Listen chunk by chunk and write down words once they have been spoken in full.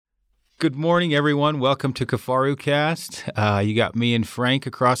Good morning, everyone. Welcome to Kafaru Cast. You got me and Frank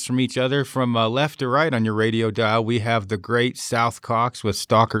across from each other. From left to right on your radio dial, we have the great South Cox with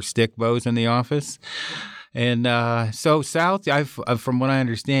Stalker Stick Bows in the office. And so, South, from what I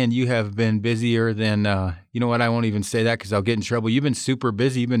understand, you have been busier than, you know what, I won't even say that because I'll get in trouble. You've been super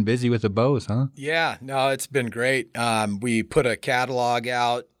busy. You've been busy with the bows, huh? Yeah, no, it's been great. We put a catalog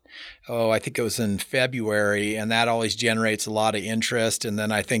out. I think it was in February, and that always generates a lot of interest. And then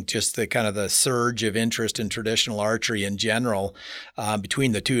I think just the kind of the surge of interest in traditional archery in general,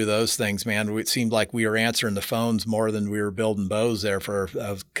 between the two of those things, man, it seemed like we were answering the phones more than we were building bows there for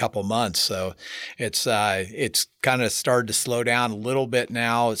a couple months. So it's kind of started to slow down a little bit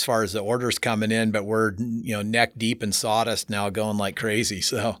now as far as the orders coming in, but we're neck deep in sawdust now, going like crazy.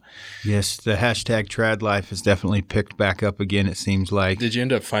 So yes, the hashtag trad life has definitely picked back up again. It seems like. Did you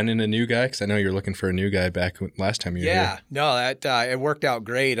end up finding a new guy? Because I know you're looking for a new guy back last time you were here. Yeah, no, that it worked out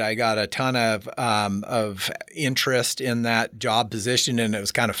great. I got a ton of interest in that job position, and it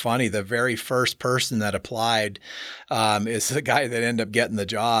was kind of funny. The very first person that applied is the guy that ended up getting the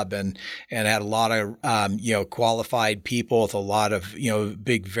job, and had a lot of qualified people with a lot of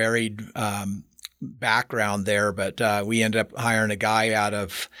big varied background there. But we ended up hiring a guy out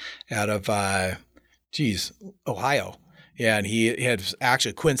of Ohio. Yeah, and he had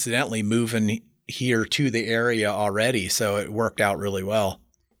actually coincidentally moving here to the area already, so it worked out really well.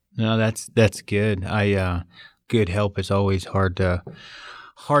 No, that's good. Good help is always hard to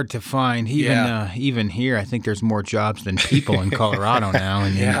find. Even here, I think there's more jobs than people in Colorado now.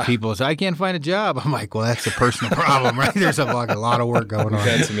 And people say, I can't find a job. I'm like, well, that's a personal problem, right? There's a lot of work going on. We've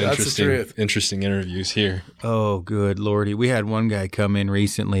had some interesting interviews here. Oh, good Lordy. We had one guy come in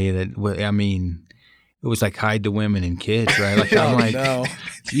recently that, it was like hide the women and kids, right? Like I'm like, no.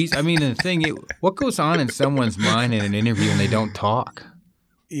 Geez, the thing, what goes on in someone's mind in an interview when they don't talk?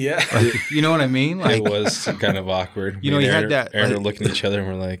 Yeah, like, you know what I mean? Like, it was kind of awkward. You had that. Aaron were looking at each other and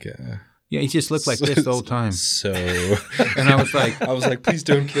we're like, yeah, he just looked like this the whole time. So, and I was like, please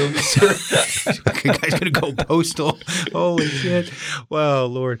don't kill me, sir. Guy's gonna go postal. Holy shit! Wow,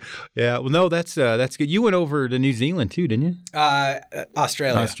 Lord. Yeah. Well, no, that's good. You went over to New Zealand too, didn't you?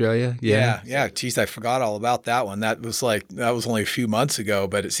 Australia. Yeah. Yeah. Geez, I forgot all about that one. That was only a few months ago,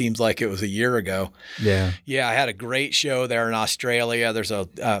 but it seems like it was a year ago. Yeah. Yeah. I had a great show there in Australia. There's the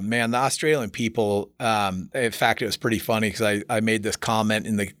Australian people. In fact, it was pretty funny because I made this comment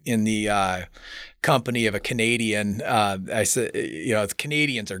in the company of a Canadian. I said, the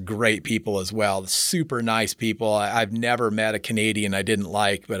Canadians are great people as well. Super nice people. I've never met a Canadian I didn't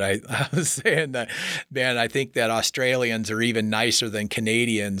like, but I was saying that, man, I think that Australians are even nicer than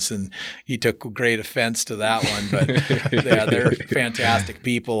Canadians, and he took great offense to that one. But yeah, they're fantastic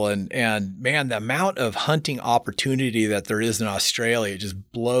people, and man, the amount of hunting opportunity that there is in Australia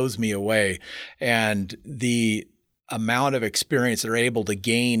just blows me away, and the amount of experience they're able to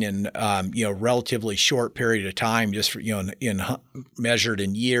gain in relatively short period of time, just for, measured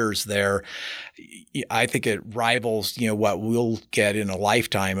in years there, I think it rivals what we'll get in a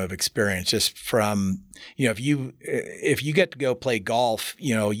lifetime of experience. Just from if you get to go play golf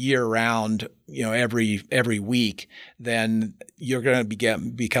year round every week, then you're going to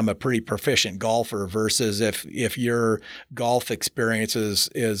become a pretty proficient golfer, versus if your golf experience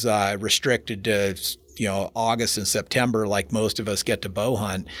is restricted to August and September, like most of us get to bow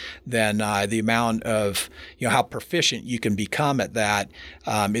hunt, then the amount of, how proficient you can become at that,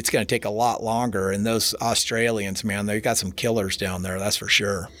 it's going to take a lot longer. And those Australians, man, they've got some killers down there, that's for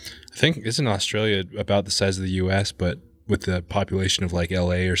sure. I think, isn't Australia about the size of the U.S., but with the population of like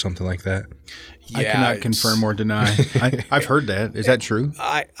L.A. or something like that? Yeah, I cannot confirm or deny. I've heard that. Is that true?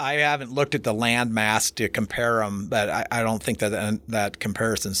 I haven't looked at the land mass to compare them, but I don't think that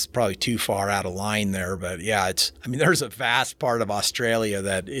comparison's probably too far out of line there. But yeah, there's a vast part of Australia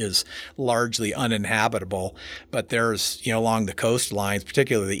that is largely uninhabitable, but there's, along the coastlines,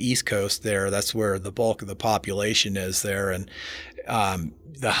 particularly the East Coast there, that's where the bulk of the population is there. And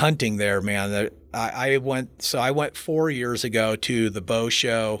the hunting there, man, I went 4 years ago to the bow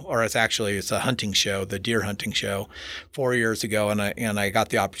show, or it's a hunting show, the deer hunting show, 4 years ago, and I got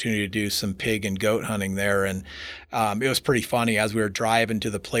the opportunity to do some pig and goat hunting there, and it was pretty funny. As we were driving to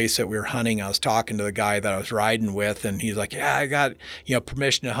the place that we were hunting, I was talking to the guy that I was riding with, and he's like, "Yeah, I got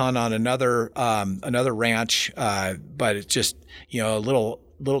permission to hunt on another ranch, but it's just a little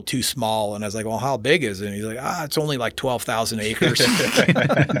little too small. And I was like, well, how big is it? And he's like, it's only like 12,000 acres.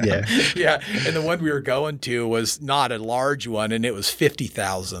 Yeah. Yeah. And the one we were going to was not a large one, and it was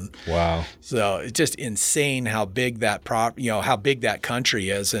 50,000. Wow. So it's just insane how big that how big that country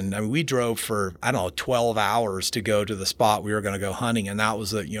is. And I mean, we drove for, 12 hours to go to the spot we were going to go hunting. And that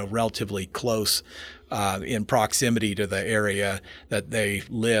was relatively close in proximity to the area that they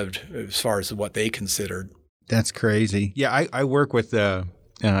lived as far as what they considered. That's crazy. Yeah, I work with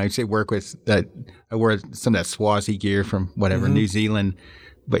I say work with that. I wear some of that Swazi gear from whatever New Zealand.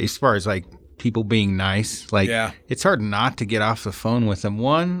 But as far as like people being nice, it's hard not to get off the phone with them.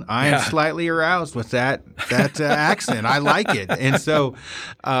 One, I am slightly aroused with that accent. I like it, and so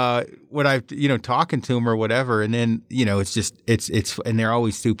when I talking to them or whatever, and then it's and they're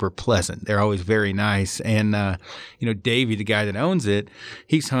always super pleasant. They're always very nice, and Davey, the guy that owns it,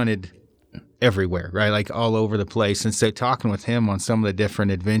 he's hunted everywhere, right? Like all over the place. And so talking with him on some of the different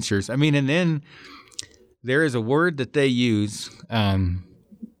adventures, and then there is a word that they use,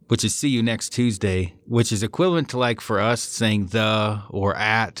 which is see you next Tuesday, which is equivalent to like for us saying the or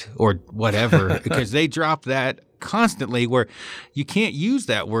at or whatever, because they drop that constantly where you can't use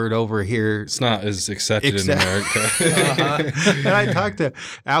that word over here. It's not as accepted in America. And I talked to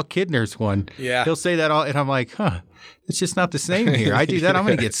Al Kidner's one. Yeah. He'll say that all, and I'm like, it's just not the same here. I do that, I'm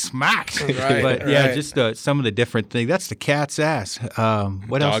going to get smacked. Right, but yeah, just some of the different things. That's the cat's ass.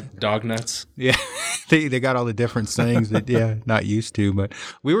 What else? Dog nuts. Yeah, they got all the different things that not used to. But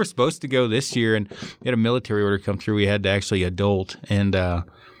we were supposed to go this year, and we had a military order come through. We had to actually adult and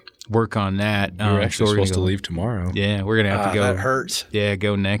work on that. We're actually supposed to leave tomorrow. Yeah, we're gonna have to go. That hurts. Yeah,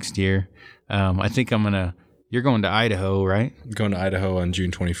 go next year. I think I'm gonna. You're going to Idaho, right? I'm going to Idaho on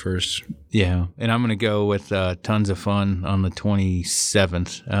June 21st. Yeah, and I'm going to go with Tons of Fun on the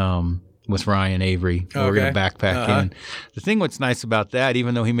 27th with Ryan Avery. Okay. We're going to backpack in. The thing what's nice about that,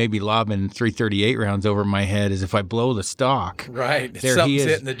 even though he may be lobbing 338 rounds over my head, is if I blow the stock. Right. Something's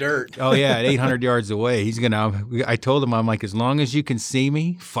hitting the dirt. Oh, yeah, at 800 yards away. He's going to – I told him, I'm like, as long as you can see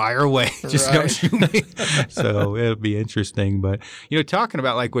me, fire away. Just don't shoot me. So it'll be interesting. But, talking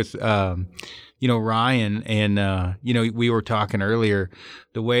about like with Ryan and, we were talking earlier,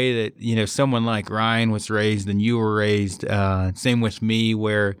 the way that, someone like Ryan was raised and you were raised, same with me,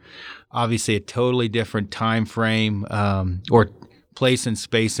 where obviously a totally different time frame or place and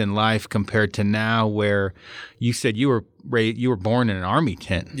space in life compared to now, where you said you were born in an army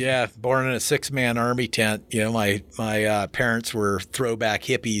tent. Yeah, born in a 6-man army tent. My parents were throwback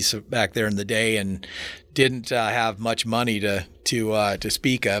hippies back there in the day and didn't have much money to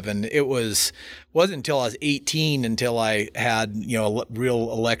speak of, and it wasn't until I was 18 until I had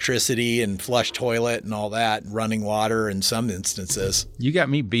real electricity and flush toilet and all that, and running water in some instances. You got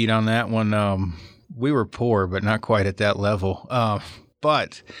me beat on that one. We were poor, but not quite at that level.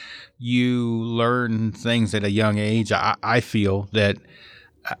 But you learn things at a young age. I feel that.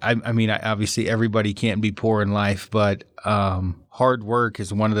 Obviously everybody can't be poor in life, but hard work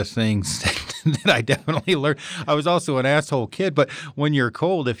is one of the things that I definitely learned. I was also an asshole kid, but when you're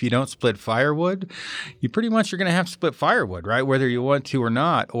cold, if you don't split firewood, you pretty much are going to have to split firewood, right? Whether you want to or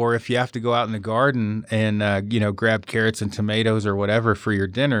not, or if you have to go out in the garden and, grab carrots and tomatoes or whatever for your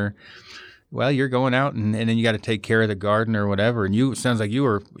dinner, well, you're going out and then you got to take care of the garden or whatever. And it sounds like you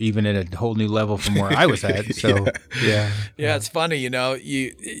were even at a whole new level from where I was at. So, yeah. Yeah, it's funny,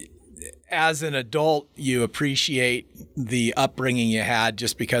 you as an adult, you appreciate the upbringing you had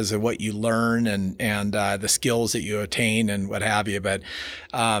just because of what you learn and the skills that you attain and what have you. But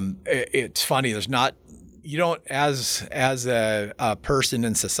it's funny. You don't, as a person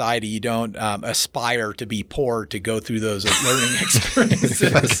in society, you don't aspire to be poor to go through those learning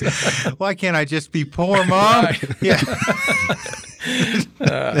experiences. Why can't I just be poor, Mom? Right. Yeah.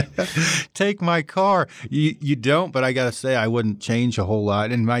 Take my car. You don't, but I got to say I wouldn't change a whole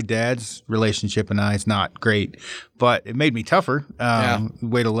lot. And my dad's relationship and I is not great, but it made me tougher.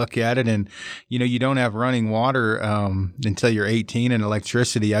 Way to look at it. And, you don't have running water until you're 18 and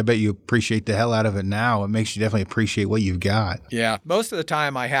electricity. I bet you appreciate the hell out of it now. It makes you definitely appreciate what you've got. Yeah. Most of the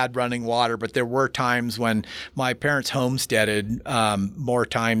time I had running water, but there were times when my parents homesteaded more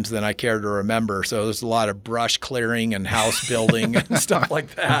times than I care to remember. So there's a lot of brush clearing and house building and stuff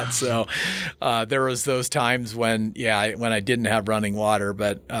like that. So there was those times when I didn't have running water.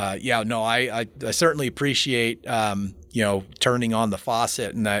 But I certainly appreciate turning on the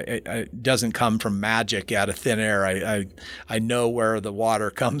faucet, and it doesn't come from magic out of thin air. I know where the water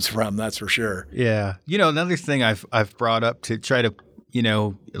comes from. That's for sure. Yeah. Another thing I've brought up to try to you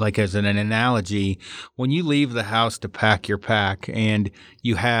know, like as an analogy, when you leave the house to pack your pack and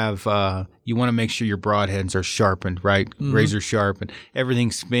you have, you want to make sure your broadheads are sharpened, right? Razor sharp and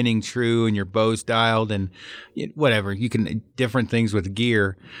everything's spinning true and your bow's dialed and whatever. You can, different things with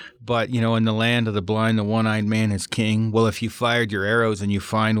gear. But, you know, in the land of the blind, the one-eyed man is king. Well, if you fired your arrows and you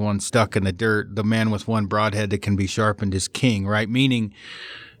find one stuck in the dirt, the man with one broadhead that can be sharpened is king, right? Meaning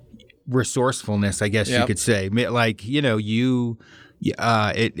resourcefulness, I guess you could say. Like, you know,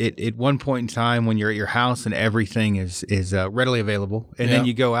 at one point in time when you're at your house and everything is readily available, and then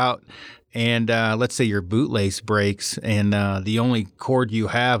you go out and let's say your bootlace breaks and the only cord you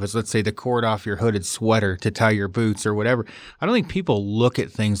have is, let's say, the cord off your hooded sweater to tie your boots or whatever. I don't think people look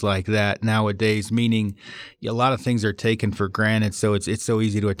at things like that nowadays, meaning a lot of things are taken for granted, so it's so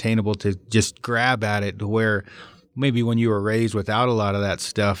easy to attainable to just grab at it, to where maybe when you were raised without a lot of that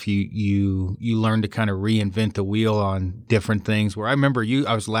stuff, you learn to kind of reinvent the wheel on different things. Where I remember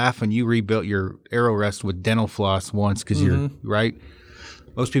I was laughing, you rebuilt your arrow rest with dental floss once because you're right.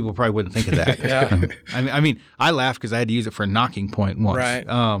 Most people probably wouldn't think of that. I mean, I laughed because I had to use it for a knocking point once. Right.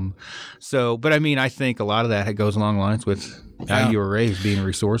 But I mean, I think a lot of that goes along the lines with how you were raised, being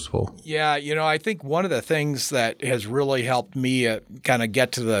resourceful. Yeah, you know, I think one of the things that has really helped me kind of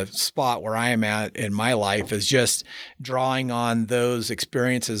get to the spot where I am at in my life is just drawing on those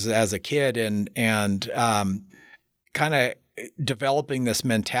experiences as a kid and kind of developing this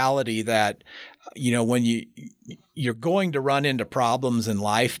mentality that, you know, when you're going to run into problems in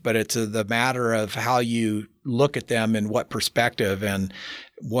life, but it's the matter of how you look at them and what perspective, and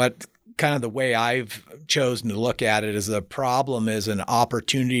what kind of the way I've chosen to look at it is the problem is an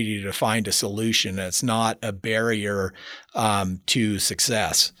opportunity to find a solution. It's not a barrier to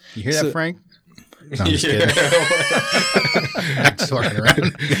success. You hear that, Frank? No, I'm just kidding. Sorry,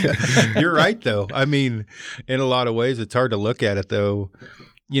 around. You're right, though. I mean, in a lot of ways, it's hard to look at it, though,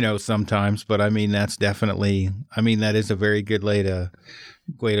 you know, sometimes. But I mean, that is a very good way to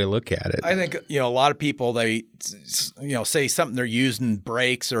look at it. I think, you know, a lot of people, they, you know, say something they're using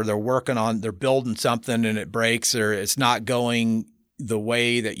breaks, or they're building something and it breaks, or it's not going the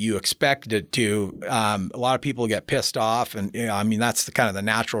way that you expect it to. A lot of people get pissed off, and, you know, I mean, that's the kind of the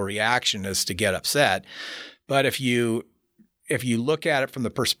natural reaction is to get upset. But if you look at it from the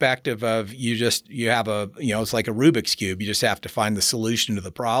perspective of you have it's like a Rubik's Cube. You just have to find the solution to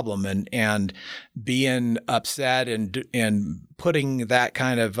the problem, and being upset and putting that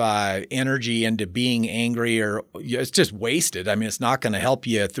kind of energy into being angry, or it's just wasted. I mean, it's not going to help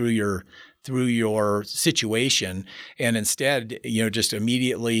you through your situation, and instead, you know, just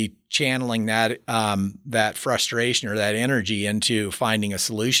immediately channeling that frustration or that energy into finding a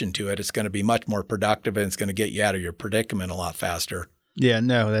solution to it, it's going to be much more productive, and it's going to get you out of your predicament a lot faster. Yeah,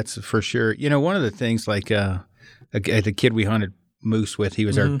 no, that's for sure. You know, one of the things, like the kid we hunted moose with, he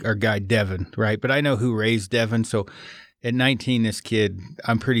was our guy Devin, right? But I know who raised Devin, so at 19, this kid,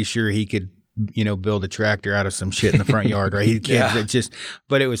 I'm pretty sure he could, you know, build a tractor out of some shit in the front yard, right? He can't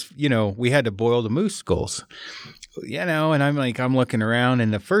but it was, you know, we had to boil the moose skulls, you know, and I'm looking around,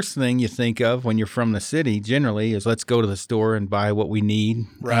 and the first thing you think of when you're from the city generally is, let's go to the store and buy what we need.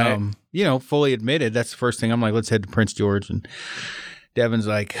 Right. You know, fully admitted, that's the first thing. I'm like, let's head to Prince George. And Devin's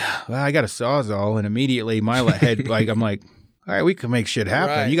like, well, I got a Sawzall. And immediately my head, I'm like, all right, we can make shit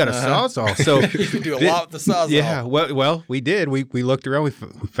happen. Right. You got a Sawzall. So you can do a lot with the Sawzall. Yeah, well, we did. We looked around. We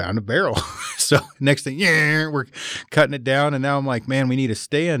found a barrel. So next thing, we're cutting it down. And now I'm like, man, we need a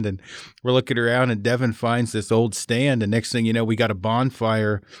stand. And we're looking around, and Devin finds this old stand. And next thing you know, we got a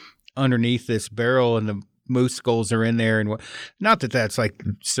bonfire underneath this barrel, and the moose skulls are in there. And not that that's like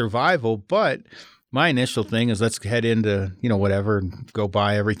survival, but my initial thing is, let's head into, you know, whatever, and go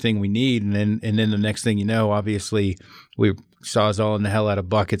buy everything we need. And then the next thing you know, obviously we Sawzalling the hell out of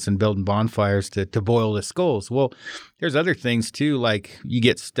buckets and building bonfires to boil the skulls. Well, there's other things too, like you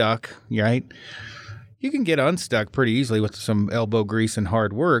get stuck, right? You can get unstuck pretty easily with some elbow grease and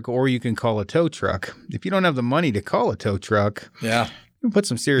hard work, or you can call a tow truck. If you don't have the money to call a tow truck, you can put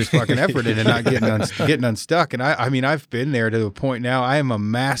some serious fucking effort into not getting unstuck. And I mean, I've been there to the point now. I am a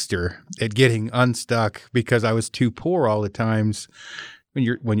master at getting unstuck because I was too poor all the times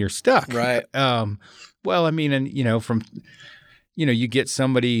when you're stuck. Right. Well, I mean, and you know, you get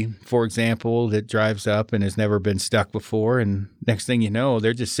somebody, for example, that drives up and has never been stuck before, and next thing you know,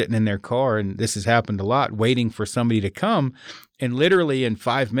 they're just sitting in their car, and this has happened a lot, waiting for somebody to come, and literally in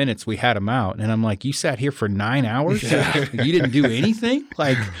 5 minutes we had them out, and I'm like, you sat here for 9 hours? Yeah. You didn't do anything?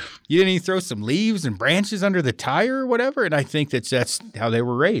 Like, you didn't even throw some leaves and branches under the tire or whatever? And I think that's how they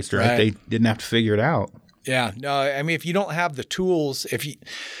were raised, right? They didn't have to figure it out. Yeah. No, I mean, if you don't have the tools,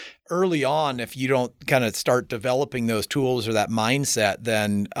 early on, if you don't kind of start developing those tools or that mindset,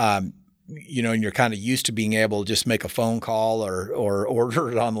 then and you're kind of used to being able to just make a phone call or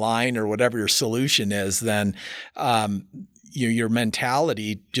order it online or whatever your solution is, then your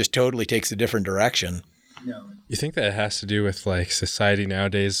mentality just totally takes a different direction. You think that has to do with like society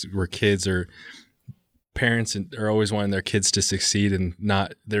nowadays, where parents are always wanting their kids to succeed and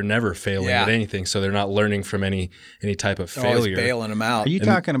they're never failing at anything. So they're not learning from any type of failure. Always bailing them out. Are you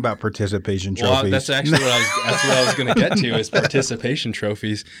talking about participation trophies? Well, that's actually what I was going to get to is participation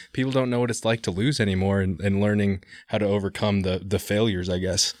trophies. People don't know what it's like to lose anymore and learning how to overcome the failures, I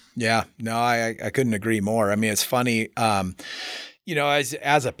guess. Yeah, no, I couldn't agree more. I mean, it's funny.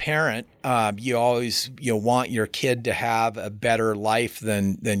 As a parent, you always want your kid to have a better life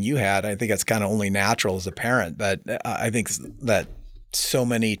than you had. I think that's kind of only natural as a parent, but I think that so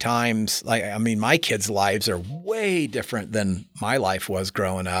many times, my kids' lives are way different than my life was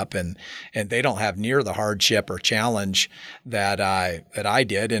growing up, and they don't have near the hardship or challenge that I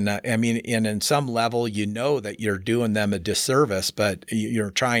did. And and in some level, that you're doing them a disservice, but you're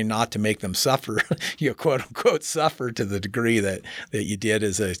trying not to make them suffer, quote unquote, suffer to the degree that you did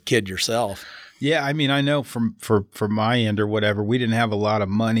as a kid yourself. Yeah, I know from my end or whatever, we didn't have a lot of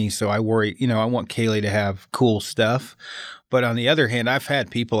money, so I worry. I want Kaylee to have cool stuff. But on the other hand, I've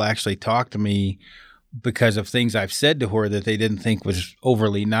had people actually talk to me because of things I've said to her that they didn't think was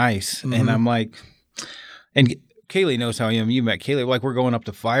overly nice. Mm-hmm. And I'm like, and Kaylee knows how I am. You met Kaylee. Like, we're going up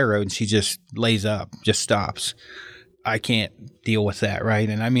the fire road and she just lays up, just stops. I can't deal with that, right?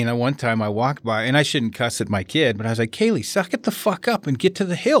 And at one time I walked by, and I shouldn't cuss at my kid, but I was like, Kaylee, suck it the fuck up and get to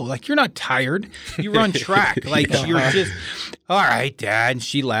the hill. Like, you're not tired. You run track. Like, you're just, all right, Dad. And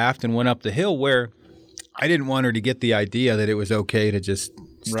she laughed and went up the hill, where I didn't want her to get the idea that it was okay to just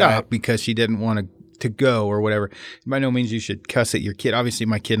stop because she didn't want to go or whatever. By no means you should cuss at your kid. Obviously,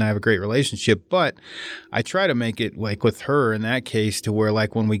 my kid and I have a great relationship, but I try to make it like with her in that case to where,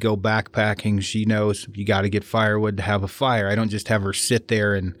 like, when we go backpacking, she knows you got to get firewood to have a fire. I don't just have her sit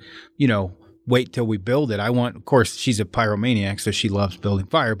there and, wait till we build it. Of course, she's a pyromaniac, so she loves building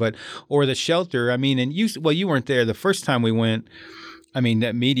fire, or the shelter. And you weren't there the first time we went.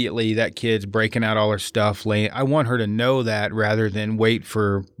 Immediately that kid's breaking out all her stuff. I want her to know that rather than wait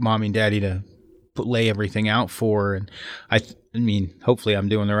for mommy and daddy to lay everything out for her. And hopefully I'm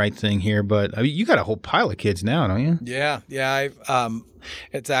doing the right thing here, but you got a whole pile of kids now, don't you? Yeah.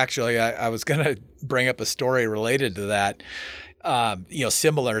 It's actually, I was going to bring up a story related to that.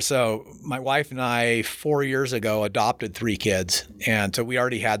 Similar. So my wife and I 4 years ago adopted 3 kids, and so we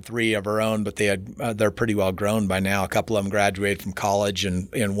already had 3 of our own, but they're pretty well grown by now. A couple of them graduated from college,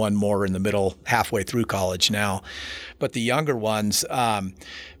 and one more in the middle, halfway through college now. But the younger ones, my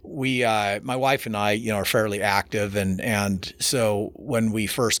wife and I, are fairly active, and so when we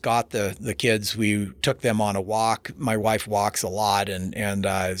first got the kids, we took them on a walk. My wife walks a lot, and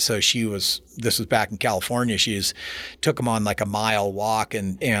so this was back in California. Took them on like a mile walk,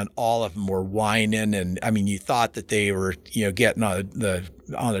 and all of them were whining, and you thought that they were getting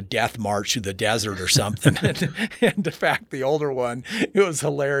on a death march through the desert or something. And in fact, the older one, it was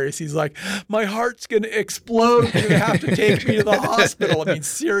hilarious. He's like, my heart's going to explode. You have to take me to the hospital.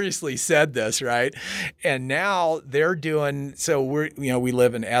 Seriously said this, right? And now they're doing, so we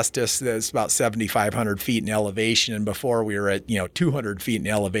live in Estes, that's about 7,500 feet in elevation. And before we were at, 200 feet in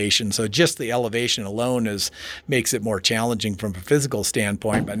elevation. So just the elevation alone makes it more challenging from a physical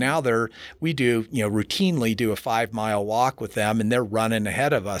standpoint. But now we routinely do a 5-mile walk with them, and they're running ahead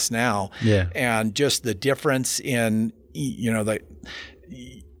of us now. Yeah. And just the difference in,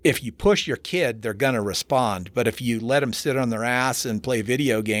 if you push your kid, they're going to respond. But if you let them sit on their ass and play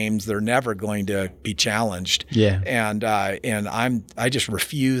video games, they're never going to be challenged. Yeah. And I just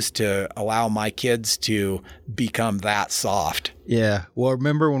refuse to allow my kids to become that soft. Yeah. Well,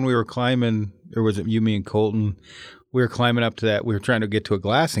 remember when we were climbing, or was it you, me, and Colton? We were climbing up to that. We were trying to get to a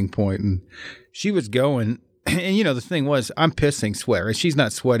glassing point, and she was going. And, the thing was, I'm pissing sweat. Right? She's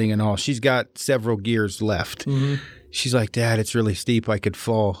not sweating at all. She's got several gears left. Mm-hmm. She's like, Dad, it's really steep. I could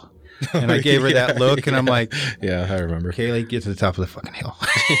fall. And I gave her that look, and I'm like, yeah, I remember. Kaylee, get to the top of the fucking hill.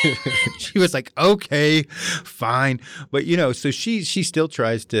 She was like, okay, fine. But, so she still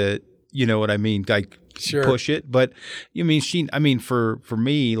tries to, like, sure, push it. But for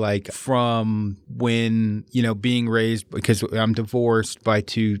me, like, from when, being raised, because I'm divorced by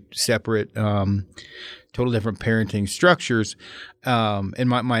 2 separate total different parenting structures. And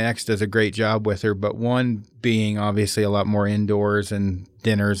my ex does a great job with her, but one being obviously a lot more indoors and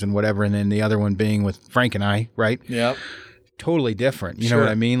dinners and whatever, and then the other one being with Frank and I, right? Yep. totally different. You know what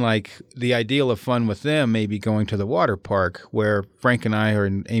I mean? Like the ideal of fun with them may be going to the water park, where Frank and I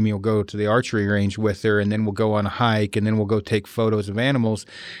and Amy will go to the archery range with her, and then we'll go on a hike, and then we'll go take photos of animals.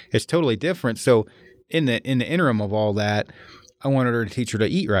 It's totally different. So in the interim of all that, I wanted her to teach her to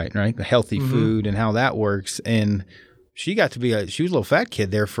eat right? The healthy food and how that works. And she got to be she was a little fat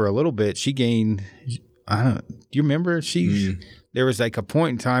kid there for a little bit. She gained, do you remember? There was like a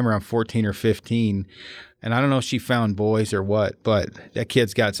point in time around 14 or 15, and I don't know if she found boys or what, but that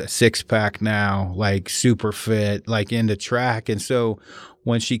kid's got a 6-pack now, like super fit, like into track. And so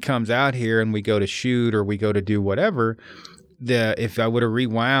when she comes out here and we go to shoot or we go to do whatever, if I would have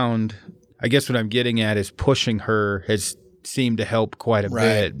rewound, I guess what I'm getting at is pushing her has seemed to help quite a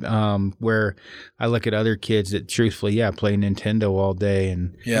bit. Where I look at other kids that truthfully, play Nintendo all day.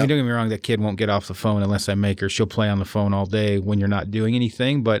 And I mean, don't get me wrong, that kid won't get off the phone unless I make her. She'll play on the phone all day when you're not doing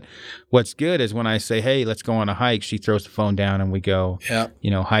anything. But what's good is when I say, hey, let's go on a hike, she throws the phone down and we go,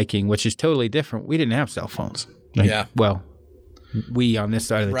 hiking, which is totally different. We didn't have cell phones. Well, we on this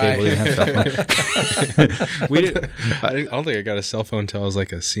side of the table didn't have cell phones. We didn't. I don't think I got a cell phone until I was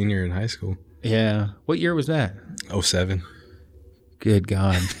like a senior in high school. Yeah. What year was that? 07. Good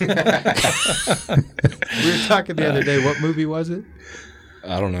God. We were talking the other day. What movie was it?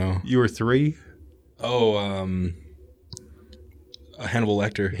 I don't know. You were 3? Oh, Hannibal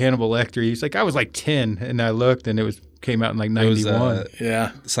Lecter. Hannibal Lecter. He's like, I was like 10, and I looked, and it came out in like 91.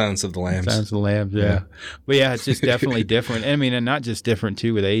 Silence of the Lambs. Silence of the Lambs, yeah. But yeah, it's just definitely different. I mean, and not just different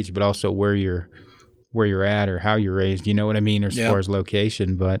too with age, but also where you're at or how you're raised, you know what I mean, as far as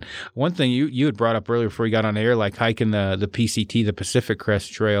location. But one thing you had brought up earlier before we got on air, like hiking the PCT, the Pacific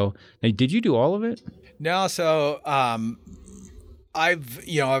Crest Trail. Now, did you do all of it? No, so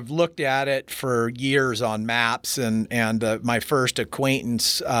I've looked at it for years on maps, and my first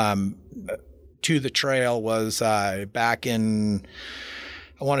acquaintance to the trail was back in,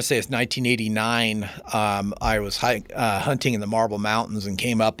 I want to say it's 1989. I was hunting in the Marble Mountains and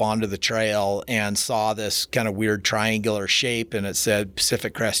came up onto the trail and saw this kind of weird triangular shape, and it said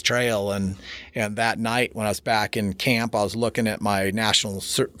Pacific Crest Trail. And that night when I was back in camp, I was looking at my national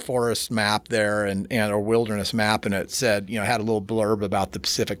forest map there and or wilderness map, and it said, had a little blurb about the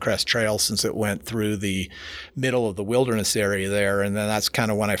Pacific Crest Trail since it went through the middle of the wilderness area there. And then that's kind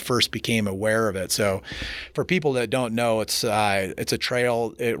of when I first became aware of it. So for people that don't know, it's a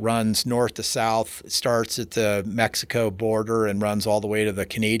trail. It runs north to south. It starts at the Mexico border and runs all the way to the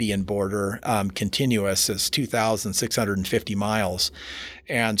Canadian border, continuous. It's 2,650 miles.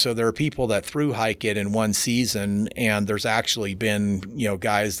 And so there are people that through hike it in one season, and there's actually been,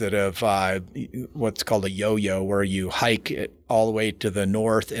 guys that have what's called a yo-yo, where you hike it all the way to the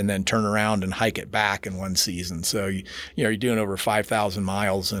north and then turn around and hike it back in one season. So you're doing over 5,000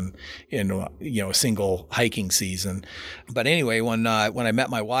 miles in a single hiking season. But anyway, when I met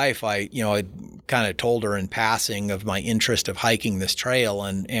my wife, I kind of told her in passing of my interest of hiking this trail,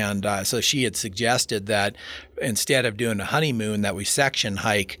 and so she had suggested that instead of doing a honeymoon, that we section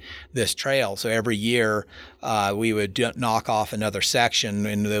hike this trail. So every year we would knock off another section,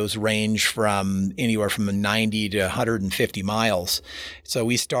 and those range from anywhere from 90 to 150 miles. So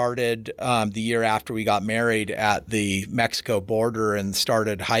we started the year after we got married at the Mexico border and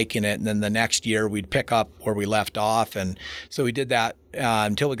started hiking it. And then the next year we'd pick up where we left off. And so we did that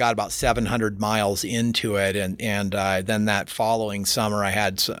until we got about 700 miles into it. And then that following summer, I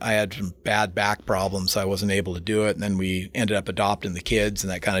had some bad back problems. So I wasn't able to do it. And then we ended up adopting the kids,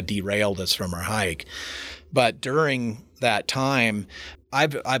 and that kind of derailed us from our hike. But during that time,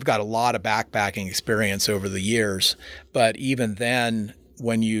 I've got a lot of backpacking experience over the years. But even then,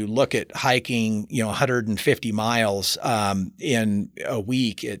 when you look at hiking, 150 miles in a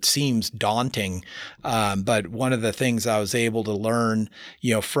week, it seems daunting. But one of the things I was able to learn,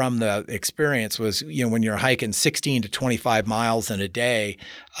 from the experience was, when you're hiking 16 to 25 miles in a day,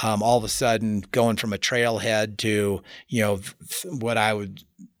 all of a sudden going from a trailhead to, what I would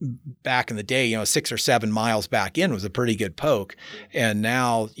back in the day, 6 or 7 miles back in was a pretty good poke. And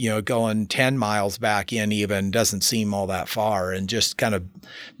now, going 10 miles back in even doesn't seem all that far, and just kind of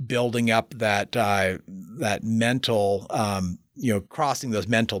building up that mental, crossing those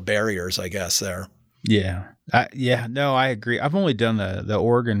mental barriers, I guess there. Yeah. No, I agree. I've only done the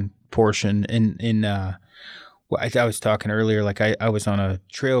Oregon portion in I was talking earlier, like I was on a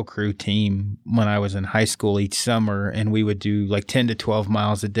trail crew team when I was in high school each summer, and we would do like 10 to 12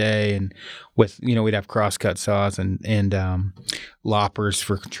 miles a day, and with, we'd have crosscut saws and loppers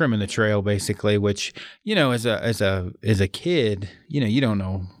for trimming the trail basically, which, as a kid, you don't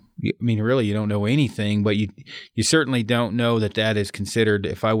know I mean, really, you don't know anything, but you certainly don't know that is considered.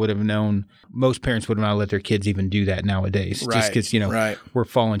 If I would have known, most parents would not let their kids even do that nowadays. Right. Just because, we're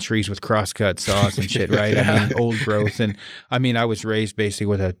falling trees with crosscut saws and shit, right? I mean, old growth. And I mean, I was raised basically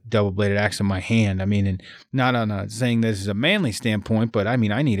with a double-bladed axe in my hand. I mean, and not on saying this is a manly standpoint, but I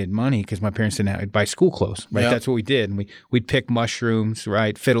mean, I needed money because my parents didn't have to buy school clothes, right? That's what we did. And we'd pick mushrooms,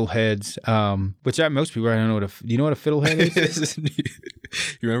 right? Fiddleheads, which most people, I don't know do you know what a fiddlehead is?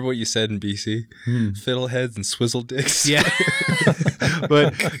 You remember what you said in BC? Fiddleheads and swizzle dicks. Yeah.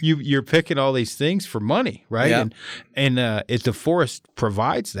 But you're picking all these things for money, right? Yeah. And the forest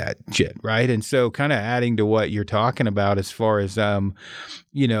provides that shit, right? And so kind of adding to what you're talking about as far as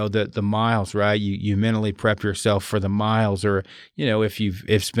the miles, right? You mentally prep yourself for the miles, or if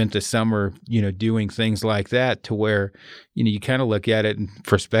you've spent the summer doing things like that, to where you kind of look at it in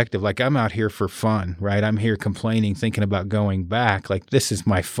perspective. Like, I'm out here for fun, right? I'm here complaining, thinking about going back. Like, this is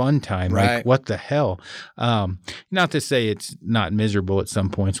my fun time. Right. Like, what the hell? Not to say it's not miserable at some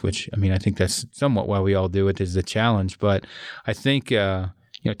points, which, I mean, I think that's somewhat why we all do it, is the challenge. But I think,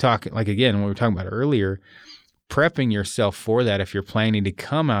 talking, like, again, when we were talking about earlier, prepping yourself for that, if you're planning to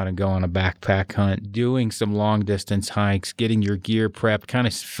come out and go on a backpack hunt, doing some long distance hikes, getting your gear prepped, kind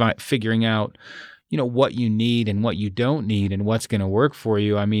of figuring out, what you need and what you don't need and what's going to work for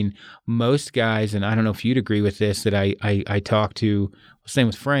you. I mean, most guys, and I don't know if you'd agree with this, that I talk to, same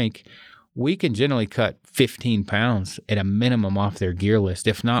with Frank, we can generally cut 15 pounds at a minimum off their gear list,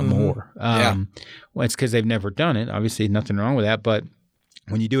 if not more. Well, it's because they've never done it. Obviously, nothing wrong with that. But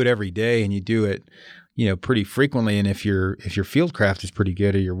when you do it every day and you do it, pretty frequently, and if your field craft is pretty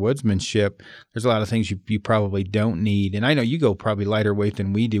good, or your woodsmanship, there's a lot of things you probably don't need. And I know you go probably lighter weight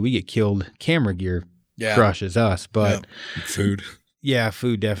than we do. We get killed. Camera gear crushes us, but food. Yeah,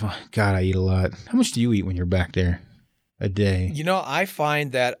 food definitely. God, I eat a lot. How much do you eat when you're back there a day? I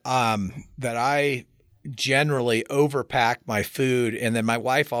find that that I generally overpack my food, and then my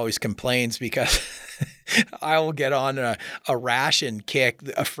wife always complains because I will get on a ration kick,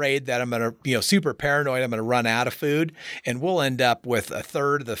 afraid that I'm going to, super paranoid, I'm going to run out of food, and we'll end up with a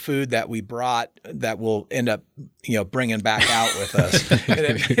third of the food that we brought that we'll end up, bringing back out with us. And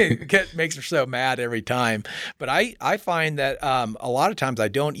it makes her so mad every time. But I find that a lot of times I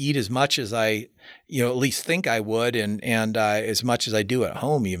don't eat as much as I, at least think I would, and as much as I do at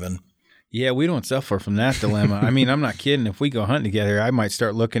home even. Yeah, we don't suffer from that dilemma. I mean, I'm not kidding. If we go hunting together, I might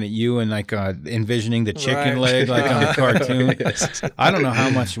start looking at you and like envisioning the chicken leg like on the cartoon. Yes. I don't know how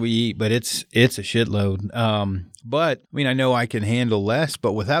much we eat, but it's a shitload. But I mean, I know I can handle less,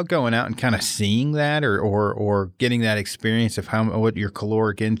 but without going out and kind of seeing that or getting that experience of what your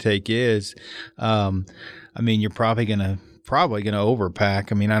caloric intake is, I mean, you're probably gonna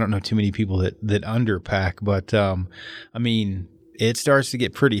overpack. I mean, I don't know too many people that underpack, but I mean, it starts to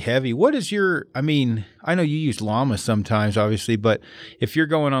get pretty heavy. What is I know you use llamas sometimes, obviously, but if you're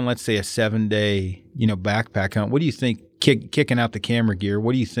going on, let's say, a 7-day, backpack hunt, what do you think, kicking out the camera gear,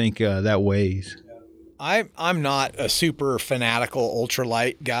 what do you think that weighs? I'm not a super fanatical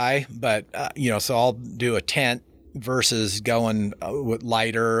ultralight guy, but, so I'll do a tent versus going with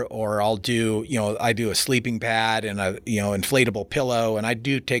lighter, or I'll do, I do a sleeping pad and a, inflatable pillow, and I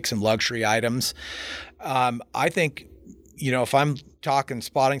do take some luxury items. I think, if I'm talking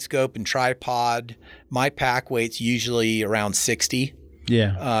spotting scope and tripod, my pack weight's usually around 60.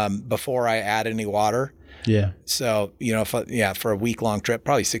 Yeah. Before I add any water. Yeah. So, for a week-long trip,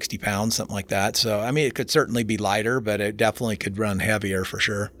 probably 60 pounds, something like that. So, I mean, it could certainly be lighter, but it definitely could run heavier for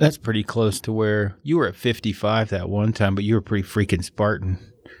sure. That's pretty close to where you were at 55 that one time, but you were pretty freaking Spartan.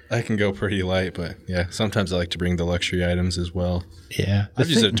 I can go pretty light, but yeah, sometimes I like to bring the luxury items as well. Yeah. I've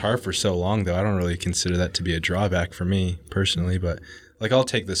used a tarp for so long, though, I don't really consider that to be a drawback for me personally, but like I'll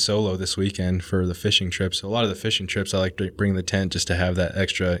take the solo this weekend for the fishing trips. A lot of the fishing trips, I like to bring the tent just to have that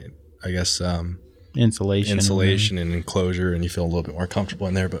extra, I guess, insulation and enclosure, and you feel a little bit more comfortable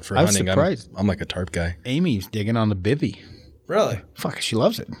in there. But for hunting, I'm like a tarp guy. Amy's digging on the bivvy. Really? Fuck, she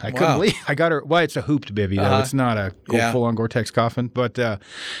loves it. I couldn't believe. I got her. Well, it's a hooped bivvy though. It's not a full-on Gore-Tex coffin, but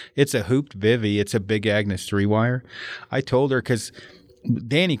it's a hooped bivvy. It's a Big Agnes 3-wire. I told her because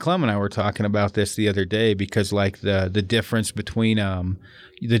Danny Clem and I were talking about this the other day, because like the difference between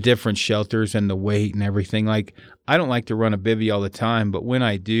the different shelters and the weight and everything. Like, I don't like to run a bivvy all the time, but when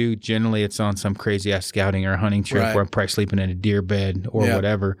I do, generally it's on some crazy ass scouting or hunting trip where I'm probably sleeping in a deer bed or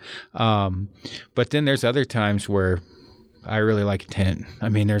whatever. But then there's other times where I really like a tent. I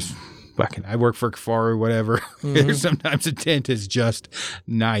mean, I work for Kifaru, whatever. Mm-hmm. Sometimes a tent is just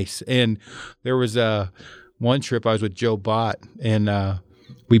nice. And there was one trip I was with Joe Bott, and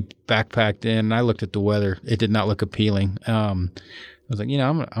we backpacked in, and I looked at the weather. It did not look appealing. was like,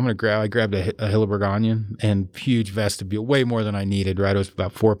 I grabbed a Hilleberg onion and huge vestibule, way more than I needed, right? It was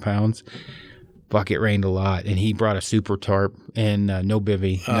about 4 pounds. Fuck, it rained a lot. And he brought a super tarp and no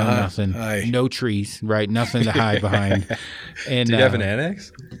bivvy, no nothing, no trees, right? Nothing to hide behind. And did you have an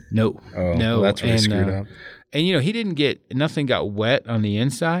annex? No. Oh, no. Well, that's really screwed up. And, he didn't nothing got wet on the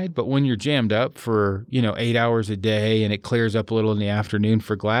inside, but when you're jammed up for, 8 hours a day and it clears up a little in the afternoon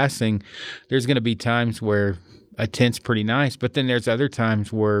for glassing, there's going to be times where a tent's pretty nice, but then there's other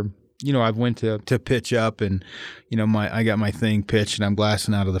times where, I've went to pitch up and, I got my thing pitched and I'm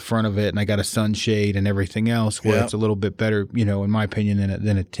glassing out of the front of it and I got a sunshade and everything else where it's a little bit better, in my opinion,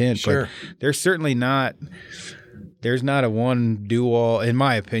 than a tent. Sure. But there's certainly not... There's not a one do-all, in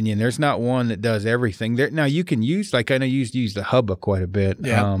my opinion. There's not one that does everything. Now, you can use, like I know you use the Hubba quite a bit.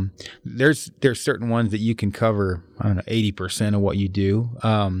 Yeah. There's certain ones that you can cover, 80% of what you do.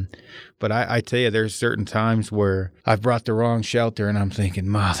 But I tell you, there's certain times where I've brought the wrong shelter and I'm thinking,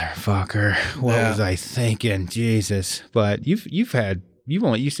 motherfucker, what was I thinking? Jesus. But you said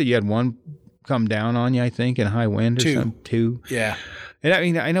you had one come down on you, I think, in a high wind or something. 2. Yeah.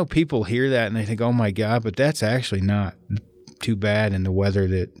 And I know people hear that and they think, oh my God, but that's actually not too bad in the weather.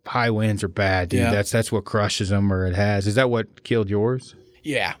 That high winds are bad, dude. Yeah. That's what crushes them, or it has. Is that what killed yours?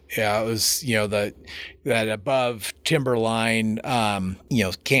 Yeah. It was, that above timberline,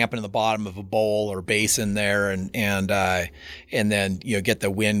 camping in the bottom of a bowl or basin there, and then get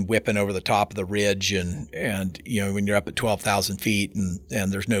the wind whipping over the top of the ridge, and when you're up at 12,000 feet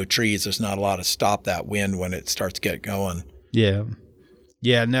and there's no trees, there's not a lot to stop that wind when it starts to get going. Yeah.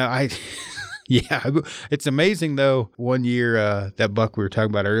 Yeah, no, it's amazing though. One year, that buck we were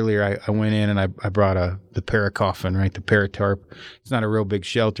talking about earlier, I went in and I brought the Paracoffin, right? The Paratarp. It's not a real big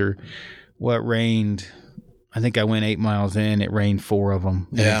shelter. Well, it rained. I think I went 8 miles in. It rained 4 of them.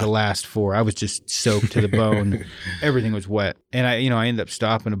 And the last 4, I was just soaked to the bone. Everything was wet. And I ended up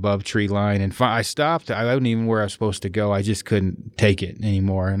stopping above tree line. And I stopped. I wasn't even where I was supposed to go. I just couldn't take it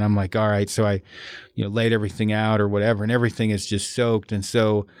anymore. And I'm like, all right. So I, laid everything out or whatever, and everything is just soaked. And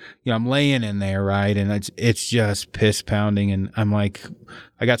so, I'm laying in there, right? And it's just piss pounding. And I'm like,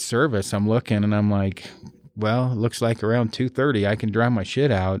 I got service. I'm looking and I'm like, well, it looks like around 2:30 I can dry my shit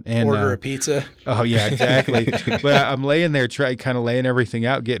out and order a pizza. Oh yeah, exactly. But I'm laying there, kind of laying everything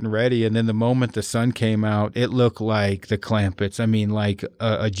out, getting ready, and then the moment the sun came out, it looked like the Clampets. I mean, like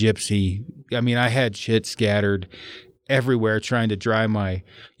a gypsy. I mean, I had shit scattered everywhere trying to dry my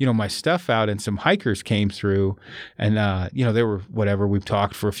stuff out, and some hikers came through, and they were whatever. We've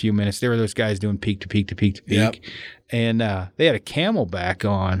talked for a few minutes. There were those guys doing peak to peak to peak to peak, yep. And they had a Camelback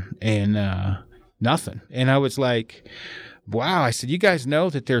on and. Nothing. And I was like, wow. I said, you guys know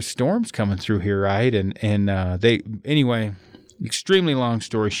that there's storms coming through here, right? And anyway, extremely long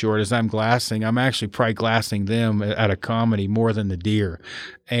story short, as I'm glassing, I'm actually probably glassing them at a comedy more than the deer.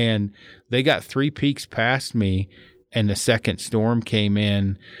 And they got 3 peaks past me, and the second storm came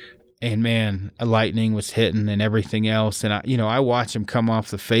in. And man, lightning was hitting and everything else. And I watch them come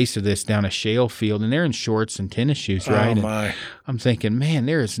off the face of this down a shale field, and they're in shorts and tennis shoes, right? Oh my! And I'm thinking, man,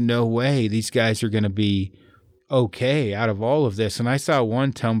 there is no way these guys are going to be okay out of all of this. And I saw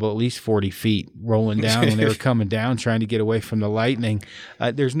one tumble at least 40 feet rolling down when they were coming down, trying to get away from the lightning.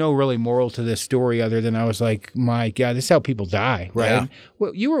 There's no really moral to this story other than I was like, my God, this is how people die, right? Yeah.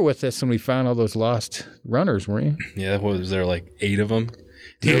 Well, you were with us when we found all those lost runners, weren't you? Yeah, was there like 8 of them?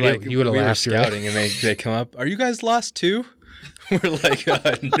 Dude, like, you would have laughed. We were scouting, and they come up. Are you guys lost too? We're like,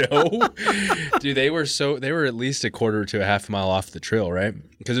 no. Dude, they were at least a quarter to a half mile off the trail, right?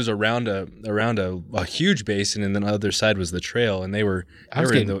 Because it was around a huge basin, and then the other side was the trail, and they were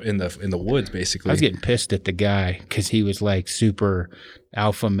in the woods basically. I was getting pissed at the guy because he was like super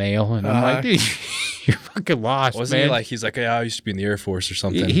alpha male, and I'm like, dude, you're fucking lost, Wasn't man. He like, he's like, yeah, I used to be in the Air Force or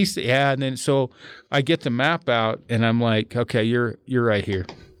something. And then so I get the map out, and I'm like, okay, you're right here.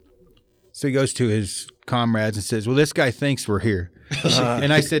 So he goes to his comrades and says, well, this guy thinks we're here.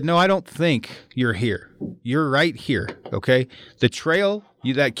 And I said, no, I don't think you're here. You're right here, okay? The trail,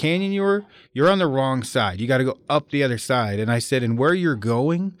 that canyon you're on the wrong side. You got to go up the other side. And I said, and where you're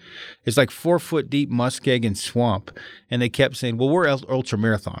going is like 4-foot deep muskeg swamp. And they kept saying, well, we're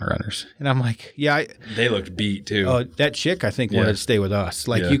ultramarathon runners. And I'm like, yeah. They looked beat, too. Oh, that chick, I think, wanted to stay with us.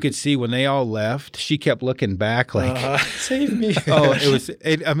 Like, you could see when they all left, she kept looking back like, save me.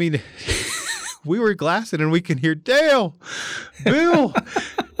 I mean... We were glassing and we can hear Dale, Bill.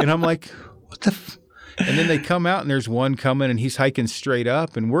 And I'm like, what the And then they come out and there's one coming and he's hiking straight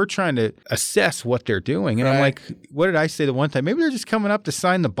up and we're trying to assess what they're doing. And I'm like, what did I say the one time? Maybe they're just coming up to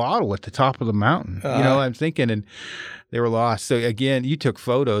sign the bottle at the top of the mountain. I'm thinking, and they were lost. So again, you took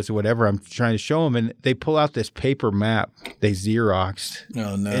photos or whatever. I'm trying to show them, and they pull out this paper map they Xeroxed.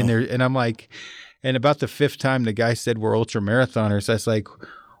 Oh no! And I'm like, and about the fifth time, the guy said we're ultra marathoners. I was like,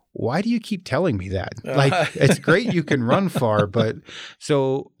 why do you keep telling me that? Like, it's great you can run far, but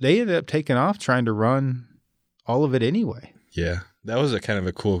so they ended up taking off trying to run all of it anyway. Yeah, that was a kind of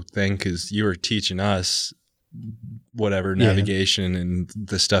a cool thing because you were teaching us whatever navigation and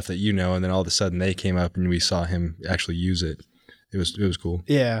the stuff that and then all of a sudden they came up and we saw him actually use it. It was cool.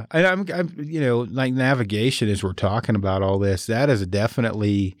 Yeah, and I'm like navigation as we're talking about all this, that is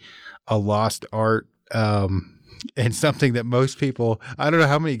definitely a lost art, and something that most people, I don't know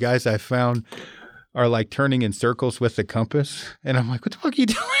how many guys I found are like turning in circles with the compass. And I'm like, what the fuck are you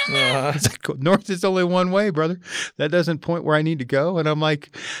doing? It's like, north is only one way, brother. That doesn't point where I need to go. And I'm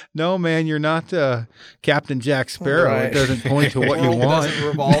like, no, man, you're not Captain Jack Sparrow. Right. It doesn't point to what you want. It doesn't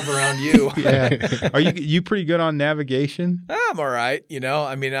revolve around you. Yeah. Are you pretty good on navigation? I'm all right.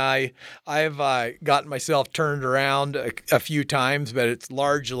 I mean, I've gotten myself turned around a few times, but it's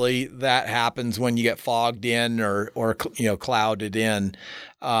largely that happens when you get fogged in or clouded in.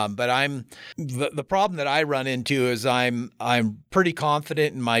 But I'm the problem that I run into is I'm pretty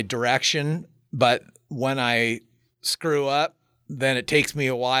confident in my direction, but when I screw up, then it takes me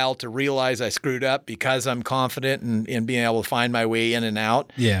a while to realize I screwed up because I'm confident in being able to find my way in and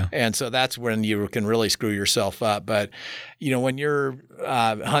out. Yeah. And so that's when you can really screw yourself up. But, when you're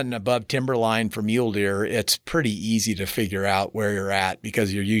hunting above timberline for mule deer, it's pretty easy to figure out where you're at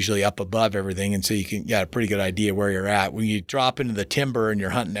because you're usually up above everything. And so you can get a pretty good idea where you're at. When you drop into the timber and you're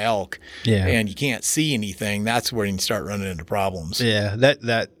hunting elk and you can't see anything, that's where you can start running into problems. Yeah.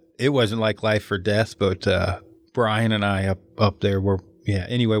 That it wasn't like life or death, but Brian and I up there we're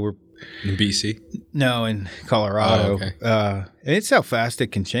in BC? No, in Colorado. Oh, okay. And it's how fast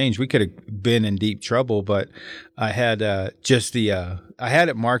it can change. We could have been in deep trouble, but I had I had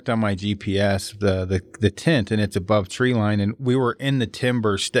it marked on my GPS, the tent, and it's above tree line, and we were in the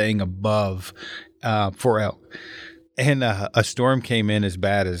timber staying above for elk. And a storm came in as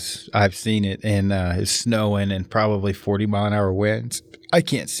bad as I've seen it, and it's snowing and probably 40-mile-an-hour winds. I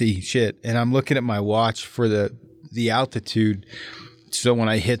can't see shit, and I'm looking at my watch for the altitude. So when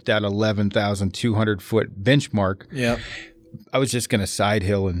I hit that 11,200 foot benchmark, I was just going to side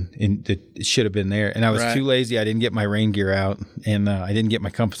hill and it should have been there. And I was too lazy. I didn't get my rain gear out, and I didn't get my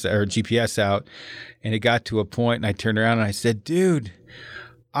compass or GPS out. And it got to a point, and I turned around and I said, dude,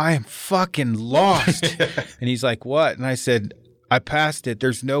 I am fucking lost. And he's like, what? And I said, I passed it.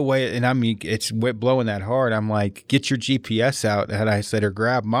 There's no way. And I mean, it's blowing that hard. I'm like, get your GPS out. And I said, or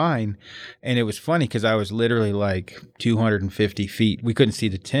grab mine. And it was funny because I was literally like 250 feet. We couldn't see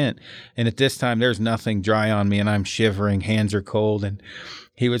the tent. And at this time, there's nothing dry on me, and I'm shivering. Hands are cold. And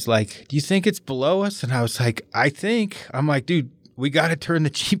he was like, do you think it's below us? And I was like, I'm like, dude, we got to turn the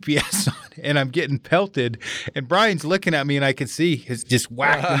GPS on. And I'm getting pelted. And Brian's looking at me, and I can see his just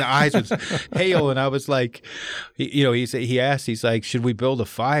whacked in the eyes with hail. And I was like, he asked, he's like, should we build a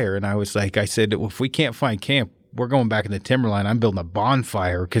fire? And I said, well, if we can't find camp, we're going back in the timberline. I'm building a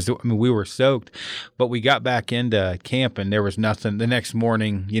bonfire because we were soaked. But we got back into camp, and there was nothing. The next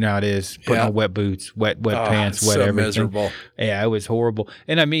morning, you know how it is, putting on wet boots, wet pants, wet everything. Miserable. Yeah, it was horrible.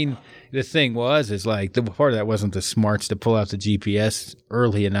 And I mean, the thing is like the part of that wasn't the smarts to pull out the GPS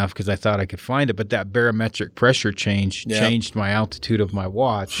early enough because I thought I could find it. But that barometric pressure change changed my altitude of my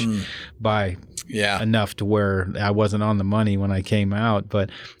watch by enough to where I wasn't on the money when I came out. But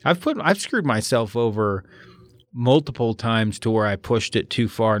I've screwed myself over multiple times to where I pushed it too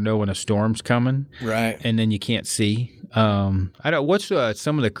far knowing a storm's coming. Right. And then you can't see. What's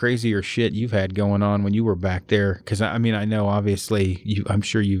some of the crazier shit you've had going on when you were back there? Because I mean, I know obviously I'm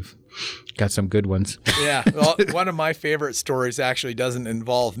sure you've got some good ones. Yeah. Well, one of my favorite stories actually doesn't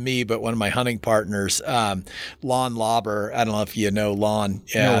involve me, but one of my hunting partners, Lon Lauber. I don't know if you know Lon.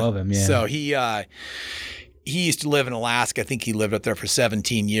 Yeah. I love him. Yeah. So he used to live in Alaska. I think he lived up there for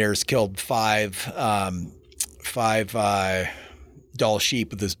 17 years, killed five Dall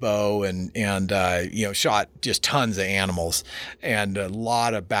sheep with his bow and shot just tons of animals and a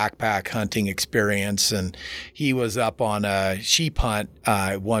lot of backpack hunting experience. And he was up on a sheep hunt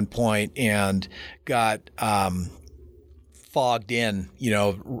at one point and got fogged in,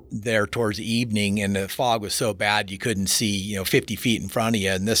 there towards the evening, and the fog was so bad you couldn't see, 50 feet in front of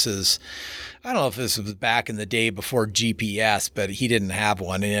you. And this is I don't know if this was back in the day before GPS, but he didn't have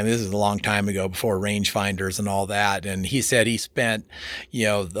one. And this is a long time ago, before rangefinders and all that. And he said he spent,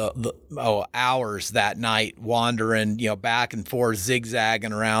 hours that night wandering, back and forth,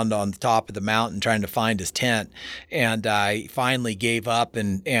 zigzagging around on the top of the mountain trying to find his tent. And he finally gave up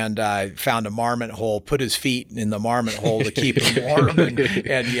and found a marmot hole, put his feet in the marmot hole to keep him warm,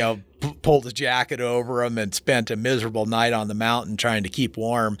 and pulled a jacket over him and spent a miserable night on the mountain trying to keep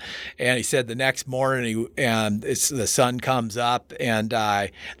warm. And he said the next morning, the sun comes up and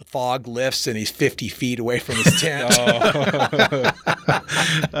the fog lifts and he's 50 feet away from his tent.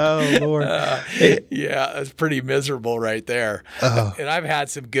 Oh, Lord. Yeah, it's pretty miserable right there. Oh. And I've had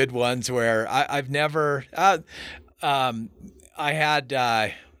some good ones where I've never,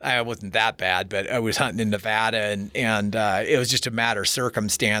 I wasn't that bad, but I was hunting in Nevada, and it was just a matter of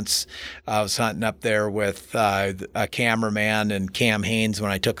circumstance. I was hunting up there with a cameraman and Cam Haynes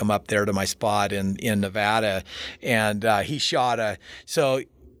when I took him up there to my spot in Nevada, and he shot so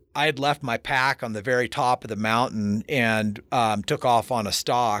I had left my pack on the very top of the mountain and took off on a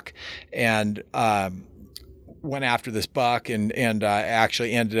stalk and went after this buck and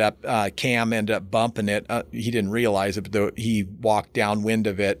actually ended up, Cam ended up bumping it. He didn't realize it, but he walked downwind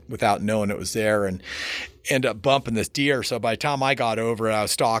of it without knowing it was there and ended up bumping this deer. So by the time I got over it, I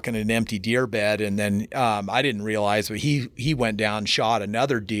was stalking an empty deer bed. And then I didn't realize, but he went down and shot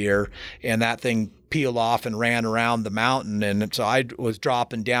another deer, and that thing peeled off and ran around the mountain. And so I was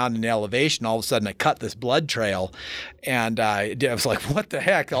dropping down in elevation. All of a sudden I cut this blood trail, and I was like, what the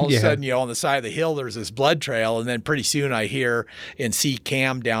heck? All of a sudden, on the side of the hill, there's this blood trail. And then pretty soon I hear and see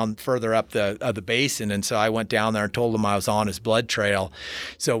Cam down further up the basin. And so I went down there and told him I was on his blood trail.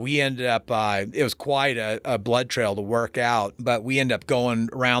 So we ended up, it was quite a blood trail to work out, but we ended up going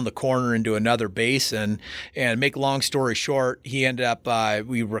around the corner into another basin. And make a long story short, he ended up,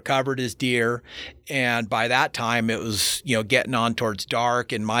 we recovered his deer. And by that time, it was, getting on towards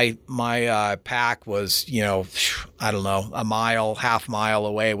dark, and my pack was, I don't know, a mile, half mile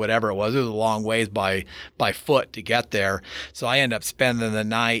away, whatever it was. It was a long ways by foot to get there. So I ended up spending the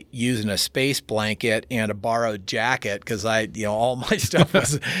night using a space blanket and a borrowed jacket because all my stuff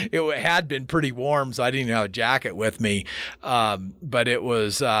it had been pretty warm, so I didn't even have a jacket with me. But it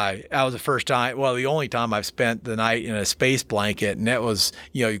was, that was the first time, the only time I've spent the night in a space blanket, and it was,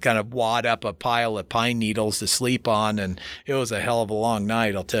 you kind of wad up a pile of pine needles to sleep on, and it was a hell of a long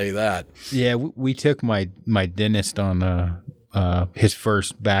night, I'll tell you that. Yeah, we took my dentist on his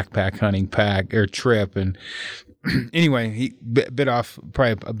first backpack hunting trip, and anyway, he bit off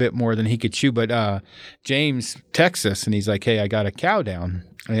probably a bit more than he could chew, but James texts us and he's like, hey, I got a cow down,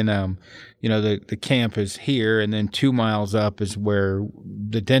 and the camp is here, and then 2 miles up is where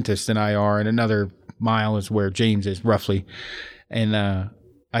the dentist and I are, and another mile is where James is roughly. And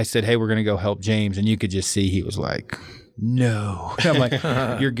I said, hey, we're going to go help James. And you could just see he was like, no. I'm like,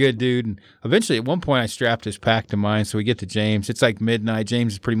 you're good, dude. And eventually, at one point, I strapped his pack to mine. So we get to James. It's like midnight.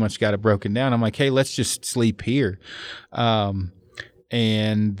 James has pretty much got it broken down. I'm like, hey, let's just sleep here. And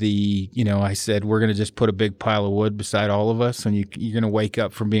I said, we're going to just put a big pile of wood beside all of us. And you're going to wake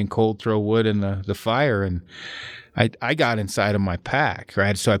up from being cold, throw wood in the fire. And I got inside of my pack,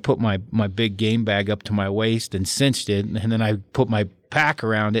 right? So I put my big game bag up to my waist and cinched it. And then I put my pack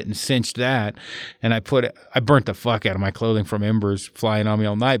around it and cinched that, and I burnt the fuck out of my clothing from embers flying on me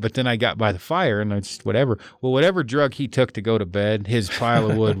all night. But then I got by the fire and I just whatever drug he took to go to bed, his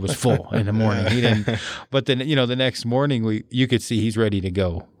pile of wood was full in the morning. He didn't, but then the next morning you could see he's ready to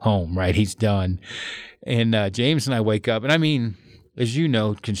go home, right? He's done. And James and I wake up, and I mean, as you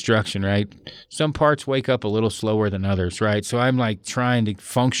know, construction, right? Some parts wake up a little slower than others, right? So I'm like trying to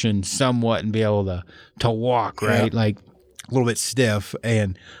function somewhat and be able to walk, right? Like a little bit stiff,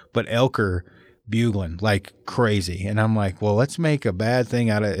 but Elker bugling like crazy. And I'm like, well, let's make a bad thing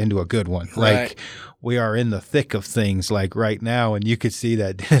into a good one. Right. Like we are in the thick of things like right now. And you could see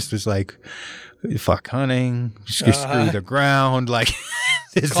that Dennis was like, fuck hunting, just screw the ground. Like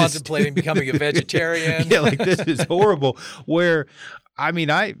contemplating becoming a vegetarian. Yeah. Like this is horrible. Where, I mean,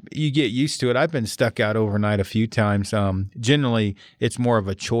 you get used to it. I've been stuck out overnight a few times. Generally, it's more of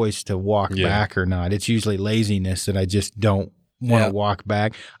a choice to walk back or not. It's usually laziness that I just don't want to walk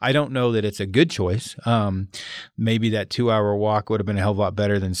back. I don't know that it's a good choice. Maybe that 2-hour walk would have been a hell of a lot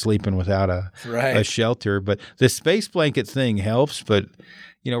better than sleeping without a shelter. But the space blanket thing helps, but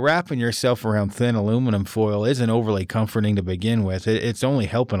wrapping yourself around thin aluminum foil isn't overly comforting to begin with. It's only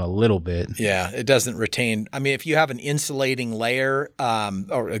helping a little bit. Yeah, it doesn't retain. I mean, if you have an insulating layer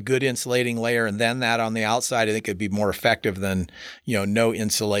or a good insulating layer and then that on the outside, I think it'd be more effective than, no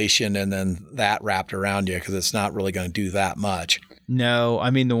insulation and then that wrapped around you, because it's not really going to do that much. No,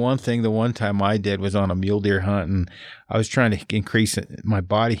 I mean, the one time I did was on a mule deer hunt, and I was trying to increase my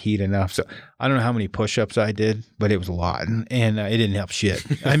body heat enough. So I don't know how many push-ups I did, but it was a lot, and it didn't help shit.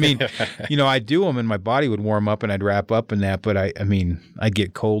 I mean, I'd do them and my body would warm up and I'd wrap up in that, but I mean, I'd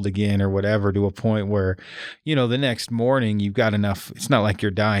get cold again or whatever to a point where, the next morning you've got enough. It's not like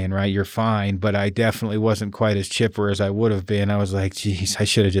you're dying, right? You're fine, but I definitely wasn't quite as chipper as I would have been. I was like, geez, I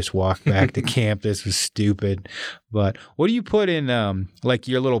should have just walked back to camp. This was stupid. But what do you put in, like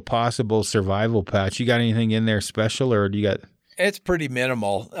your little possible survival pouch? You got anything in there special, or do you got? It's pretty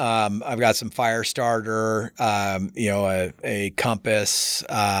minimal. I've got some fire starter, a compass,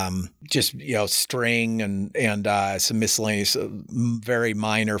 just string and some miscellaneous, very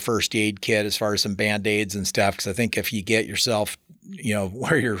minor first aid kit as far as some Band-Aids and stuff. Because I think if you get yourself,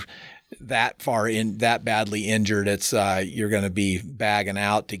 where you're that badly injured, it's you're going to be bagging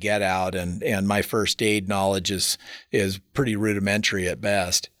out to get out, and my first aid knowledge is pretty rudimentary at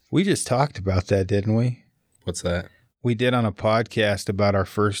best. We just talked about that, didn't we? What's that? We did on a podcast about our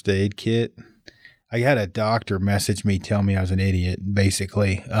first aid kit. I had a doctor message me, tell me I was an idiot,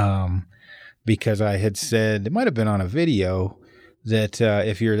 basically, because I had said, it might have been on a video, that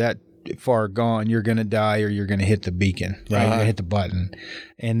if you're that far gone, you're going to die or you're going to hit the beacon, right? You're going to hit the button.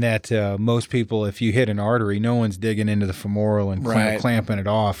 And that most people, if you hit an artery, no one's digging into the femoral and clamping it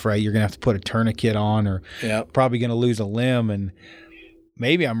off, right? You're going to have to put a tourniquet on, or probably going to lose a limb. And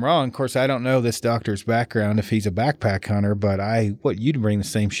maybe I'm wrong. Of course, I don't know this doctor's background if he's a backpack hunter, but you'd bring the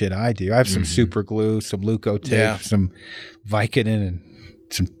same shit I do. I have some super glue, some Leukotape, some Vicodin, and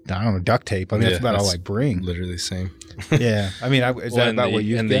some, I don't know, duct tape. I mean, that's about all I bring. Literally the same. Yeah. I mean, is that about what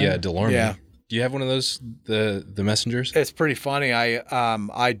you've done? And the DeLorme. Yeah. Do you have one of those, the messengers? It's pretty funny.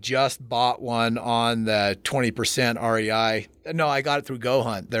 I just bought one on the 20% REI. No, I got it through Go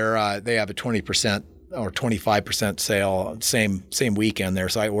Hunt. They have a 20% or 25% sale same weekend there.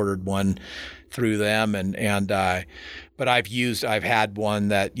 So I ordered one through them, but I've had one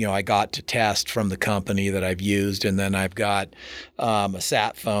that I got to test from the company that I've used, and then I've got a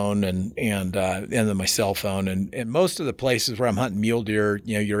sat phone and then my cell phone, and most of the places where I'm hunting mule deer,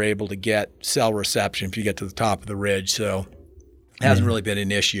 you're able to get cell reception if you get to the top of the ridge. So it hasn't really been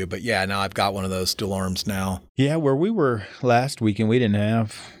an issue, but now I've got one of those DeLormes now. Yeah, where we were last weekend, we didn't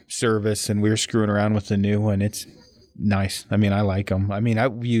have service, and we were screwing around with the new one. It's nice. I mean, I like them. I mean,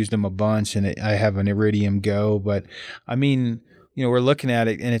 I've used them a bunch, and I have an Iridium Go, but I mean, we're looking at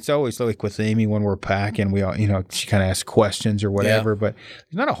it, and it's always like with Amy when we're packing, we all, she kind of asks questions or whatever, but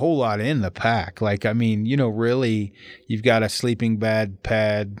there's not a whole lot in the pack. Like, I mean, really, you've got a sleeping bag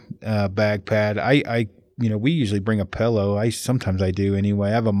pad, bag pad. We usually bring a pillow. Sometimes I do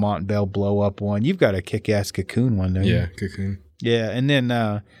anyway. I have a Montbell blow up one. You've got a kick-ass Cocoon one, don't you? Yeah, Cocoon. Yeah, and then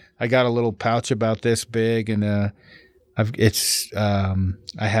I got a little pouch about this big, and I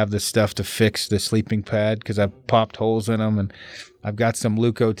have the stuff to fix the sleeping pad because I've popped holes in them, and I've got some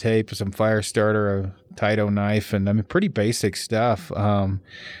Leukotape, some fire starter, a Taito knife, and I mean pretty basic stuff.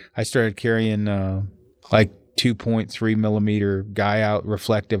 I started carrying like 2.3 millimeter guy out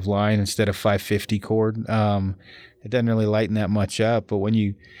reflective line instead of 550 cord. It doesn't really lighten that much up, but when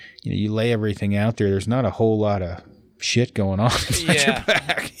you lay everything out there's not a whole lot of shit going on inside your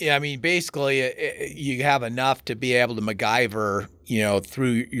back. Yeah, I mean, basically, you have enough to be able to MacGyver,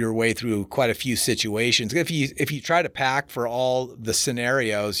 through your way through quite a few situations. If you try to pack for all the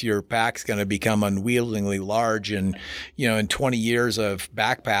scenarios, your pack's going to become unwieldingly large, and in 20 years of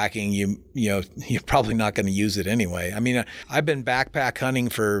backpacking, you're probably not going to use it anyway. I mean, I've been backpack hunting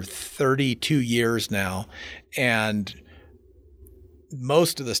for 32 years now, and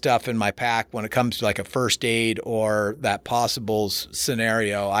most of the stuff in my pack, when it comes to like a first aid or that possibles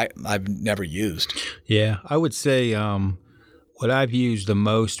scenario, I've never used. Yeah, I would say what I've used the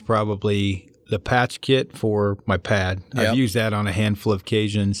most, probably the patch kit for my pad. Yep. I've used that on a handful of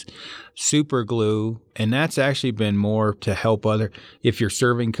occasions. Super glue, and that's actually been more to help if your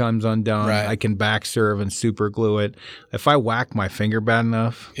serving comes undone, I can back serve and super glue it. If I whack my finger bad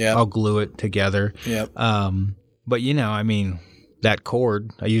enough, I'll glue it together. Yep. But I mean, that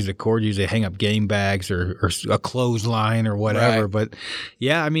cord, I use a cord usually to hang up game bags or a clothesline or whatever. Right. But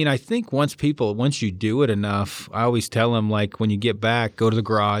I mean, I think once you do it enough, I always tell them, like, when you get back, go to the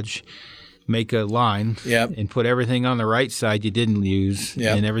garage, make a line, and put everything on the right side you didn't use,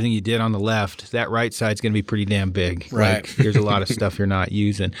 and everything you did on the left. That right side's going to be pretty damn big. Right. Like, there's a lot of stuff you're not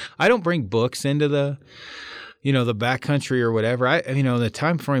using. I don't bring books into the backcountry or whatever. The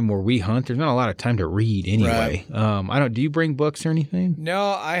time frame where we hunt, there's not a lot of time to read anyway. Right. Do you bring books or anything? No,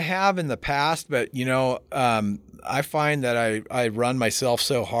 I have in the past, but I find that I run myself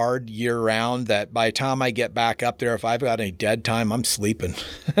so hard year round that by the time I get back up there, if I've got any dead time, I'm sleeping,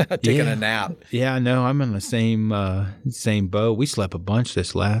 taking a nap. Yeah, no, I'm in the same boat. We slept a bunch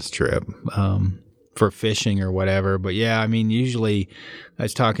this last trip for fishing or whatever. But yeah, I mean, usually I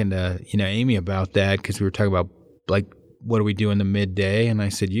was talking to Amy about that because we were talking about like, what do we do in the midday? And I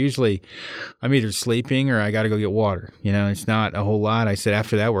said, usually I'm either sleeping or I got to go get water. It's not a whole lot. I said,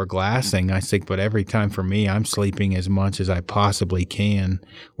 after that, we're glassing. I said, but every time for me, I'm sleeping as much as I possibly can,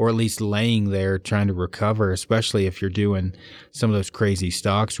 or at least laying there trying to recover, especially if you're doing some of those crazy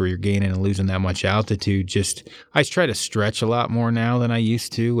stalks where you're gaining and losing that much altitude. I try to stretch a lot more now than I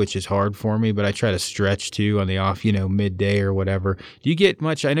used to, which is hard for me, but I try to stretch too on the off, midday or whatever. Do you get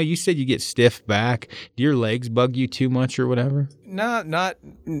much? I know you said you get stiff back. Do your legs bug you too much or whatever? Not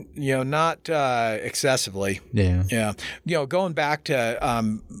excessively. Yeah. Going back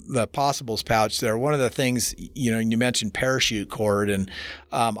to the possibles pouch there, one of the things, you mentioned parachute cord, and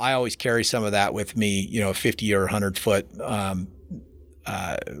I always carry some of that with me, 50 or 100 foot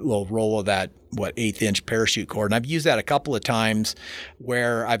little roll of that, 1/8-inch parachute cord. And I've used that a couple of times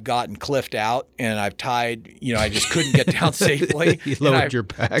where I've gotten cliffed out and I've tied, I just couldn't get down safely. You lowered your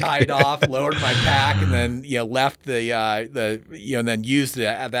pack. Tied off, lowered my pack, and then, left and then used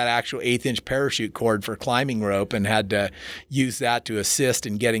that actual 1/8-inch parachute cord for climbing rope and had to use that to assist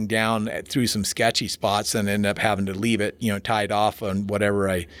in getting down through some sketchy spots and end up having to leave it, tied off on whatever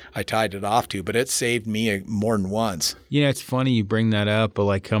I tied it off to. But it saved me more than once. It's funny you bring that up, but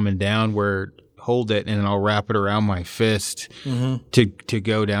like coming down where hold it and I'll wrap it around my fist to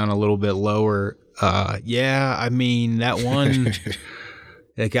go down a little bit lower. I mean that one.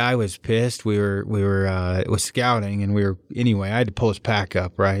 The guy was pissed. We were it was scouting and I had to pull his pack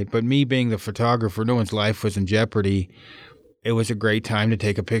up, right? But me being the photographer, no one's life was in jeopardy. It was a great time to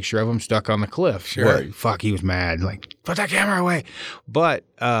take a picture of him stuck on the cliff. Sure. He was mad. Like, put that camera away. But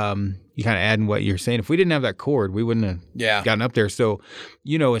you kind of add in what you're saying. If we didn't have that cord, we wouldn't have gotten up there. So,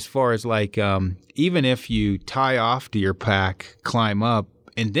 as far as like, even if you tie off to your pack, climb up,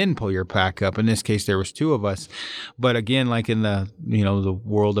 and then pull your pack up. In this case, there was two of us. But again, like in the, the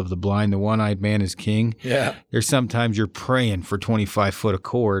world of the blind, the one-eyed man is king. Yeah. There's sometimes you're praying for 25 foot of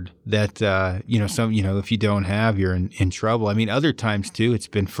cord that, if you don't have, you're in trouble. I mean, other times too, it's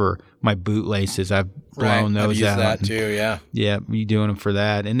been for my boot laces. I've blown those I've used out. That too. Yeah. Yeah. You doing them for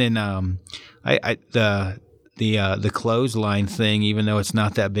that. And then, the clothesline thing, even though it's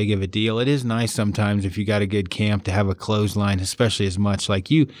not that big of a deal, it is nice sometimes if you got a good camp to have a clothesline, especially as much like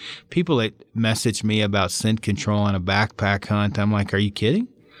people that message me about scent control on a backpack hunt. I'm like, are you kidding?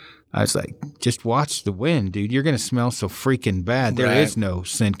 I was like, just watch the wind, dude. You're going to smell so freaking bad. There is no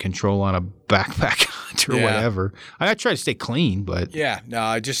scent control on a backpack hunt or whatever. I try to stay clean, but. Yeah,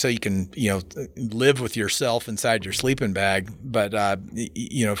 no, just so you can, live with yourself inside your sleeping bag. But,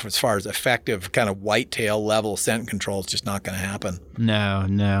 as far as effective kind of whitetail level scent control, it's just not going to happen.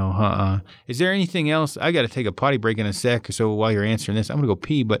 No. Is there anything else? I got to take a potty break in a sec. So while you're answering this, I'm going to go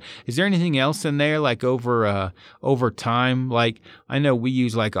pee. But is there anything else in there like over time? Like I know we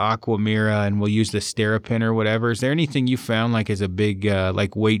use like Aquamira and we'll use the Sterapin or whatever. Is there anything you found like as a big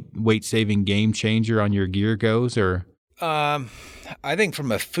like weight saving game changer on your gear goes or? I think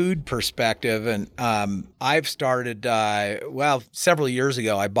from a food perspective, and I've started, several years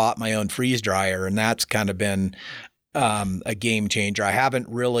ago, I bought my own freeze dryer, and that's kind of been a game changer. I haven't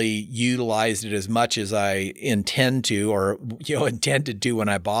really utilized it as much as I intended to when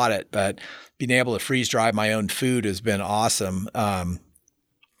I bought it, but being able to freeze dry my own food has been awesome.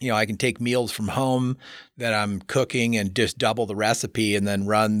 I can take meals from home that I'm cooking and just double the recipe and then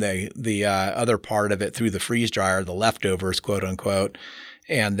run the other part of it through the freeze dryer, the leftovers, quote unquote,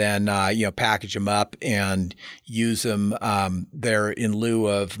 and then, package them up and use them there in lieu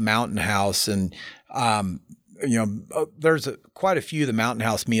of Mountain House. And, there's quite a few of the Mountain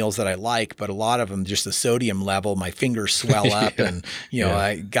House meals that I like, but a lot of them, just the sodium level, my fingers swell up and,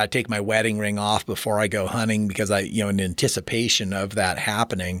 I got to take my wedding ring off before I go hunting because in anticipation of that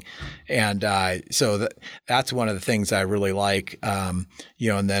happening. And so that's one of the things I really like, and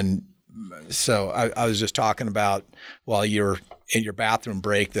then so I was just talking about while you're in your bathroom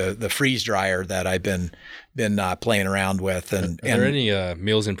break, the freeze dryer that I've been playing around with. And are there any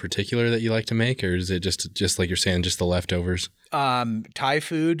meals in particular that you like to make, or is it just like you're saying, just the leftovers? Thai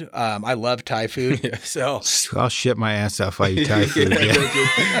food. I love Thai food. So I'll shit my ass off if I eat Thai food.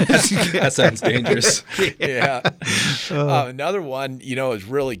 That sounds dangerous. yeah. Another one, is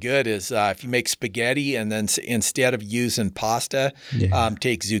really good is if you make spaghetti and then instead of using pasta,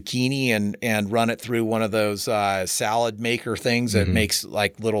 take zucchini and run it through one of those salad maker things that makes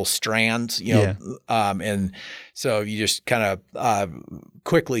like little strands, and so you just kind of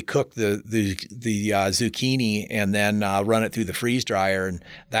quickly cook the zucchini and then run it through the freeze dryer, and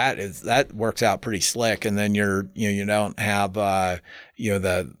that works out pretty slick. And then you don't have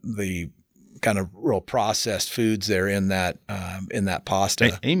the kind of real processed foods there in that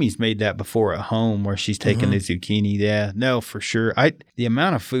pasta. Amy's made that before at home where she's taken the zucchini. Yeah, no, for sure. The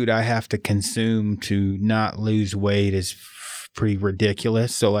amount of food I have to consume to not lose weight is pretty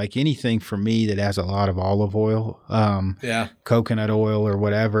ridiculous. So like anything for me that has a lot of olive oil, coconut oil or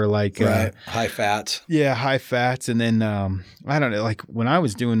whatever, like high fats. Yeah, high fats. And then I don't know, like when I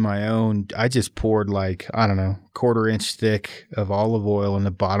was doing my own, I just poured like, I don't know, 1/4 inch thick of olive oil in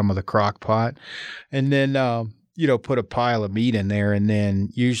the bottom of the crock pot. And then put a pile of meat in there. And then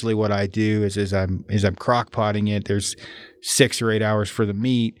usually what I do is I'm crock potting it, there's 6 or 8 hours for the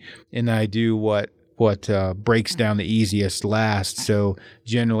meat, and I do what breaks down the easiest last. So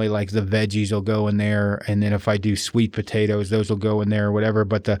generally like the veggies will go in there. And then if I do sweet potatoes, those will go in there or whatever.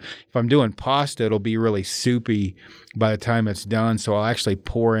 But if I'm doing pasta, it'll be really soupy by the time it's done. So I'll actually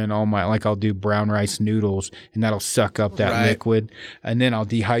pour in I'll do brown rice noodles and that'll suck up that liquid. And then I'll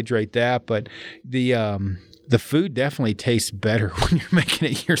dehydrate that. But the food definitely tastes better when you're making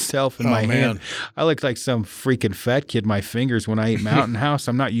it yourself in my hand. I look like some freaking fat kid, my fingers, when I eat Mountain House.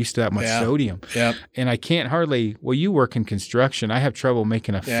 I'm not used to that much sodium. Yep. And I can't you work in construction. I have trouble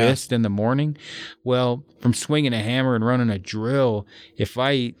making a fist in the morning. Well, from swinging a hammer and running a drill,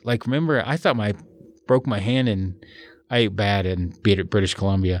 remember, I thought broke my hand and I ate bad in British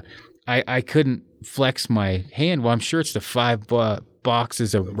Columbia. I couldn't flex my hand. Well, I'm sure it's the 5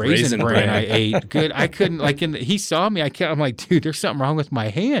 boxes of raisin bran I ate. Good. I couldn't he saw me. I'm like, dude, there's something wrong with my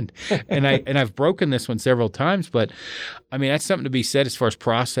hand. And I've broken this one several times, but I mean, that's something to be said as far as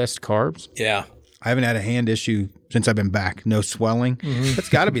processed carbs. Yeah. I haven't had a hand issue since I've been back. No swelling. That's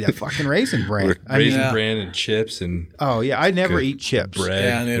got to be that fucking raisin bran. Bran and chips and. Oh yeah. I never eat chips. Bread.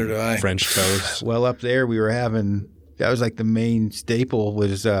 Yeah, neither do I. French toast. Well, up there we were having. That was like the main staple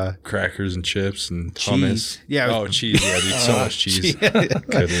was crackers and chips and cheese. Hummus. Yeah. Cheese. Yeah, dude, so much cheese.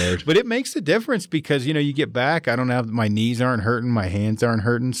 Good Lord. But it makes a difference because, you get back. I don't have my knees aren't hurting. My hands aren't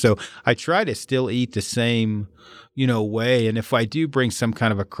hurting. So I try to still eat the same, way. And if I do bring some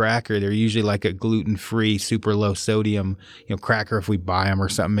kind of a cracker, they're usually like a gluten-free, super low sodium, cracker if we buy them or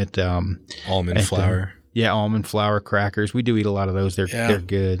something at almond flour. Almond flour crackers. We do eat a lot of those. They're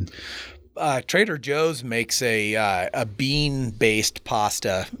good. Trader Joe's makes a bean-based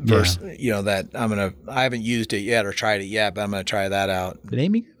pasta versus, that I haven't used it yet or tried it yet, but I'm going to try that out. Did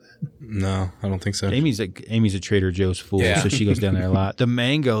Amy? No, I don't think so. Amy's a Trader Joe's fool, so she goes down there a lot. The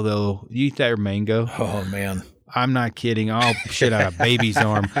mango, though, you eat that mango? Oh, man. I'm not kidding. I'll shit out a baby's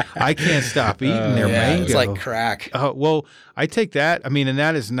arm. I can't stop eating their mango. It's like crack. Well, I take that. I mean, and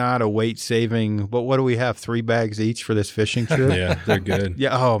that is not a weight saving. But what do we have? 3 bags each for this fishing trip? Yeah, they're good.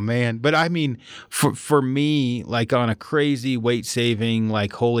 Yeah. Oh man. But I mean, for me, like on a crazy weight saving,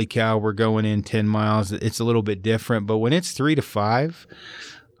 like holy cow, we're going in 10 miles. It's a little bit different. But when it's 3 to 5.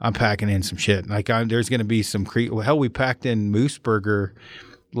 I'm packing in some shit. Like there's going to be some hell. We packed in moose burger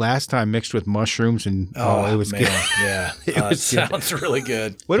last time mixed with mushrooms and it was good. Yeah. It sounds really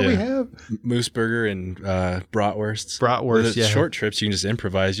good. What do we have? Moose burger and bratwursts. Bratwurst, Short trips you can just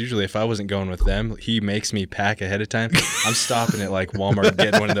improvise. Usually if I wasn't going with them, he makes me pack ahead of time. I'm stopping at like Walmart,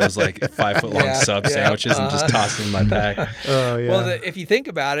 getting one of those like 5 foot long sub sandwiches and just tossing in my pack. Oh yeah. Well, if you think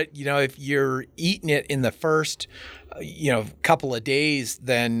about it, if you're eating it in the first couple of days,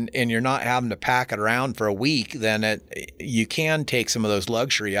 and you're not having to pack it around for a week, then you can take some of those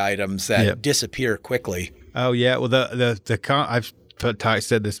luxury items that disappear quickly. Oh yeah. Well, I've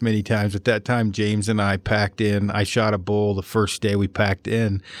said this many times. At that time, James and I packed in. I shot a bull the first day we packed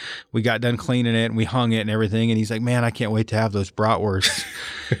in. We got done cleaning it and we hung it and everything. And he's like, "Man, I can't wait to have those bratwursts."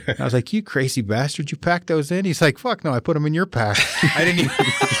 I was like, "You crazy bastard! You packed those in?" He's like, "Fuck no, I put them in your pack." I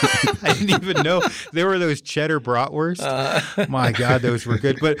didn't even know there were those cheddar bratwursts. My God, those were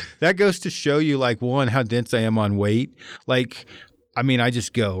good. But that goes to show you, like, one, how dense I am on weight. Like, I mean, I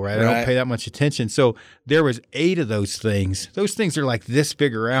just go, right? I don't pay that much attention. So there was 8 of those things. Those things are like this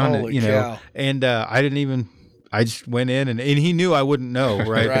big around, Holy cow. and I didn't even I just went in and he knew I wouldn't know,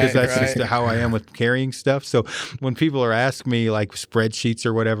 right? Because that's just how I am with carrying stuff. So when people are asking me like spreadsheets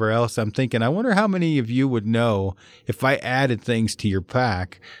or whatever else, I'm thinking, I wonder how many of you would know if I added things to your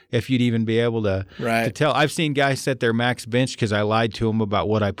pack, if you'd even be able to tell. I've seen guys set their max bench because I lied to them about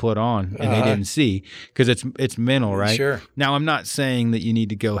what I put on and they didn't see, because it's mental, right? Sure. Now, I'm not saying that you need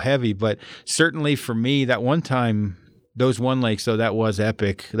to go heavy, but certainly for me, that one time, those one lakes, though, that was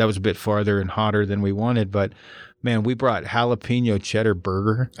epic. That was a bit farther and hotter than we wanted, but man, we brought jalapeno cheddar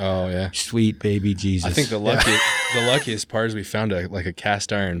burger. Oh yeah, sweet baby Jesus! I think the luckiest part is we found a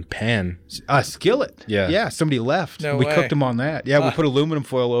cast iron pan, a skillet. Yeah. Somebody left. No we way. cooked them on that. Yeah, we put aluminum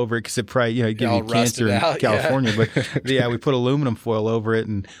foil over it because it probably give you cancer in California. But yeah, we put aluminum foil over it,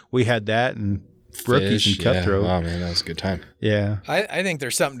 and we had that and rookies and cutthroat. Oh man, that was a good time. Yeah, I think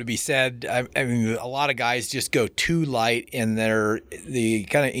there's something to be said. I mean, a lot of guys just go too light, and they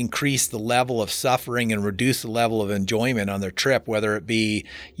kind of increase the level of suffering and reduce the level of enjoyment on their trip, whether it be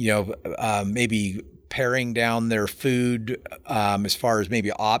maybe paring down their food as far as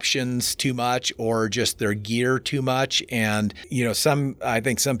maybe options too much, or just their gear too much. And I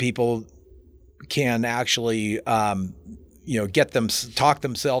think some people can actually talk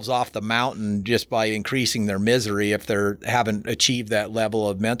themselves off the mountain just by increasing their misery if they haven't achieved that level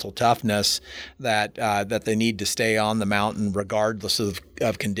of mental toughness that they need to stay on the mountain regardless of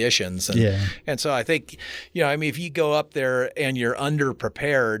conditions. And so I think, if you go up there and you're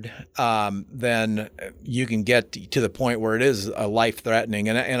underprepared, then you can get to the point where it is life-threatening.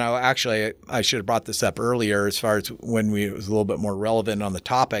 And I should have brought this up earlier as far as when it was a little bit more relevant on the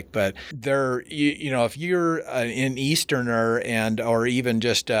topic. But if you're an Easterner or even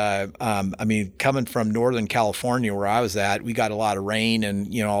just, coming from Northern California where I was at, we got a lot of rain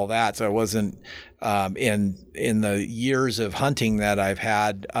and all that, so it wasn't. In the years of hunting that I've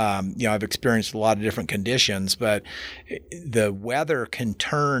had, I've experienced a lot of different conditions, but the weather can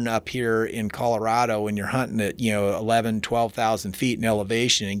turn up here in Colorado when you're hunting at 11, 12,000 feet in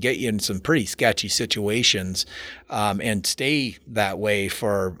elevation and get you in some pretty sketchy situations, and stay that way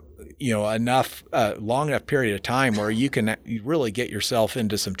for long enough period of time where you really get yourself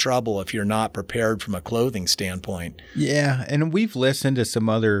into some trouble if you're not prepared from a clothing standpoint. Yeah, and we've listened to some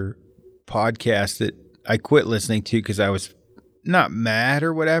other podcasts that I quit listening to because I was not mad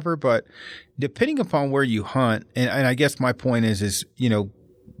or whatever, but depending upon where you hunt, and I guess my point is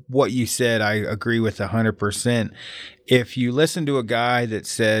what you said, I agree with 100%. If you listen to a guy that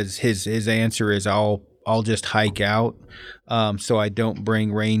says his answer is I'll just hike out, so I don't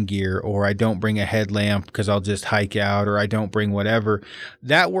bring rain gear, or I don't bring a headlamp because I'll just hike out, or I don't bring whatever.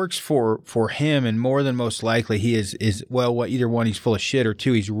 That works for him, and more than most likely he is either one, he's full of shit, or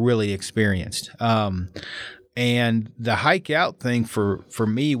two, he's really experienced. And the hike out thing for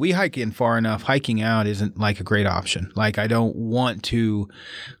me, we hike in far enough. Hiking out isn't like a great option. Like, I don't want to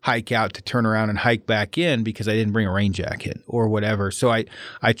hike out to turn around and hike back in because I didn't bring a rain jacket or whatever. So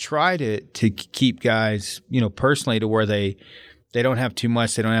I try to keep guys, personally, to where they don't have too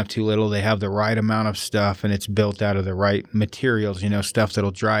much, they don't have too little, they have the right amount of stuff, and it's built out of the right materials, stuff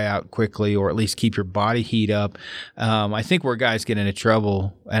that'll dry out quickly, or at least keep your body heat up. I think where guys get into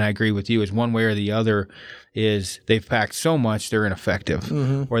trouble, and I agree with you, is one way or the other, is they've packed so much they're ineffective,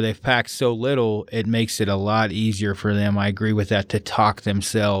 or they've packed so little it makes it a lot easier for them, I agree with that, to talk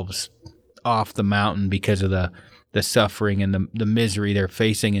themselves off the mountain because of the suffering and the misery they're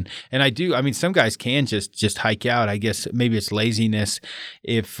facing. And some guys can just hike out. I guess maybe it's laziness.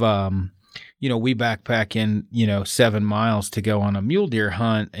 If, we backpack in, 7 miles to go on a mule deer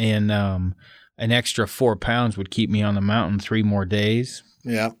hunt, and an extra 4 pounds would keep me on the mountain 3 more days.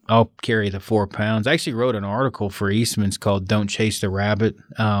 Yeah. I'll carry the 4 pounds. I actually wrote an article for Eastman's called Don't Chase the Rabbit.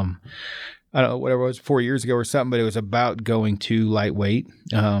 I don't know, whatever it was, 4 years ago or something, but it was about going too lightweight.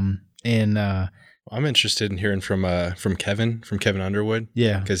 I'm interested in hearing from Kevin Underwood.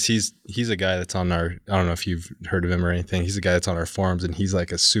 Yeah. Because he's a guy that's on our, I don't know if you've heard of him or anything. He's a guy that's on our forums, and he's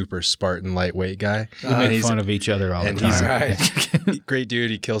like a super Spartan lightweight guy. We make fun of each other all the time. He's a great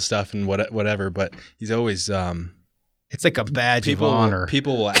dude. He kills stuff and whatever, but he's always it's like a badge of honor.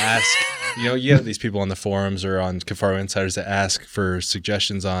 People will ask, you have these people on the forums or on Kifaru Insiders that ask for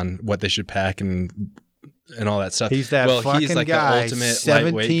suggestions on what they should pack and all that stuff. He's that fucking he's like guy, the ultimate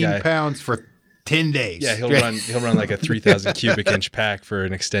 17 pounds for 10 days. Yeah, he'll run like a 3,000 cubic inch pack for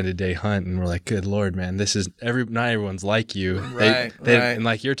an extended day hunt, and we're like, good Lord, man, this is not everyone's like you. Right. And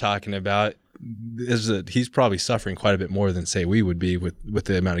like you're talking about, he's probably suffering quite a bit more than say we would be with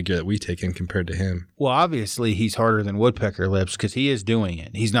the amount of gear that we take in compared to him. Well, obviously he's harder than woodpecker lips because he is doing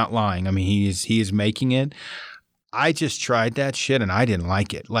it. He's not lying. I mean, he is making it. I just tried that shit and I didn't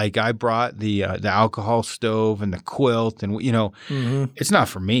like it. Like I brought the alcohol stove and the quilt and it's not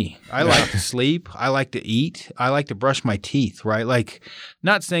for me. I like to sleep. I like to eat. I like to brush my teeth, right? Like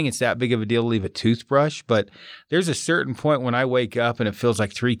not saying it's that big of a deal to leave a toothbrush, but there's a certain point when I wake up and it feels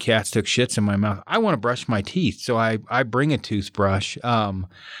like 3 cats took shits in my mouth. I want to brush my teeth. So I bring a toothbrush. I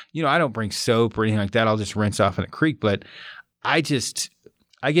don't bring soap or anything like that. I'll just rinse off in a creek, but I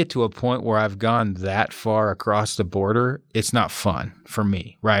get to a point where I've gone that far across the border. It's not fun for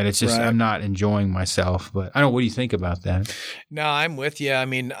me, right? It's just I'm not enjoying myself. But I don't know. What do you think about that? No, I'm with you. I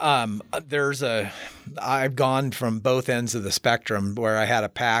mean, I've gone from both ends of the spectrum where I had a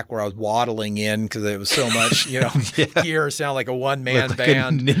pack where I was waddling in because it was so much, gear sound like a one-man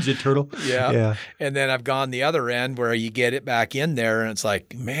band. Like a Ninja Turtle. Yeah. And then I've gone the other end where you get it back in there and it's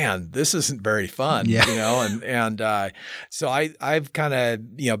like, man, this isn't very fun, so I've kind of,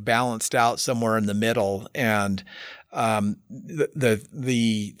 balanced out somewhere in the middle. And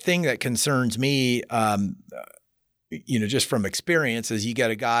the thing that concerns me, just from experience, is you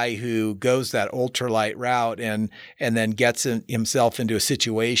get a guy who goes that ultralight route and then gets himself into a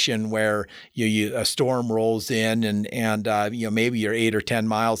situation where a storm rolls in and maybe you're 8 or 10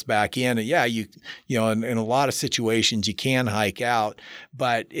 miles back in, and in a lot of situations you can hike out,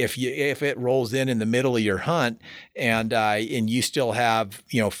 but if it rolls in the middle of your hunt and you still have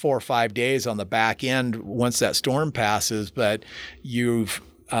 4 or 5 days on the back end once that storm passes, but you've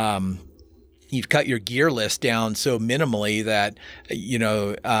cut your gear list down so minimally that,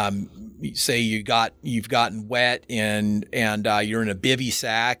 say you've gotten wet and you're in a bivy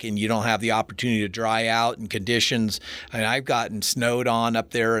sack and you don't have the opportunity to dry out in conditions. I mean, I've gotten snowed on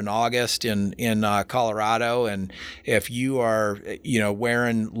up there in August in Colorado. And if you are,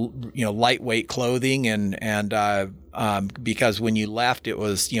 wearing, lightweight clothing and because when you left, it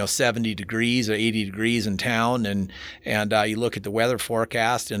was 70 degrees or 80 degrees in town, and you look at the weather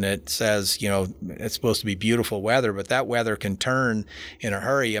forecast and it says it's supposed to be beautiful weather, but that weather can turn in a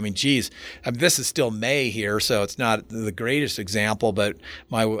hurry. I mean, this is still May here, so it's not the greatest example. But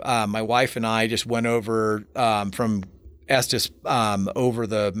my wife and I just went over from Estes over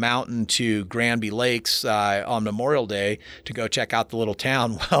the mountain to Granby Lakes on Memorial Day to go check out the little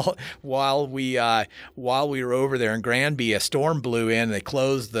town. Well, while we were over there in Granby, a storm blew in and they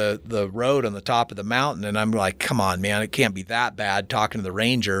closed the road on the top of the mountain. And I'm like, come on, man, it can't be that bad, talking to the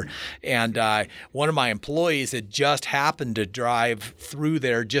ranger. And one of my employees had just happened to drive through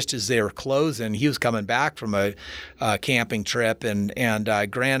there just as they were closing. He was coming back from a camping trip,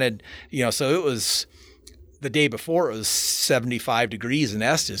 and granted, so it was the day before, it was 75 degrees in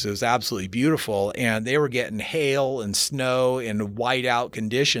Estes. It was absolutely beautiful. And they were getting hail and snow and whiteout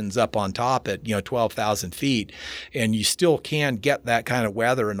conditions up on top at, 12,000 feet. And you still can get that kind of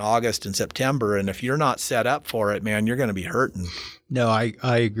weather in August and September. And if you're not set up for it, man, you're going to be hurting. No, I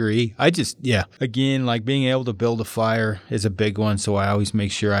agree. Again, like being able to build a fire is a big one. So I always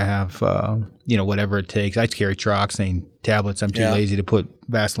make sure I have, whatever it takes. I carry Troxane tablets. I'm too lazy to put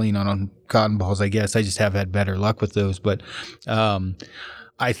Vaseline on cotton balls, I guess. I just have had better luck with those. But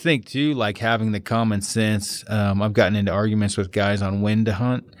I think, too, like having the common sense, I've gotten into arguments with guys on when to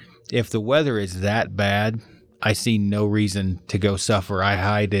hunt. If the weather is that bad, I see no reason to go suffer. I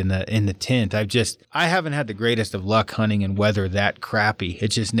hide in the tent. I haven't had the greatest of luck hunting in weather that crappy. It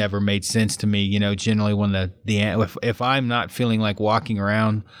just never made sense to me. Generally when if I'm not feeling like walking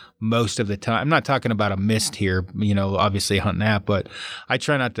around most of the time, I'm not talking about a mist here, obviously hunting that, but I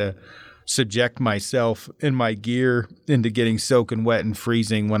try not to subject myself and my gear into getting soaking wet and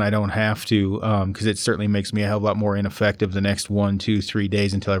freezing when I don't have to, because it certainly makes me a hell of a lot more ineffective the next 1, 2, 3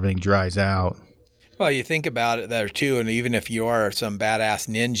 days until everything dries out. Well, you think about it there too, and even if you are some badass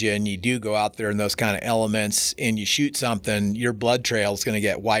ninja and you do go out there in those kind of elements and you shoot something, your blood trail is going to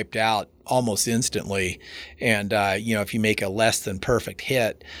get wiped out almost instantly. And if you make a less than perfect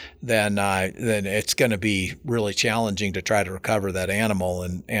hit, then it's going to be really challenging to try to recover that animal.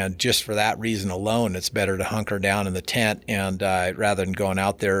 And just for that reason alone, it's better to hunker down in the tent and rather than going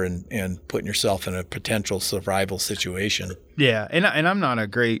out there and putting yourself in a potential survival situation. Yeah, and I'm not a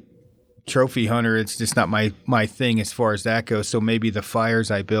great trophy hunter. It's just not my thing as far as that goes. So maybe the fires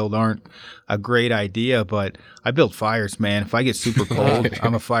I build aren't a great idea, but I build fires, man. If I get super cold,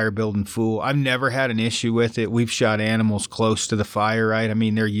 I'm a fire building fool. I've never had an issue with it. We've shot animals close to the fire, right? I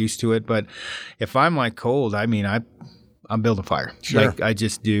mean, they're used to it, but if I'm like cold, I mean, I'm building a fire. Sure. Like I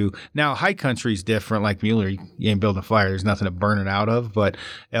just do. Now, high country is different. Like Mueller, you ain't building a fire. There's nothing to burn it out of. But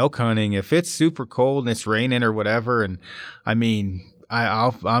elk hunting, if it's super cold and it's raining or whatever, and I mean,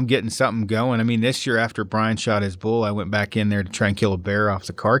 I'm getting something going. I mean, this year after Brian shot his bull, I went back in there to try and kill a bear off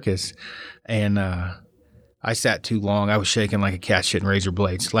the carcass. And I sat too long. I was shaking like a cat shitting razor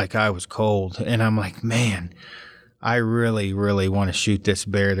blades, like I was cold. And I'm like, man, I really, really want to shoot this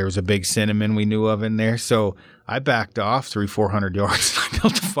bear. There was a big cinnamon we knew of in there. So I backed off 300-400 yards. I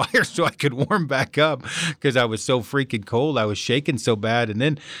built a fire so I could warm back up because I was so freaking cold. I was shaking so bad. And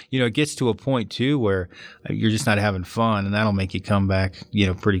then, it gets to a point too where you're just not having fun, and that'll make you come back,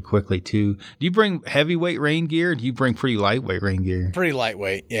 pretty quickly too. Do you bring heavyweight rain gear? Or do you bring pretty lightweight rain gear? Pretty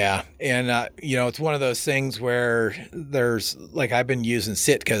lightweight, yeah. And, it's one of those things where there's, like, I've been using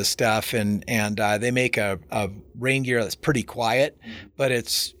Sitka stuff, and they make a rain gear that's pretty quiet, but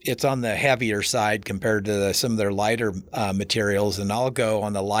it's on the heavier side compared to some of their lighter materials. And I'll go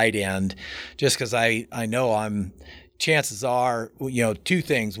on the light end just because I know chances are, two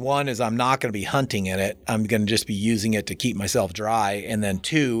things. One is I'm not going to be hunting in it. I'm going to just be using it to keep myself dry. And then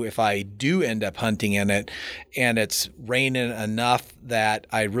two, if I do end up hunting in it and it's raining enough that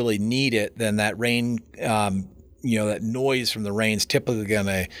I really need it, then that rain, that noise from the rain is typically going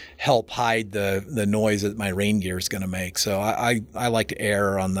to help hide the noise that my rain gear is going to make. So I like to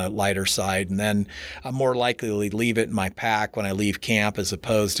err on the lighter side, and then I'm more likely to leave it in my pack when I leave camp as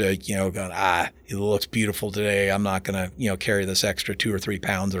opposed to, going, it looks beautiful today. I'm not going to, carry this extra 2 or 3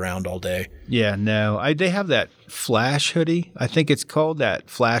 pounds around all day. Yeah, no. They have that Flash hoodie. I think it's called that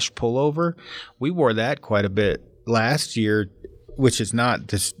Flash pullover. We wore that quite a bit last year, which is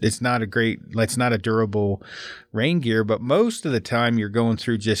it's not a durable rain gear, but most of the time you're going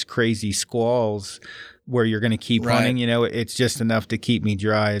through just crazy squalls where you're going to keep hunting. It's just enough to keep me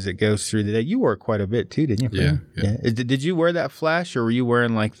dry as it goes through the day. You wore quite a bit too, didn't you? Yeah. Did you wear that Flash, or were you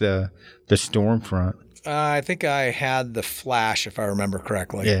wearing like the Stormfront? I think I had the Flash, if I remember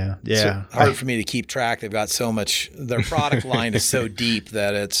correctly. Yeah. So hard for me to keep track. They've got so much. Their product line is so deep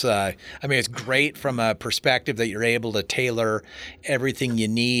that it's. It's great from a perspective that you're able to tailor everything you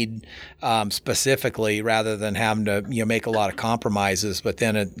need specifically, rather than having to make a lot of compromises. But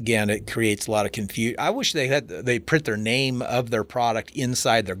then again, it creates a lot of confusion. I wish they print their name of their product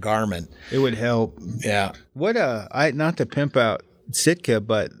inside their garment. It would help. Yeah. What not to pimp out Sitka,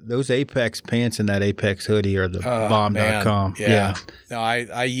 but those Apex pants and that Apex hoodie are the bomb.com. Yeah. No,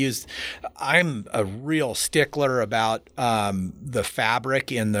 I'm a real stickler about the fabric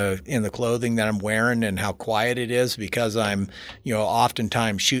in the clothing that I'm wearing and how quiet it is, because I'm,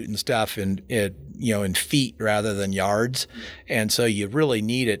 oftentimes shooting stuff in feet rather than yards. And so you really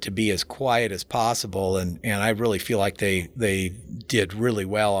need it to be as quiet as possible. And I really feel like they did really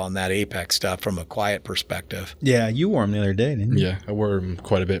well on that Apex stuff from a quiet perspective. Yeah, you wore them the other day, didn't you? Yeah, I wore them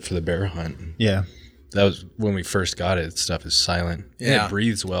quite a bit for the bear hunt. Yeah. That was when we first got it. Stuff is silent. Yeah. And it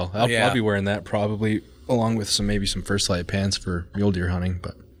breathes well. I'll be wearing that probably along with maybe some First Light pants for mule deer hunting,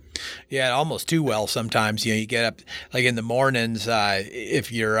 but yeah, almost too well sometimes. You get up like in the mornings,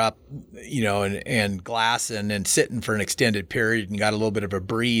 if you're up, and glassing and sitting for an extended period and got a little bit of a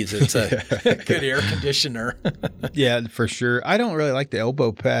breeze, it's a good air conditioner. Yeah, for sure. I don't really like the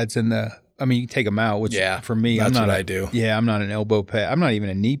elbow pads and you take them out, which for me, that's what I do. Yeah, I'm not an elbow pad. I'm not even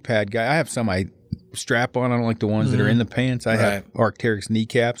a knee pad guy. I have some I strap on. I don't like the ones that are in the pants. I have Arc'teryx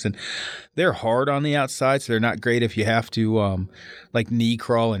kneecaps, and they're hard on the outside, so they're not great if you have to knee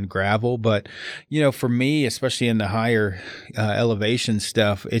crawl in gravel. But for me, especially in the higher elevation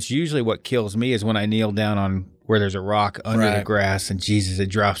stuff, it's usually what kills me is when I kneel down on where there's a rock under the grass, and Jesus, it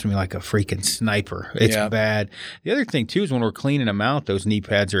drops me like a freaking sniper. It's bad. The other thing too is when we're cleaning them out, those knee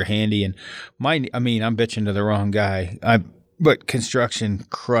pads are handy. And I'm bitching to the wrong guy. But construction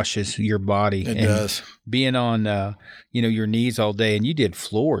crushes your body. It does. Being on, your knees all day, and you did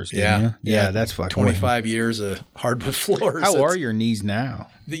floors, didn't you? Yeah, that's fucking 25 years of hardwood floors. How are your knees now?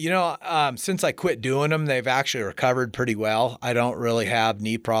 Since I quit doing them, they've actually recovered pretty well. I don't really have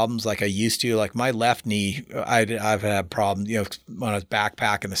knee problems like I used to. Like my left knee, I've had problems, when I was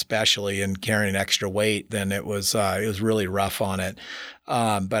backpacking especially and carrying extra weight, then it was really rough on it.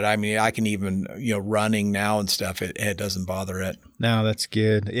 But I can even, running now and stuff, it doesn't bother it. No, that's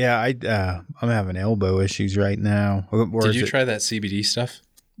good. Yeah, I'm having elbow issues right now. Did you try that CBD stuff?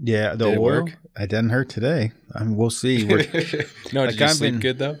 Yeah, the oil. It doesn't hurt today. we'll see. No, did you sleep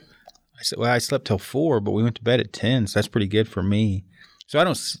good though? I slept till 4, but we went to bed at 10, so that's pretty good for me. So I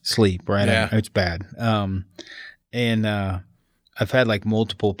don't sleep, right? Yeah. It's bad. And I've had like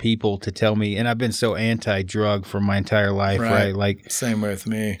multiple people to tell me, and I've been so anti-drug for my entire life, right? Like same with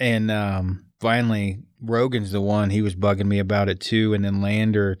me. And finally, Rogan's the one. He was bugging me about it too, and then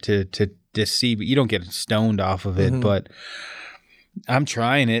Lander to see, but you don't get stoned off of it, but I'm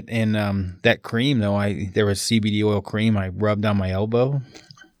trying it. And that cream though, there was CBD oil cream I rubbed on my elbow.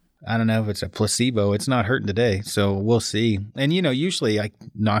 I don't know if it's a placebo. It's not hurting today, so we'll see. And usually I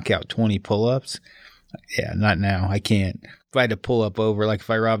knock out 20 pull-ups. Yeah, not now. I can't. If I had to pull up over, like if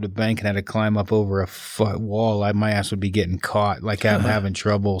I robbed a bank and had to climb up over a wall, my ass would be getting caught. Like I'm having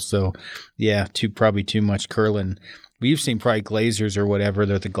trouble. So, yeah, probably too much curling. We've seen probably Glazers or whatever.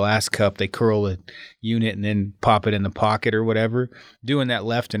 They're the glass cup. They curl a unit and then pop it in the pocket or whatever. Doing that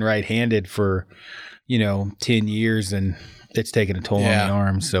left and right-handed for, 10 years, and it's taking a toll on the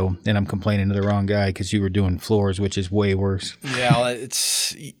arms. So, and I'm complaining to the wrong guy because you were doing floors, which is way worse. Yeah, well,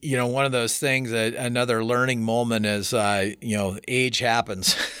 it's one of those things. That another learning moment is age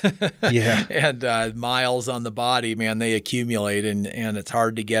happens. Yeah, and miles on the body, man, they accumulate, and it's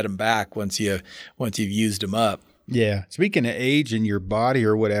hard to get them back once you've used them up. Yeah. Speaking of age in your body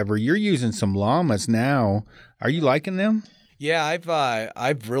or whatever, you're using some llamas now. Are you liking them? Yeah,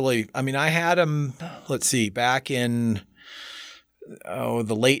 I've really. I mean, I had them. Let's see, back in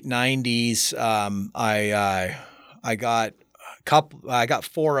the late '90s. I got I got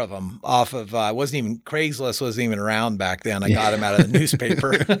 4 of them off of. Craigslist wasn't even around back then. I got them out of the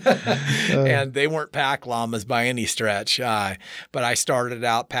newspaper, and they weren't pack llamas by any stretch. But I started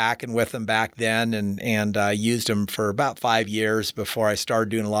out packing with them back then, and used them for about 5 years before I started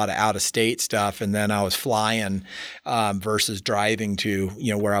doing a lot of out of state stuff. And then I was flying versus driving to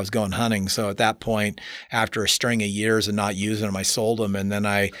where I was going hunting. So at that point, after a string of years of not using them, I sold them, and then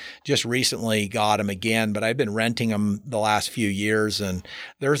I just recently got them again. But I've been renting them the last few years, and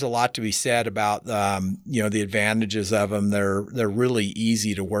there's a lot to be said about the advantages of them. They're really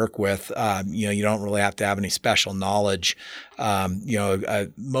easy to work with. You don't really have to have any special knowledge.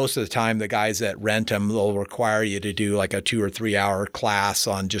 Most of the time, the guys that rent them, they'll require you to do like a 2 or 3 hour class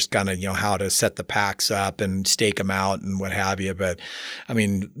on just kind of how to set the packs up and stake them out and what have you. But I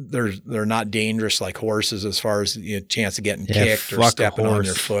mean, they're not dangerous like horses as far as chance of getting kicked or stepping on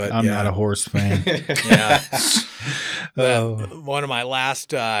your foot. I'm not a horse fan. Yeah. One of my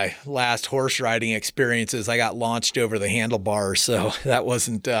last horse riding experiences, I got launched over the handlebars, so that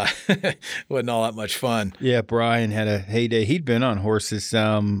wasn't all that much fun. Yeah, Brian had a heyday. He'd been on horses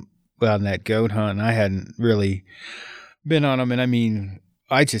on that goat hunt, and I hadn't really been on them. And I mean,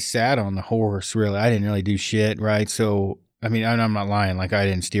 I just sat on the horse, really. I didn't really do shit, right? So, I mean, I'm not lying. Like, I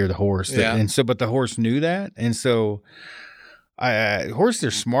didn't steer the horse. Yeah. And so, but the horse knew that. And so, horses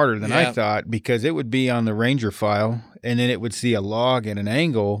are smarter than I thought, because it would be on the ranger file, and then it would see a log at an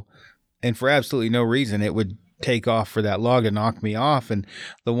angle, and for absolutely no reason, it would take off for that log and knock me off. And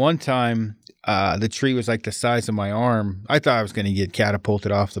the one time, the tree was like the size of my arm. I thought I was going to get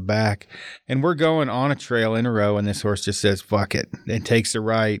catapulted off the back. And we're going on a trail in a row, and this horse just says, fuck it, and takes the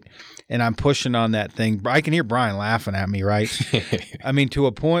right. And I'm pushing on that thing. I can hear Brian laughing at me, right? I mean, to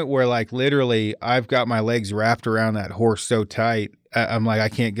a point where, like, literally, I've got my legs wrapped around that horse so tight, I'm like, I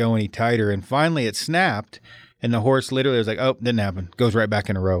can't go any tighter. And finally, it snapped. And the horse literally was like, oh, didn't happen. Goes right back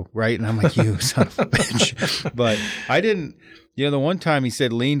in a row, right? And I'm like, you son of a bitch. But I didn't, the one time he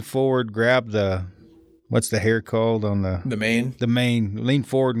said, lean forward, grab the, what's the hair called on the mane? The mane. Lean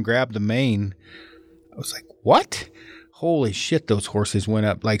forward and grab the mane. I was like, what? Holy shit, those horses went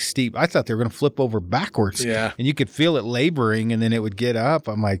up like steep. I thought they were going to flip over backwards. Yeah. And you could feel it laboring, and then it would get up.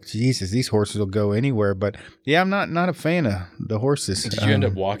 I'm like, Jesus, these horses will go anywhere. But yeah, I'm not a fan of the horses. Did you end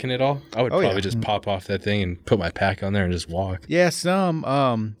up walking at all? I would probably just pop off that thing and put my pack on there and just walk. Yeah,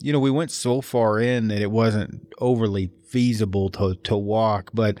 some. We went so far in that it wasn't overly feasible to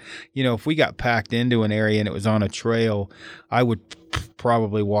walk. But, if we got packed into an area and it was on a trail, I would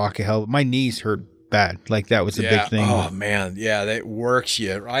probably walk a hell. My knees hurt bad. Like, that was a big thing. Oh man, yeah, that works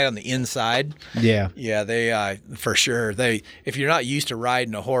you right on the inside. Yeah, they for sure. If you're not used to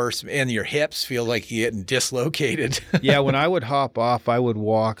riding a horse and your hips feel like you're getting dislocated. Yeah, when I would hop off, I would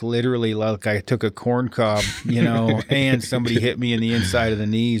walk literally like I took a corn cob, and somebody hit me in the inside of the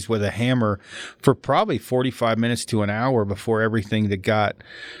knees with a hammer for probably 45 minutes to an hour before everything that got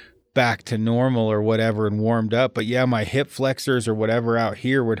back to normal or whatever and warmed up. But yeah, my hip flexors or whatever out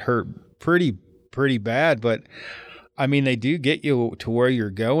here would hurt pretty bad. But I mean, they do get you to where you're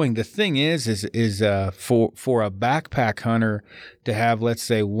going. The thing is for a backpack hunter to have, let's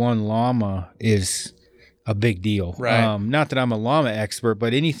say, one llama is a big deal. Right. Not that I'm a llama expert,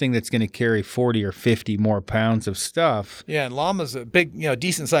 but anything that's going to carry 40 or 50 more pounds of stuff. Yeah, and llama's a big,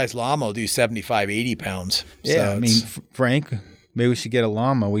 decent sized llama will do 75, 80 pounds. Yeah, so I mean, Frank, maybe we should get a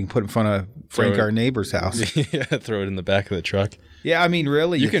llama. We can put it in front of Frank, our neighbor's house. Yeah, throw it in the back of the truck. Yeah, I mean,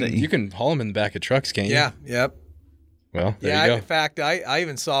 really, you can haul them in the back of trucks, can't you? Yeah, yep. Well, there you go. In fact, I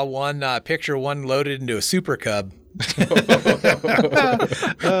even saw one picture, one loaded into a Super Cub.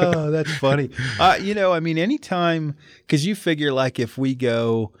 Oh, that's funny. I mean, anytime, because you figure, like, if we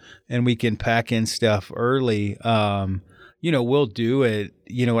go and we can pack in stuff early, we'll do it,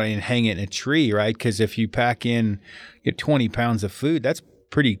 and hang it in a tree, right? Because if you pack in 20 pounds of food, that's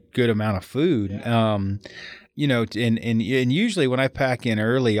pretty good amount of food. Yeah. And usually when I pack in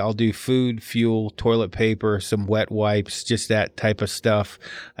early, I'll do food, fuel, toilet paper, some wet wipes, just that type of stuff,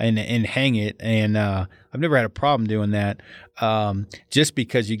 and hang it. And I've never had a problem doing that, just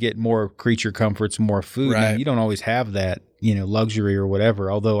because you get more creature comforts, more food. Right. Now, you don't always have that, luxury or whatever.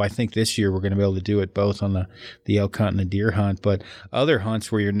 Although I think this year we're going to be able to do it both on the elk hunt and the deer hunt. But other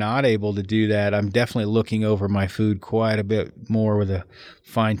hunts where you're not able to do that, I'm definitely looking over my food quite a bit more with a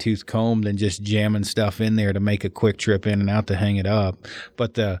fine-tooth comb than just jamming stuff in there to make a quick trip in and out to hang it up.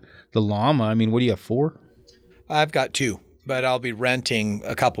 But the llama, I mean, what do you have, 4? I've got 2. But I'll be renting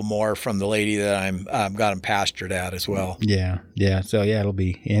a couple more from the lady that I'm got them pastured at as well. Yeah. So it'll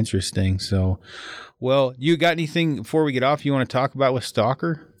be interesting. So, well, you got anything before we get off you want to talk about with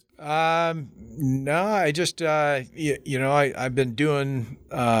Stalker? No, I just I've been doing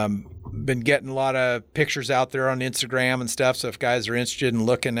been getting a lot of pictures out there on Instagram and stuff. So if guys are interested in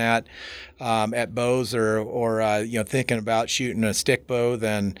looking at bows or thinking about shooting a stick bow,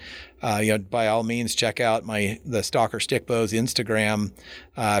 then by all means check out the Stalker Stick Bows Instagram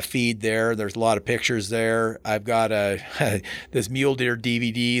feed there. There's a lot of pictures there. I've got this mule deer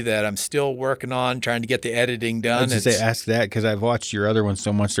DVD that I'm still working on, trying to get the editing done. I was going to say, ask that because I've watched your other one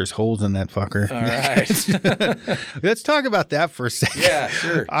so much. There's holes in that fucker. All right. Let's talk about that for a second. Yeah,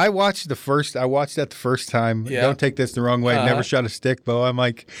 sure. I watched that the first time. Yeah. Don't take this the wrong way. Never shot a stick bow. I'm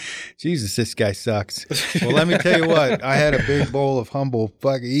like, Jesus, this guy sucks. Well, let me tell you what. I had a big bowl of humble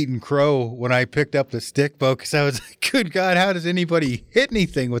fucking eating crow when I picked up the stick bow because I was like, good God, how does anybody hit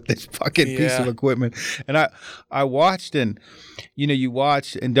anything with this fucking piece of equipment? And I watched, and you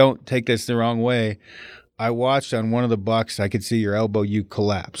watch, and don't take this the wrong way. I watched on one of the bucks, I could see your elbow, you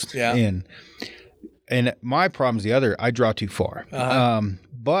collapsed in. And my problem's the other, I draw too far.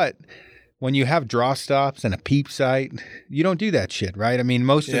 But when you have draw stops and a peep sight, you don't do that shit, right? I mean,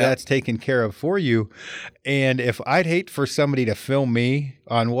 most of that's taken care of for you. And if I'd hate for somebody to film me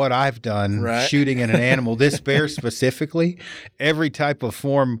on what I've done shooting at an animal, this bear specifically, every type of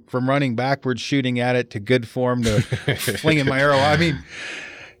form from running backwards, shooting at it, to good form, to flinging my arrow. I mean,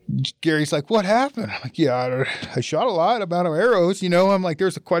 Gary's like, what happened? I'm like, yeah, I shot a lot amount of arrows, I'm like,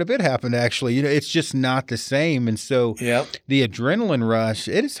 there's quite a bit happened actually. It's just not the same. And so the adrenaline rush,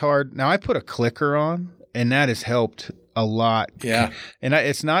 it is hard. Now I put a clicker on, and that has helped a lot. Yeah. And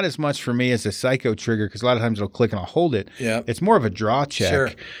it's not as much for me as a psycho trigger, because a lot of times it'll click and I'll hold it. Yeah. It's more of a draw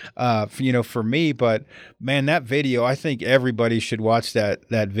check, for me. But man, that video, I think everybody should watch that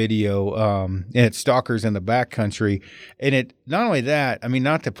video. And it's Stalkers in the Backcountry. And it, not only that, I mean,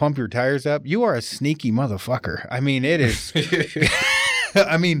 not to pump your tires up, you are a sneaky motherfucker. I mean, it is,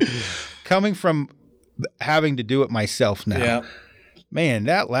 I mean, coming from having to do it myself now. Yeah. Man,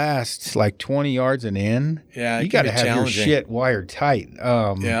 that lasts like 20 yards and in. Yeah, you got to have your shit wired tight.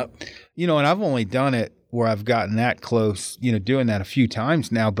 And I've only done it where I've gotten that close, doing that a few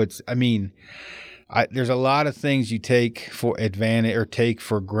times now. But I mean, there's a lot of things you take for advantage or take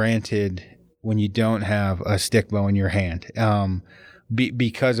for granted when you don't have a stick bow in your hand,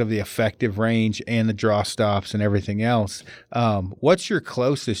 because of the effective range and the draw stops and everything else. What's your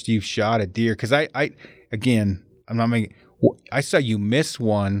closest you've shot a deer? Because I'm not making. I saw you miss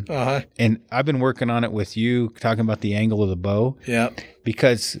one, and I've been working on it with you, talking about the angle of the bow. Yeah.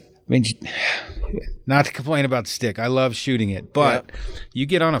 Because, I mean, not to complain about the stick, I love shooting it, but you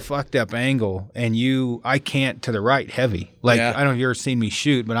get on a fucked up angle, and I can't to the right heavy. Like, I don't know if you've ever seen me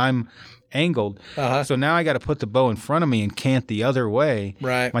shoot, but I'm angled. So now I got to put the bow in front of me and cant the other way.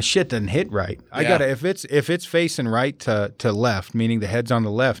 Right. My shit doesn't hit right. I got to, if it's facing right to left, meaning the head's on the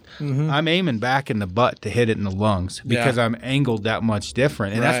left, I'm aiming back in the butt to hit it in the lungs because I'm angled that much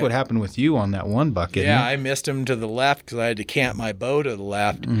different. And that's what happened with you on that one bucket. Yeah, I missed him to the left because I had to cant my bow to the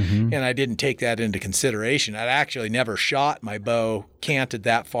left, and I didn't take that into consideration. I'd actually never shot my bow canted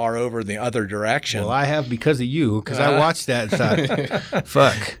that far over the other direction. Well, I have because of you, because I watched that and thought,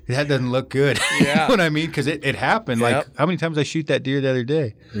 fuck, that doesn't look good. Yeah. You know what I mean? Because it happened. Like, how many times I shoot that deer the other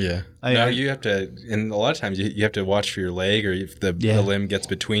day? Yeah. You have to, and a lot of times you have to watch for your leg, or if the limb gets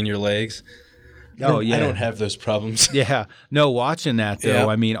between your legs. Oh, yeah. I don't have those problems. Yeah. No, watching that, though,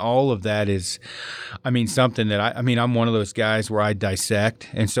 I mean, all of that is, something that I'm one of those guys where I dissect.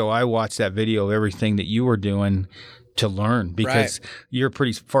 And so I watched that video of everything that you were doing to learn, because you're a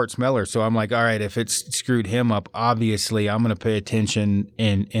pretty fart smeller. So I'm like, all right, if it's screwed him up, obviously I'm going to pay attention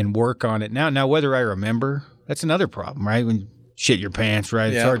and work on it. Now, whether I remember, that's another problem, right? When you shit your pants,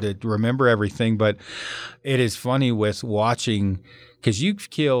 right? It's hard to remember everything, but it is funny with watching, because you've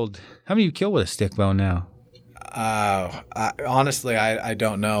killed, how many you killed with a stick bow now? Honestly, I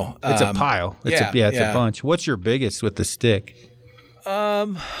don't know. It's a pile. It's a bunch. What's your biggest with the stick?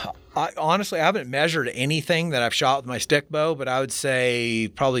 Honestly, I haven't measured anything that I've shot with my stick bow, but I would say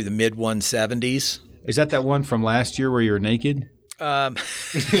probably the mid 170s. Is that one from last year where you were naked? I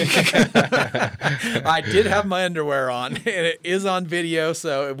did have my underwear on, and it is on video,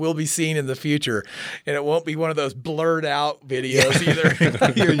 so it will be seen in the future. And it won't be one of those blurred out videos either.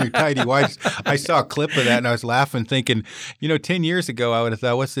 You and your tidy whites. I saw a clip of that, and I was laughing, thinking, 10 years ago, I would have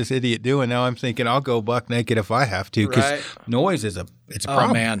thought, what's this idiot doing? Now I'm thinking, I'll go buck naked if I have to, because noise is it's a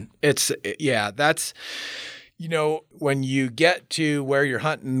problem. Oh, man. That's... when you get to where you're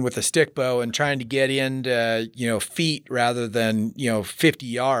hunting with a stick bow and trying to get into, feet rather than, 50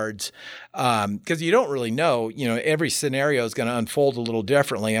 yards, because you don't really know, every scenario is going to unfold a little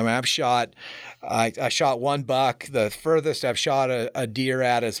differently. I mean, I shot one buck. The furthest I've shot a deer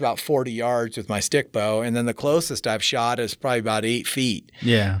at is about 40 yards with my stick bow. And then the closest I've shot is probably about 8 feet.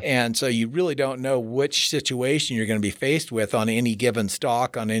 Yeah. And so you really don't know which situation you're going to be faced with on any given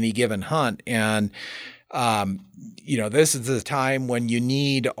stalk, on any given hunt. And this is the time when you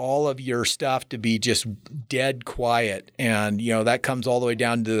need all of your stuff to be just dead quiet. And, that comes all the way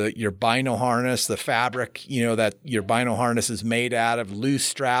down to your bino harness, the fabric, that your bino harness is made out of, loose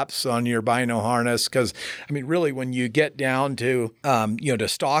straps on your bino harness. Because, really, when you get down to, to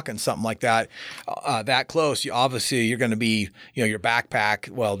stalking something like that, that close, obviously you're going to be, your backpack,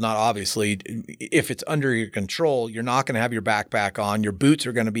 well, not obviously, if it's under your control, you're not going to have your backpack on. Your boots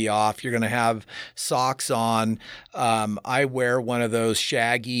are going to be off. You're going to have socks on. I wear one of those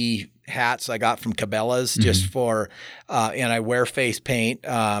shaggy hats I got from Cabela's just for, and I wear face paint.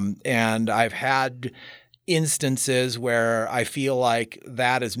 And I've had instances where I feel like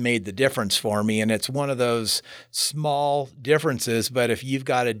that has made the difference for me. And it's one of those small differences, but if you've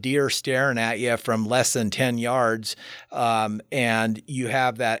got a deer staring at you from less than 10 yards, and you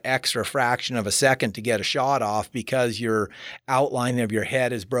have that extra fraction of a second to get a shot off because your outline of your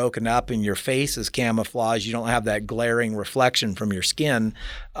head is broken up and your face is camouflaged, you don't have that glaring reflection from your skin.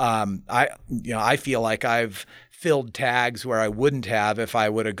 I feel like I've filled tags where I wouldn't have if I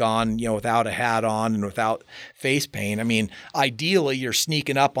would have gone, without a hat on and without face paint. Ideally, you're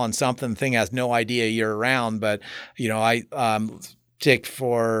sneaking up on something, the thing has no idea you're around. But, take,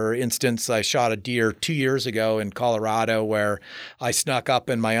 for instance, I shot a deer 2 years ago in Colorado where I snuck up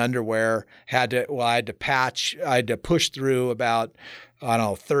in my underwear, I had to push through about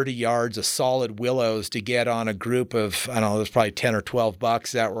 30 yards of solid willows to get on a group of, there's probably 10 or 12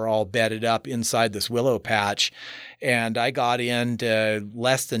 bucks that were all bedded up inside this willow patch. And I got into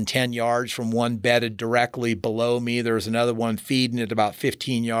less than 10 yards from one bedded directly below me. There was another one feeding at about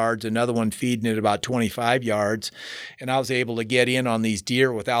 15 yards, another one feeding at about 25 yards. And I was able to get in on these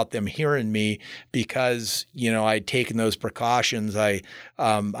deer without them hearing me because, I'd taken those precautions. I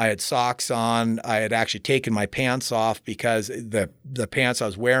had socks on. I had actually taken my pants off because the pants I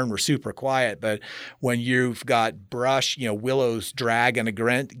was wearing were super quiet. But when you've got brush, willows dragging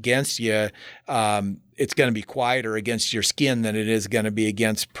against you, it's going to be quieter against your skin than it is going to be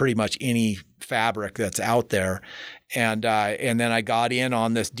against pretty much any fabric that's out there. And then I got in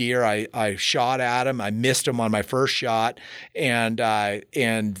on this deer. I shot at him. I missed him on my first shot. And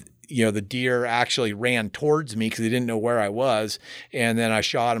the deer actually ran towards me because he didn't know where I was. And then I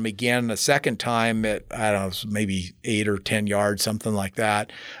shot him again the second time at, maybe 8 or 10 yards, something like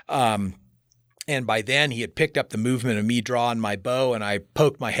that. And by then he had picked up the movement of me drawing my bow, and I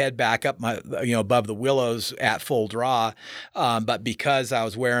poked my head back up above the willows at full draw. But because I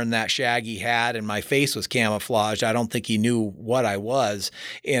was wearing that shaggy hat and my face was camouflaged, I don't think he knew what I was.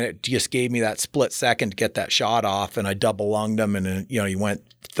 And it just gave me that split second to get that shot off, and I double lunged him, and he went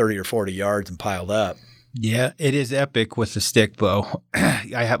 30 or 40 yards and piled up. Yeah, it is epic with the stick bow.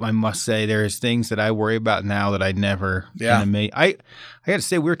 I must say, there's things that I worry about now that I never kind of made. I got to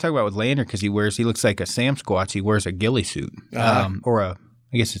say, we were talking about with Lander because he looks like a Sam Squatch. He wears a ghillie suit, or I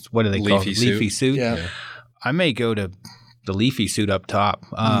guess it's, what do they call it? Leafy suit. Yeah. I may go to the leafy suit up top,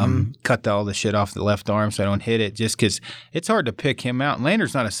 cut all the shit off the left arm so I don't hit it, just because it's hard to pick him out. And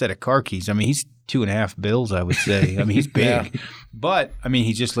Lander's not a set of car keys. He's 2.5 bills, I would say. He's big, but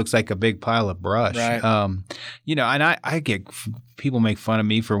he just looks like a big pile of brush. Right. And I get people make fun of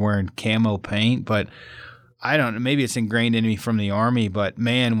me for wearing camo paint, but I don't know. Maybe it's ingrained in me from the Army, but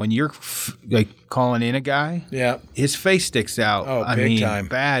man, when you're calling in a guy, his face sticks out. Oh, big time.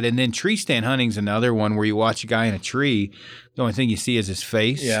 Bad. And then tree stand hunting's another one where you watch a guy in a tree, the only thing you see is his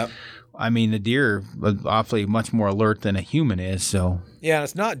face. Yeah. I mean, the deer are awfully much more alert than a human is. So Yeah, and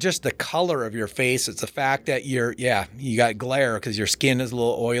it's not just the color of your face; it's the fact that you got glare because your skin is a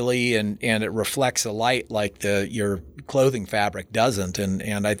little oily and it reflects the light like your clothing fabric doesn't.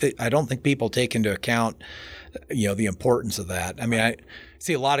 And I don't think people take into account, the importance of that. I mean, I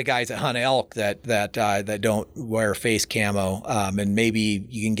see a lot of guys that hunt elk that don't wear face camo, and maybe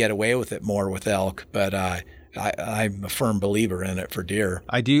you can get away with it more with elk, but I'm a firm believer in it for deer.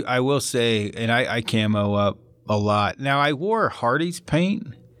 I will say, and I camo up a lot. Now, I wore Hardy's paint.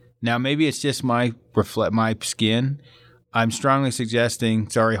 Now, maybe it's just my skin. I'm strongly suggesting,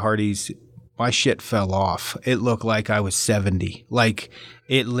 sorry, Hardy's, my shit fell off. It looked like I was 70. Like,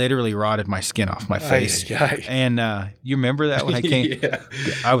 it literally rotted my skin off my face. And you remember that when I came? Yeah.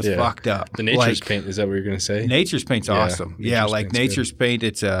 I was fucked up. The Nature's Paint, is that what you're going to say? Nature's Paint's awesome. Nature's Paint,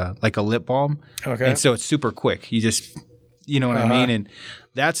 it's like a lip balm. Okay. And so it's super quick. You just, you know what I mean? And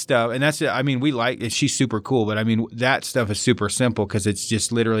that stuff, and that's it. I mean, we like it. She's super cool, but I mean, that stuff is super simple because it's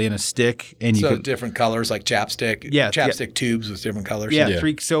just literally in a stick. And you can different colors like chapstick. Chapstick tubes with different colors.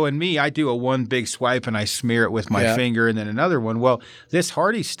 So in me, I do a one big swipe and I smear it with my finger and then another one. Well, this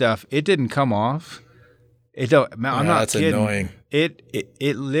Hardy stuff, it didn't come off. I'm not that's kidding. Annoying.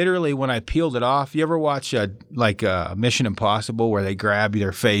 It literally, when I peeled it off, you ever watch a Mission Impossible where they grab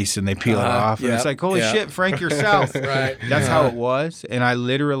their face and they peel it off? And it's like, holy shit, Frank, you're south. Right. That's how it was. And I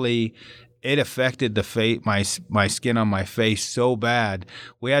literally, it affected my skin on my face so bad.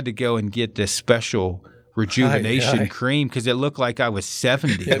 We had to go and get this special rejuvenation cream because it looked like I was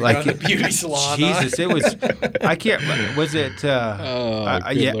 70. Like the beauty salon. Jesus, it was. I can't. Was it?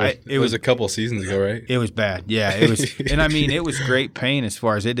 It was a couple seasons ago, right? It was bad. Yeah, it was. And I mean, it was great pain as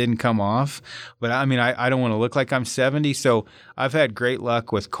far as it didn't come off. But I mean, I don't want to look like I'm 70. So I've had great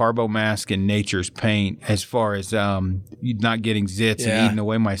luck with Carbo Mask and Nature's Paint as far as not getting zits and eating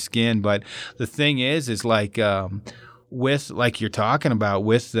away my skin. But the thing is like with like you're talking about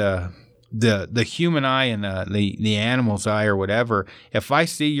with the human eye and the animal's eye or whatever, if I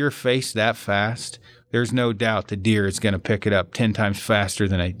see your face that fast, there's no doubt the deer is going to pick it up 10 times faster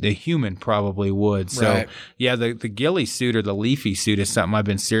than the human probably would. So, the ghillie suit or the leafy suit is something I've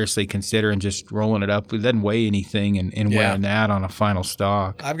been seriously considering, just rolling it up. It doesn't weigh anything and wearing that on a final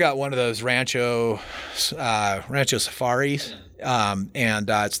stock. I've got one of those Rancho Safaris. And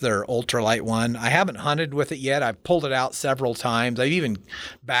it's their ultralight one. I haven't hunted with it yet. I've pulled it out several times. I've even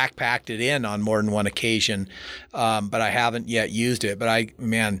backpacked it in on more than one occasion, but I haven't yet used it. But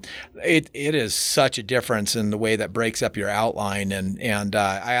it is such a difference in the way that breaks up your outline. And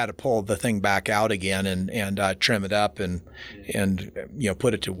I had to pull the thing back out again and trim it up and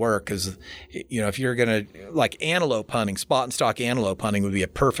put it to work. Because if you're gonna like antelope hunting, spot and stalk antelope hunting would be a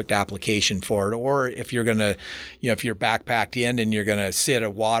perfect application for it. Or if you're gonna, if you're backpacked in and you're going to sit a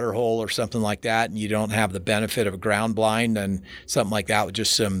water hole or something like that and you don't have the benefit of a ground blind, then something like that with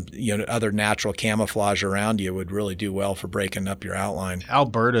just some other natural camouflage around you would really do well for breaking up your outline.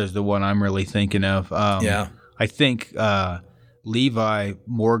 Alberta is the one I'm really thinking of. I think Levi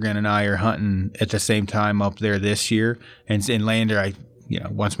Morgan and I are hunting at the same time up there this year, and in Lander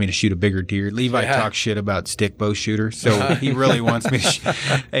wants me to shoot a bigger deer. Levi talks shit about stick bow shooters, so he really wants me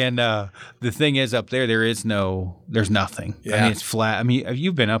to And the thing is, up there, there's nothing. Yeah. I mean, it's flat. I mean,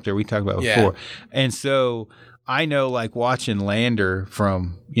 you've been up there. We talked about it before. And so I know, like, watching Lander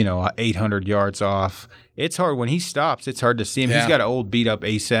from, 800 yards off, it's hard. When he stops, it's hard to see him. Yeah. He's got an old beat-up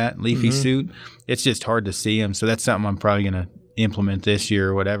ASAT leafy suit. It's just hard to see him. So that's something I'm probably going to implement this year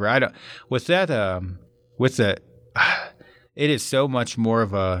or whatever. It is so much more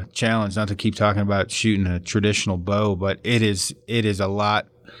of a challenge, not to keep talking about shooting a traditional bow, but it is a lot.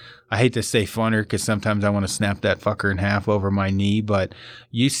 I hate to say funner because sometimes I want to snap that fucker in half over my knee, but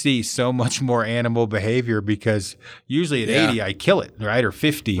you see so much more animal behavior because usually at 80 I kill it, right? Or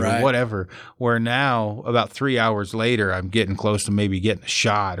 50 or whatever, where now about 3 hours later I'm getting close to maybe getting a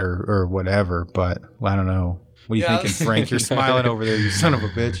shot or whatever, but I don't know. What are you thinking, Frank? You're smiling over there, you son of a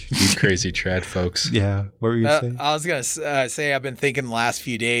bitch. You crazy trad folks. Yeah. What were you saying? I was going to say I've been thinking the last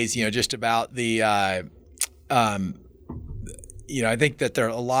few days, just about the, I think that there are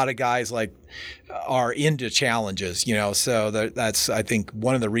a lot of guys are into challenges, so that's, I think,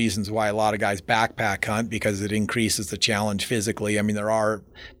 one of the reasons why a lot of guys backpack hunt, because it increases the challenge physically. I mean, there are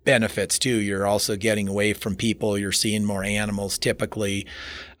benefits too. You're also getting away from people. You're seeing more animals typically.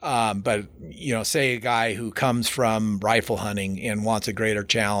 But, say a guy who comes from rifle hunting and wants a greater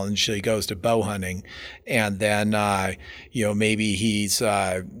challenge, so he goes to bow hunting, and then, maybe he's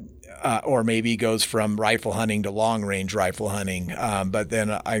or maybe he goes from rifle hunting to long range rifle hunting. But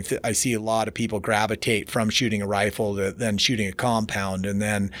then I see a lot of people gravitate from shooting a rifle to then shooting a compound. And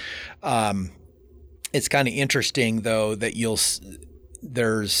then it's kind of interesting though that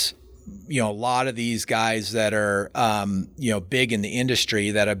there's a lot of these guys that are big in the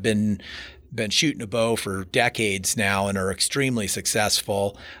industry that have been shooting a bow for decades now and are extremely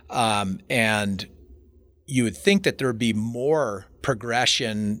successful. And you would think that there'd be more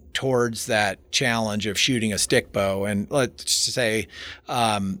progression towards that challenge of shooting a stick bow. And let's say,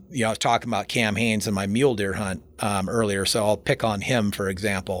 I was talking about Cam Hanes and my mule deer hunt earlier, so I'll pick on him, for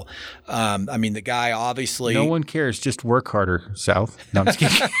example. The guy obviously... No one cares. Just work harder, South. No, I'm just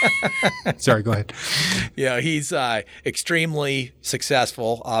kidding. Sorry, go ahead. He's extremely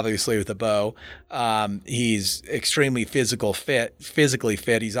successful, obviously, with a bow. He's extremely physically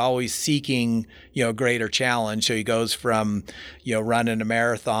fit. He's always seeking, greater challenge. So he goes from, running a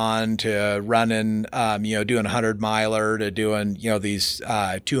marathon to running, doing a 100-miler to doing, these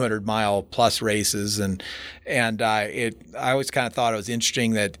 200-mile plus races. And I always kind of thought it was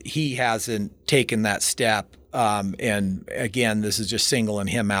interesting that he hasn't taken that step. And again, this is just singling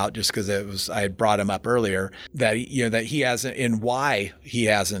him out just because I had brought him up earlier that he hasn't, and why he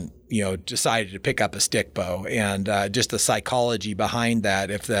hasn't, decided to pick up a stick bow, and just the psychology behind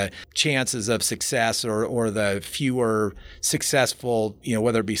that. If the chances of success or the fewer successful,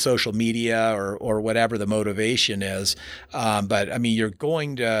 whether it be social media or whatever the motivation is. But you're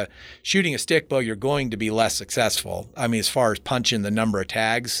going to shooting a stick bow, you're going to be less successful. As far as punching the number of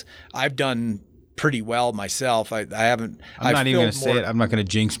tags, I've done pretty well myself. I haven't. I'm not even going to say it. I'm not going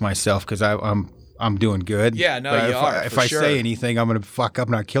to jinx myself because I'm doing good. Yeah, no, but you are. If I say anything, I'm going to fuck up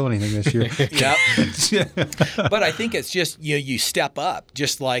not killing anything this year. Yeah. But I think it's just you step up,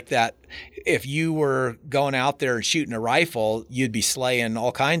 just like that. If you were going out there and shooting a rifle, you'd be slaying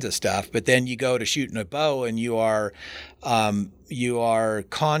all kinds of stuff. But then you go to shooting a bow, and you are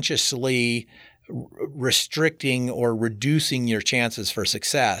consciously restricting or reducing your chances for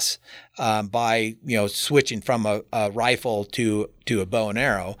success by switching from a rifle to a bow and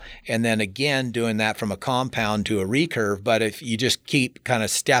arrow, and then again doing that from a compound to a recurve. But if you just keep kind of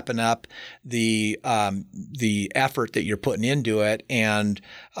stepping up the effort that you're putting into it, and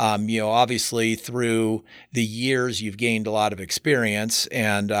obviously through the years you've gained a lot of experience,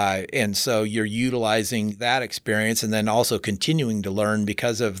 and so you're utilizing that experience, and then also continuing to learn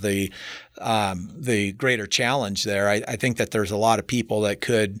because of the greater challenge there. I think that there's a lot of people that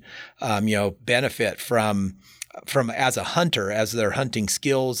could benefit from as a hunter, as their hunting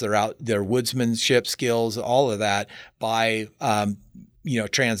skills, their woodsmanship skills, all of that by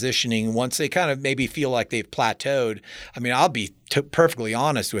transitioning once they kind of maybe feel like they've plateaued. I'll be perfectly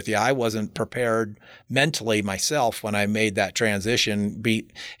honest with you. I wasn't prepared mentally myself when I made that transition,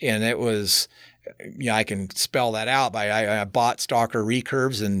 and it was. I can spell that out. I bought Stalker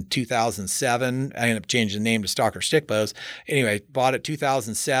recurves in 2007. I ended up changing the name to Stalker stick bows. Anyway, bought it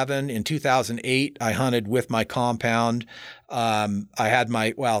 2007. In 2008, I hunted with my compound. I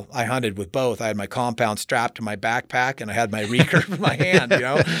hunted with both. I had my compound strapped to my backpack, and I had my recurve in my hand,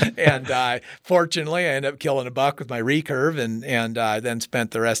 And fortunately, I ended up killing a buck with my recurve, and then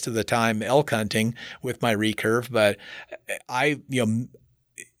spent the rest of the time elk hunting with my recurve. But I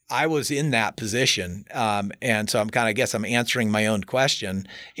was in that position, and so I guess I'm answering my own question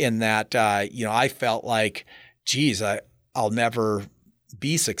in that I felt like, geez, I'll never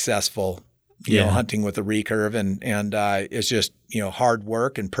be successful, hunting with a recurve, and it's just hard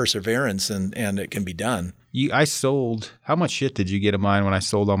work and perseverance, and it can be done. I sold. How much shit did you get of mine when I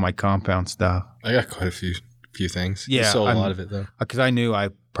sold all my compound stuff? I got quite a few things. Yeah, I sold a lot of it though, because I knew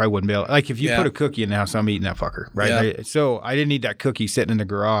I probably wouldn't be able. Like if you put a cookie in the house, I'm eating that fucker, right? Yeah. So I didn't need that cookie sitting in the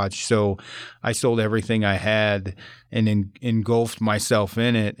garage. So I sold everything I had and engulfed myself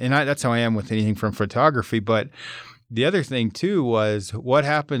in it. And that's how I am with anything from photography. But the other thing too was what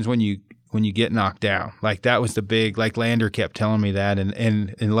happens when you get knocked down. Like that was the big. Like Lander kept telling me that,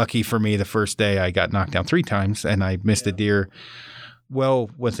 and lucky for me, the first day I got knocked down 3 times and I missed a deer. Well,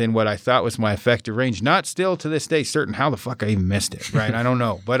 within what I thought was my effective range. Not still to this day certain how the fuck I even missed it, right? I don't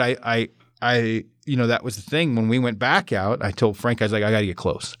know. But I that was the thing. When we went back out, I told Frank, I was like, I got to get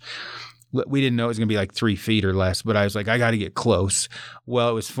close. We didn't know it was going to be like 3 feet or less, but I was like, I got to get close. Well,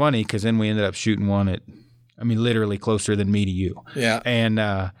 it was funny because then we ended up shooting one at, literally closer than me to you. Yeah. And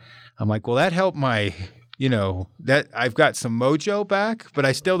I'm like, well, that helped my... that I've got some mojo back, but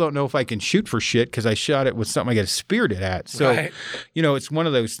I still don't know if I can shoot for shit because I shot it with something I got speared it at. So, right. It's one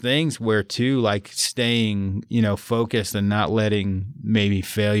of those things where too, like staying, focused and not letting maybe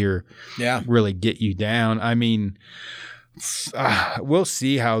failure really get you down. we'll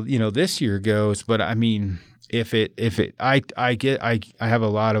see how this year goes. But I mean, I have a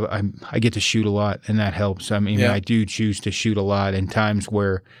lot of I get to shoot a lot, and that helps. I mean, I do choose to shoot a lot in times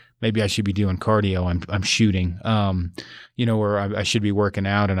where maybe I should be doing cardio. I'm shooting, where I should be working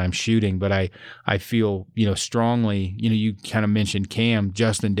out and I'm shooting. But I feel, strongly, you kind of mentioned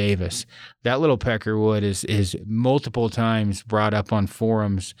Justin Davis. That little peckerwood is multiple times brought up on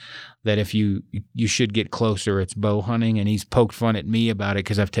forums that if you should get closer, it's bow hunting. And he's poked fun at me about it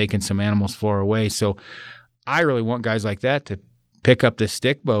because I've taken some animals far away. So I really want guys like that to pick up the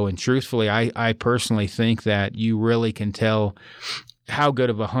stick bow. And truthfully, I personally think that you really can tell how good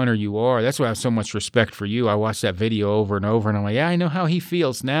of a hunter you are. That's why I have so much respect for you. I watched that video over and over, and I'm like, I know how he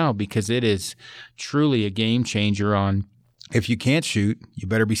feels now, because it is truly a game changer on, if you can't shoot, you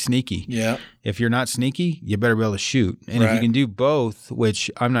better be sneaky. Yeah. If you're not sneaky, you better be able to shoot. And if you can do both, which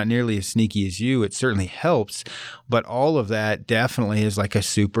I'm not nearly as sneaky as you, it certainly helps. But all of that definitely is like a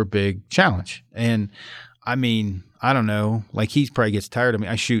super big challenge. And I mean, I don't know, like he probably gets tired of me.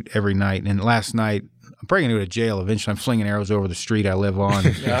 I shoot every night. And last night, I'm probably going to go to jail eventually. I'm flinging arrows over the street I live on,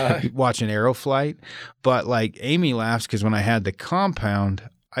 watching arrow flight. But like Amy laughs because when I had the compound,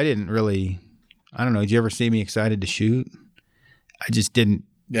 I don't know, did you ever see me excited to shoot? I just didn't.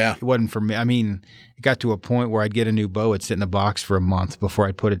 Yeah. It wasn't for me. I mean, it got to a point where I'd get a new bow. It'd sit in a box for a month before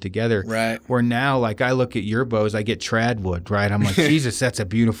I'd put it together. Right. Where now, like, I look at your bows, I get Tradwood, right? I'm like, Jesus, that's a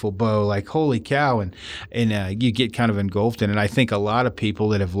beautiful bow. Like, holy cow. And you get kind of engulfed in it. And I think a lot of people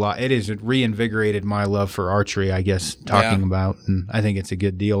that have it has reinvigorated my love for archery, I guess, talking about. And I think it's a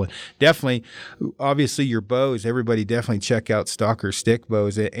good deal. And definitely, obviously, your bows, everybody definitely check out Stalker Stick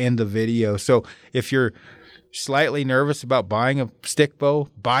Bows and the video. So if you're slightly nervous about buying a stick bow,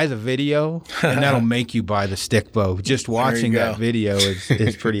 buy the video, and that'll make you buy the stick bow. Just watching that video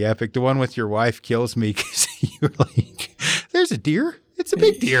is pretty epic. The one with your wife kills me because you're like, there's a deer. It's a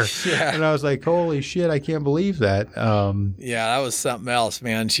big deer. Yeah. And I was like, holy shit, I can't believe that. Yeah, that was something else,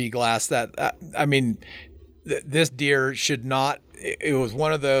 man. She glassed that. I mean, this deer should not. It was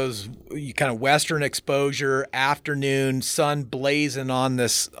one of those kind of western exposure, afternoon, sun blazing on the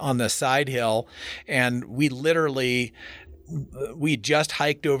side hill, and we just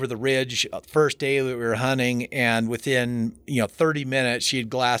hiked over the ridge first day that we were hunting, and within 30 minutes she had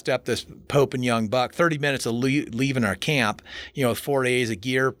glassed up this Pope and Young buck. 30 minutes of leaving our camp, 4 days of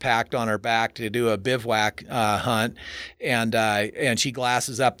gear packed on our back to do a bivouac hunt, and she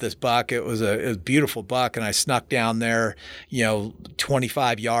glasses up this buck. It was a beautiful buck, and I snuck down there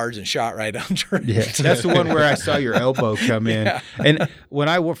 25 yards and shot right under it. Yeah, that's the one where I saw your elbow come in. Yeah. And when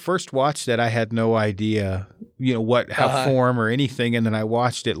I first watched that, I had no idea how form or anything. And then I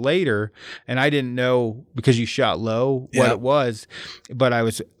watched it later, and I didn't know, because you shot low, what it was. But I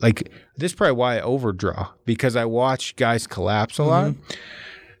was like, this is probably why I overdraw, because I watch guys collapse a lot.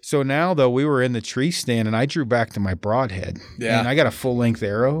 So now, though, we were in the tree stand, and I drew back to my broadhead. Yeah. And I got a full-length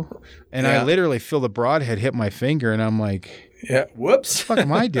arrow, and I literally feel the broadhead hit my finger, and I'm like, yeah, whoops. What the fuck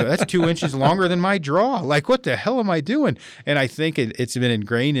am I doing? That's 2 inches longer than my draw. Like, what the hell am I doing? And I think it's been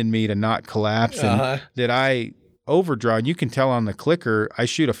ingrained in me to not collapse, and that I overdraw. And you can tell on the clicker, I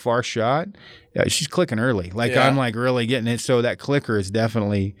shoot a far shot. She's clicking early. Like, I'm like really getting it. So that clicker has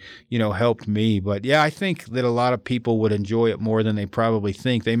definitely, helped me. But yeah, I think that a lot of people would enjoy it more than they probably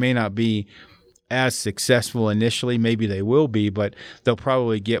think. They may not be as successful initially. Maybe they will be, but they'll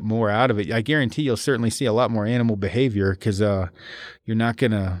probably get more out of it. I guarantee you'll certainly see a lot more animal behavior, because you're not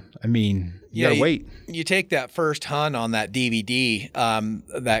going to, you got to wait. You take that first hunt on that DVD,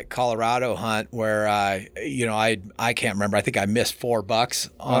 that Colorado hunt where, I can't remember. I think I missed 4 bucks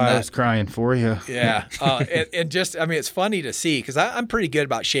on that. I was crying for you. Yeah. And just, it's funny to see, because I'm pretty good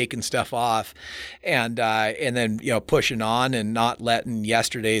about shaking stuff off and then, pushing on and not letting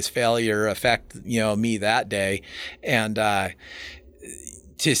yesterday's failure affect, me that day. And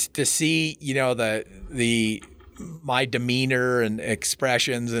to see, my demeanor and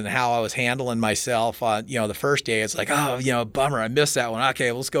expressions and how I was handling myself on, the first day, it's like, oh, bummer, I missed that one.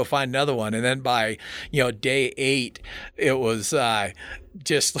 Okay, let's go find another one. And then by, day 8, it was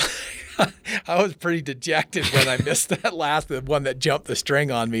just I was pretty dejected when I missed that last one that jumped the string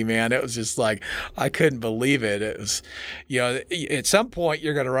on me, man. It was just like, I couldn't believe it. It was, at some point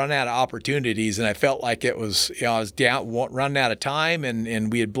you're going to run out of opportunities. And I felt like it was, I was running out of time,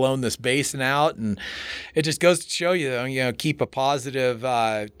 and we had blown this basin out. And it just goes to show you, keep a positive,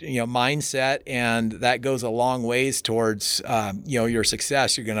 mindset. And that goes a long ways towards, your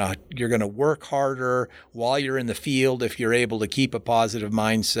success. You're going to work harder while you're in the field if you're able to keep a positive positive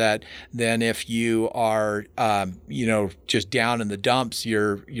mindset than if you are, just down in the dumps.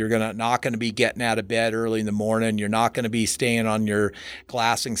 You're not going to be getting out of bed early in the morning. You're not going to be staying on your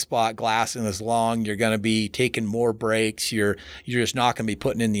glassing spot, glassing as long. You're going to be taking more breaks. You're just not going to be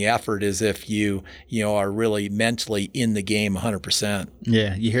putting in the effort as if you are really mentally in the game 100%.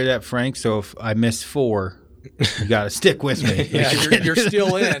 Yeah, you hear that, Frank? So if I miss 4, you got to stick with me. Yeah, you're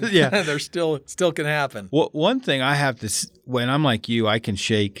still in. Yeah, there's still can happen. Well, one thing I have to, when I'm like you, I can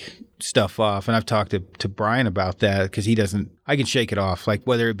shake stuff off, and I've talked to Brian about that because he doesn't. I can shake it off, like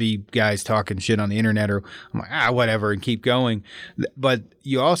whether it be guys talking shit on the internet or I'm like whatever and keep going. But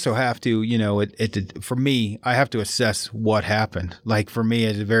you also have to, for me, I have to assess what happened. Like for me,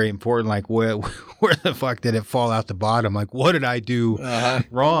 it's very important. Like where the fuck did it fall out the bottom? Like what did I do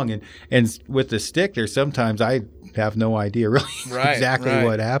wrong? And with the stick, there's sometimes I have no idea really exactly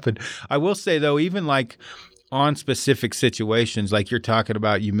what happened. I will say though, even like on specific situations, like you're talking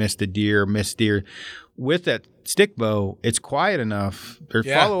about, you missed deer. With that stick bow, it's quiet enough. Their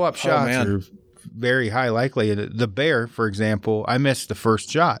follow-up shots are very high likely. The bear, for example, I missed the first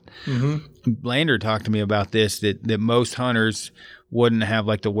shot. Mm-hmm. Lander talked to me about this, that most hunters wouldn't have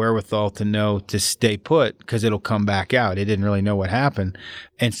like the wherewithal to know to stay put because it'll come back out. It didn't really know what happened.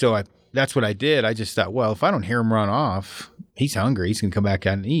 And so that's what I did. I just thought, well, if I don't hear him run off, he's hungry. He's going to come back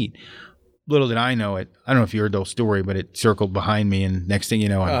out and eat. Little did I know it. I don't know if you heard the whole story, but it circled behind me, and next thing you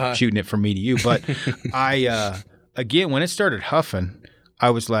know, I'm shooting it from me to you. But again, when it started huffing, I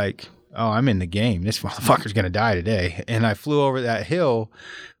was like, oh, I'm in the game. This motherfucker's going to die today. And I flew over that hill,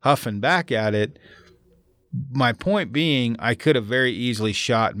 huffing back at it. My point being, I could have very easily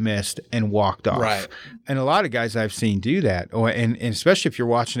shot, missed, and walked off. Right. And a lot of guys I've seen do that. And especially if you're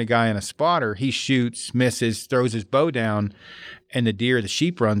watching a guy in a spotter, he shoots, misses, throws his bow down, and the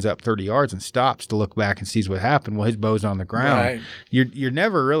sheep runs up 30 yards and stops to look back and sees what happened. Well, his bow's on the ground. Right. You're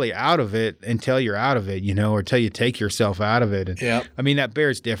never really out of it until you're out of it, or until you take yourself out of it. And, I mean, that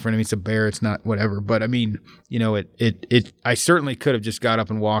bear's different. I mean, it's a bear. It's not whatever. But, I mean, I certainly could have just got up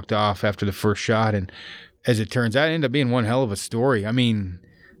and walked off after the first shot. And as it turns out, it ended up being one hell of a story. I mean,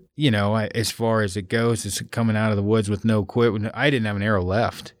 as far as it goes, it's coming out of the woods with no equipment. I didn't have an arrow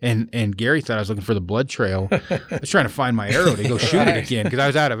left. And Gary thought I was looking for the blood trail. I was trying to find my arrow to go shoot it again because I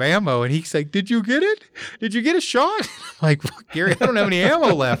was out of ammo. And he's like, did you get it? Did you get a shot? I'm like, well, Gary, I don't have any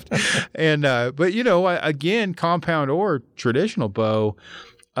ammo left. And, but, again, compound or traditional bow,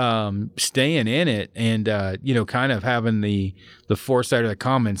 staying in it and, kind of having the foresight or the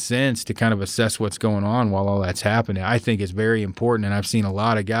common sense to kind of assess what's going on while all that's happening, I think is very important. And I've seen a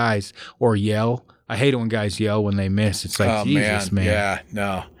lot of guys yell. I hate it when guys yell when they miss. It's like, Jesus, man. Yeah,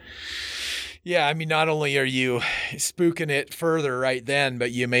 no. Yeah, I mean, not only are you spooking it further right then, but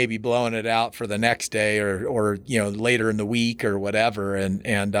you may be blowing it out for the next day or later in the week or whatever,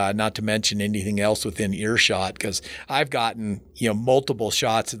 and not to mention anything else within earshot, because I've gotten multiple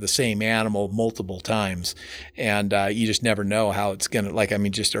shots of the same animal multiple times, and you just never know how it's gonna. Like, I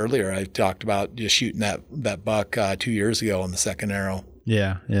mean, just earlier I talked about just shooting that buck 2 years ago on the second arrow.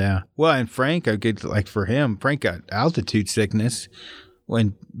 Yeah. Well, and Frank, Frank got altitude sickness.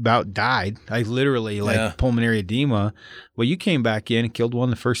 When about died, I literally pulmonary edema. Well, you came back in and killed one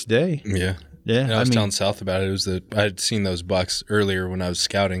the first day. Yeah. And I was telling South about it. I had seen those bucks earlier when I was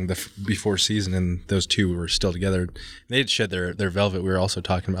scouting before season, and those two were still together. They had shed their velvet. We were also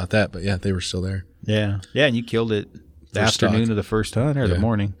talking about that, but yeah, they were still there. Yeah, and you killed it the afternoon of the first hunt or the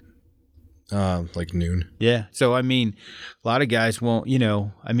morning. Like noon. Yeah. So, I mean, a lot of guys won't,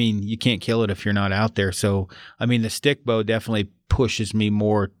 you can't kill it if you're not out there. So, I mean, the stick bow definitely pushes me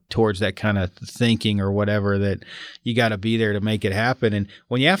more towards that kind of thinking or whatever, that you got to be there to make it happen. And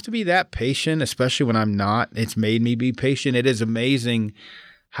when you have to be that patient, especially when I'm not, it's made me be patient. It is amazing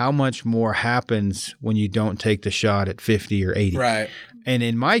how much more happens when you don't take the shot at 50 or 80. Right. And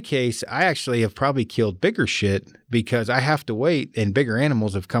in my case, I actually have probably killed bigger shit because I have to wait, and bigger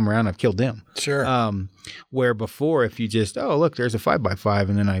animals have come around. I've killed them. Sure. Where before, if you just, look, there's a 5x5,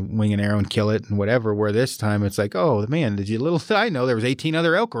 and then I wing an arrow and kill it and whatever. Where this time it's like, oh man, I know there was 18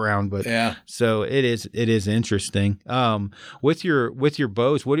 other elk around, but yeah. So it is interesting. With your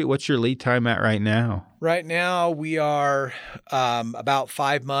bows, what's your lead time at right now? Right now we are about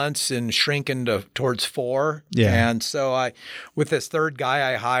 5 months and shrinking towards 4. Yeah. And so with this third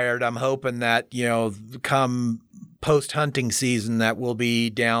guy I hired, I'm hoping that, come post-hunting season, that will be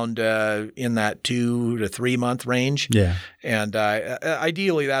down to in that 2 to 3 month range. Yeah. And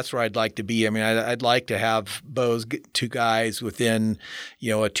ideally, that's where I'd like to be. I mean, I'd like to have bows to guys within,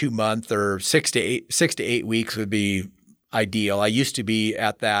 a 2 month or 6 to 8 weeks would be ideal. I used to be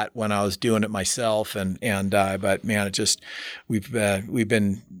at that when I was doing it myself, but man, we've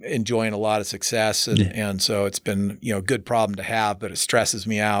been enjoying a lot of success, and so it's been a good problem to have, but it stresses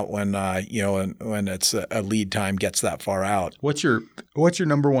me out when when it's a lead time gets that far out. What's your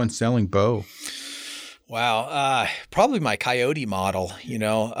number one selling bow? Wow, probably my Coyote model.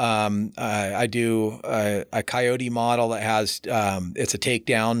 I do a Coyote model that has it's a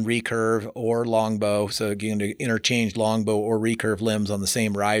takedown, recurve, or longbow. So again, to interchange longbow or recurve limbs on the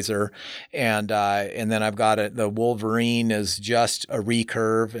same riser, and then I've got the Wolverine is just a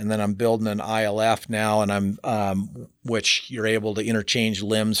recurve, and then I'm building an ILF now, and I'm which you're able to interchange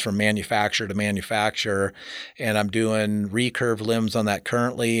limbs from manufacturer to manufacturer, and I'm doing recurve limbs on that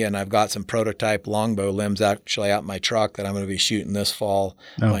currently, and I've got some prototype longbow limbs actually out in my truck that I'm going to be shooting this fall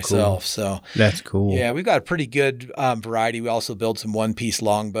myself. Cool. So that's cool. Yeah, we've got a pretty good variety. We also build some one-piece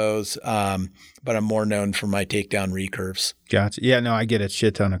longbows, but I'm more known for my takedown recurves. Gotcha. Yeah, no, I get a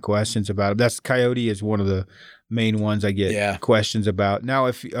shit ton of questions about it. That's Coyote is one of the main ones I get questions about. Now,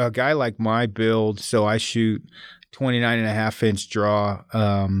 if a guy like my build, so I shoot 29.5-inch draw,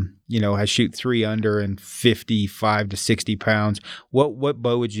 I shoot 3 under and 55 to 60 pounds. What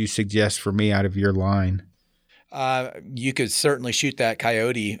bow would you suggest for me out of your line? You could certainly shoot that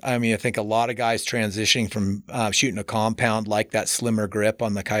Coyote. I mean, I think a lot of guys transitioning from shooting a compound like that slimmer grip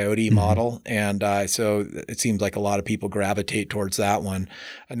on the Coyote model. And so it seems like a lot of people gravitate towards that one.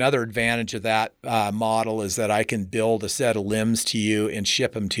 Another advantage of that model is that I can build a set of limbs to you and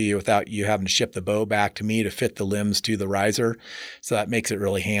ship them to you without you having to ship the bow back to me to fit the limbs to the riser. So that makes it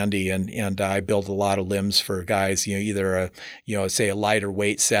really handy. And I build a lot of limbs for guys, either say a lighter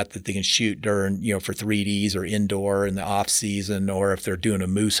weight set that they can shoot during, for 3Ds or indoor in the off season, or if they're doing a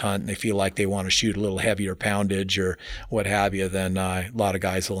moose hunt and they feel like they want to shoot a little heavier poundage or what have you, then a lot of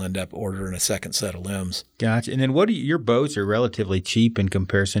guys will end up ordering a second set of limbs. Gotcha. And then your bows are relatively cheap in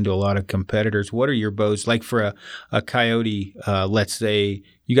comparison to a lot of competitors. What are your bows like for a Coyote? Let's say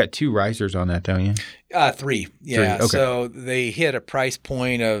you got 2 risers on that, don't you? 3. Yeah. 3. Okay. So they hit a price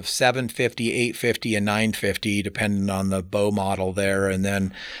point of $750, $850, and $950, depending on the bow model there. And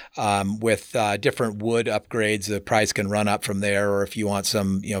then with different wood upgrades, the price can run up from there. Or if you want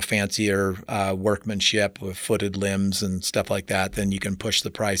some, fancier workmanship with footed limbs and stuff like that, then you can push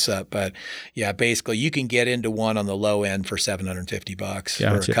the price up. But yeah, basically you can get into one on the low end for $750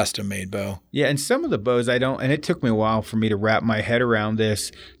 Gotcha. For a custom made bow. Yeah. And some of the bows and it took me a while for me to wrap my head around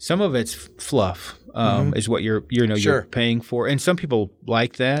this. Some of it's fluff. Is what you're paying for, and some people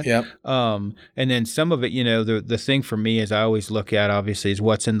like that. Yep. And then some of it, the thing for me is I always look at obviously is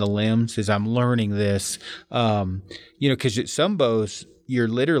what's in the limbs. Is I'm learning this, because some bows you're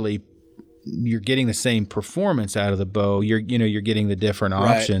getting the same performance out of the bow. You're getting the different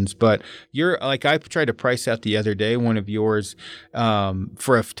options, but you're like I tried to price out the other day one of yours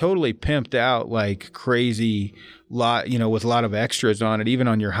for a totally pimped out like crazy lot, with a lot of extras on it. Even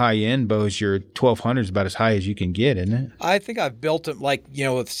on your high end bows, your 1200 is about as high as you can get, isn't it? I think I've built them like,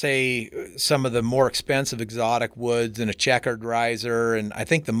 with say some of the more expensive exotic woods and a checkered riser. And I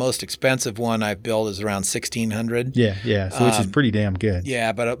think the most expensive one I've built is around 1600. Yeah. So which is pretty damn good.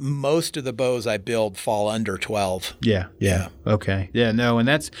 Yeah. But most of the bows I build fall under 12. Yeah. Okay. Yeah. No. And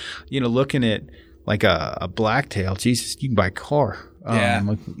that's, looking at like a blacktail, Jesus, you can buy a car. Yeah.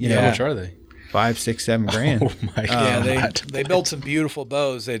 How much are they? 5, 6, 7 grand. Oh my God. Yeah, they build some beautiful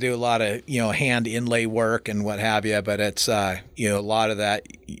bows. They do a lot of hand inlay work and what have you. But it's a lot of that.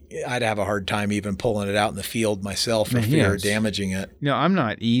 I'd have a hard time even pulling it out in the field myself for fear of damaging it. I'm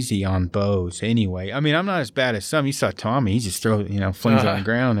not easy on bows anyway. I mean, I'm not as bad as some. You saw Tommy; he just flings it on the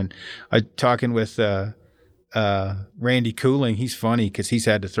ground. And I talking with Randy Cooling, he's funny because he's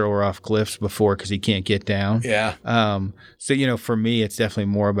had to throw her off cliffs before because he can't get down. Yeah. So for me, it's definitely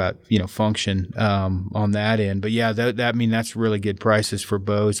more about function on that end. But yeah, that's really good prices for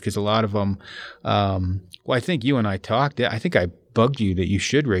bows because a lot of them. I think you and I talked. I think I bugged you that you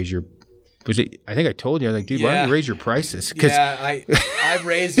should raise your. I think I told you, I was like, dude, why don't you raise your prices? I've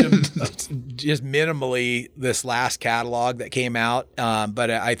raised them just minimally this last catalog that came out. But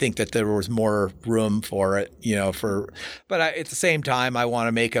I think that there was more room for it, but at the same time, I want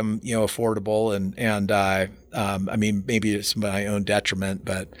to make them, affordable and I mean, maybe it's my own detriment,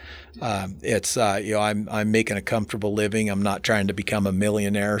 but it's I'm making a comfortable living. I'm not trying to become a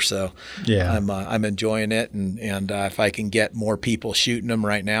millionaire, so yeah, I'm enjoying it, and if I can get more people shooting them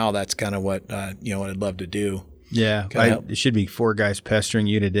right now, that's kind of what what I'd love to do. Yeah, it should be 4 guys pestering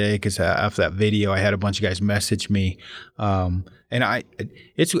you today because after that video, I had a bunch of guys message me, and And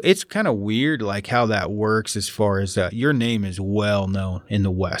it's kind of weird, like how that works as far as your name is well known in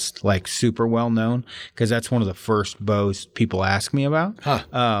the West, like super well known, because that's one of the first bows people ask me about.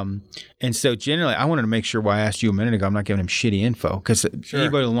 And so generally, I wanted to make sure why I asked you a minute ago, I'm not giving them shitty info, because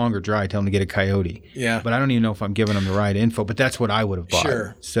anybody with a longer dry, tell them to get a Coyote. Yeah. But I don't even know if I'm giving them the right info, but that's what I would have bought.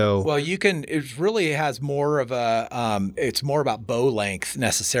 Sure. So, well, it really has more of a, it's more about bow length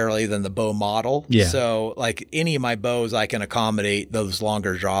necessarily than the bow model. Yeah. So like any of my bows, I can accommodate those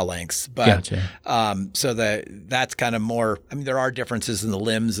longer draw lengths. But, so that's kind of more, I mean, there are differences in the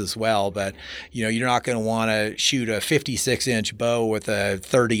limbs as well, but you're not going to want to shoot a 56-inch bow with a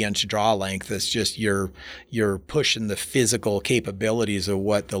 30-inch draw length. It's just you're pushing the physical capabilities of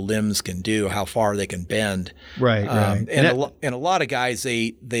what the limbs can do, how far they can bend. Right. And a lot of guys,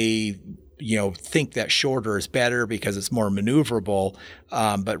 they think that shorter is better because it's more maneuverable.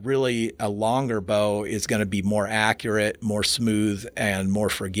 But really a longer bow is going to be more accurate, more smooth, and more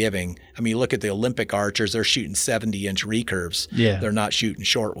forgiving. I mean, look at the Olympic archers, they're shooting 70-inch recurves. Yeah. They're not shooting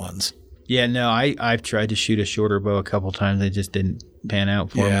short ones. Yeah, no, I've tried to shoot a shorter bow a couple times. It just didn't pan out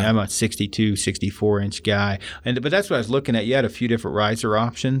for me. I'm a 62, 64-inch guy. But that's what I was looking at. You had a few different riser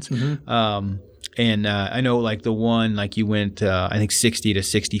options. Mm-hmm. And I know like the one, like you went, I think 60 to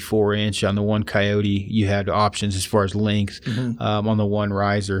 64 inch on the one Coyote, you had options as far as length on the one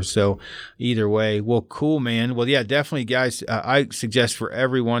riser. So either way, well, cool, man. Well, yeah, definitely, guys. I suggest for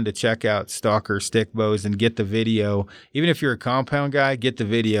everyone to check out Stalker Stick Bows and get the video. Even if you're a compound guy, get the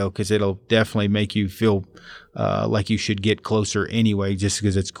video, because it'll definitely make you feel like you should get closer anyway, just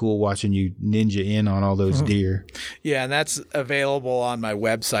because it's cool watching you ninja in on all those deer. Yeah, and that's available on my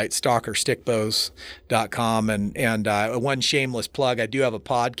website, stalkerstickbows.com. And one shameless plug, I do have a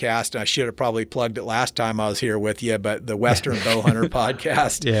podcast, and I should have probably plugged it last time I was here with you, but the Western Bowhunter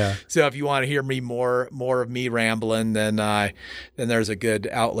podcast. Yeah. So if you want to hear me more of me rambling, then there's a good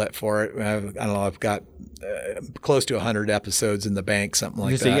outlet for it. I don't know, I've got close to 100 episodes in the bank, something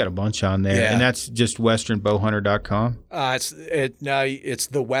like that. You got a bunch on there. Yeah. And that's just westernbowhunter.com? It's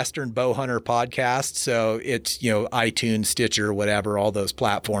the Western Bowhunter podcast. So it's, iTunes, Stitcher, whatever, all those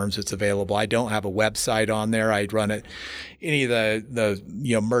platforms, it's available. I don't have a website on there. I run it, any of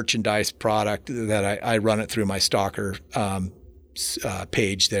the merchandise product that I run it through my Stalker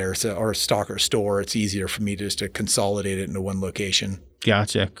page there, or Stalker store. It's easier for me just to consolidate it into one location.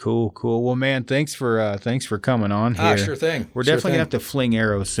 Gotcha. Cool. Well, man, thanks for coming on here. Sure thing. We're definitely going to have to fling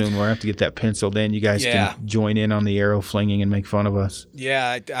arrows soon. We'll have to get that penciled in. You guys can join in on the arrow flinging and make fun of us.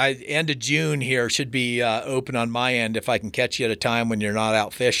 Yeah. End of June here should be open on my end if I can catch you at a time when you're not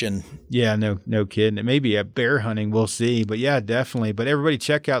out fishing. Yeah, no kidding. It may be at bear hunting. We'll see. But yeah, definitely. But everybody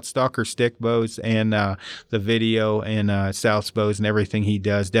check out Stalker Stick Bows and the video and South's Bows and everything he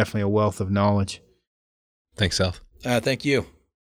does. Definitely a wealth of knowledge. Thanks, South. Thank you.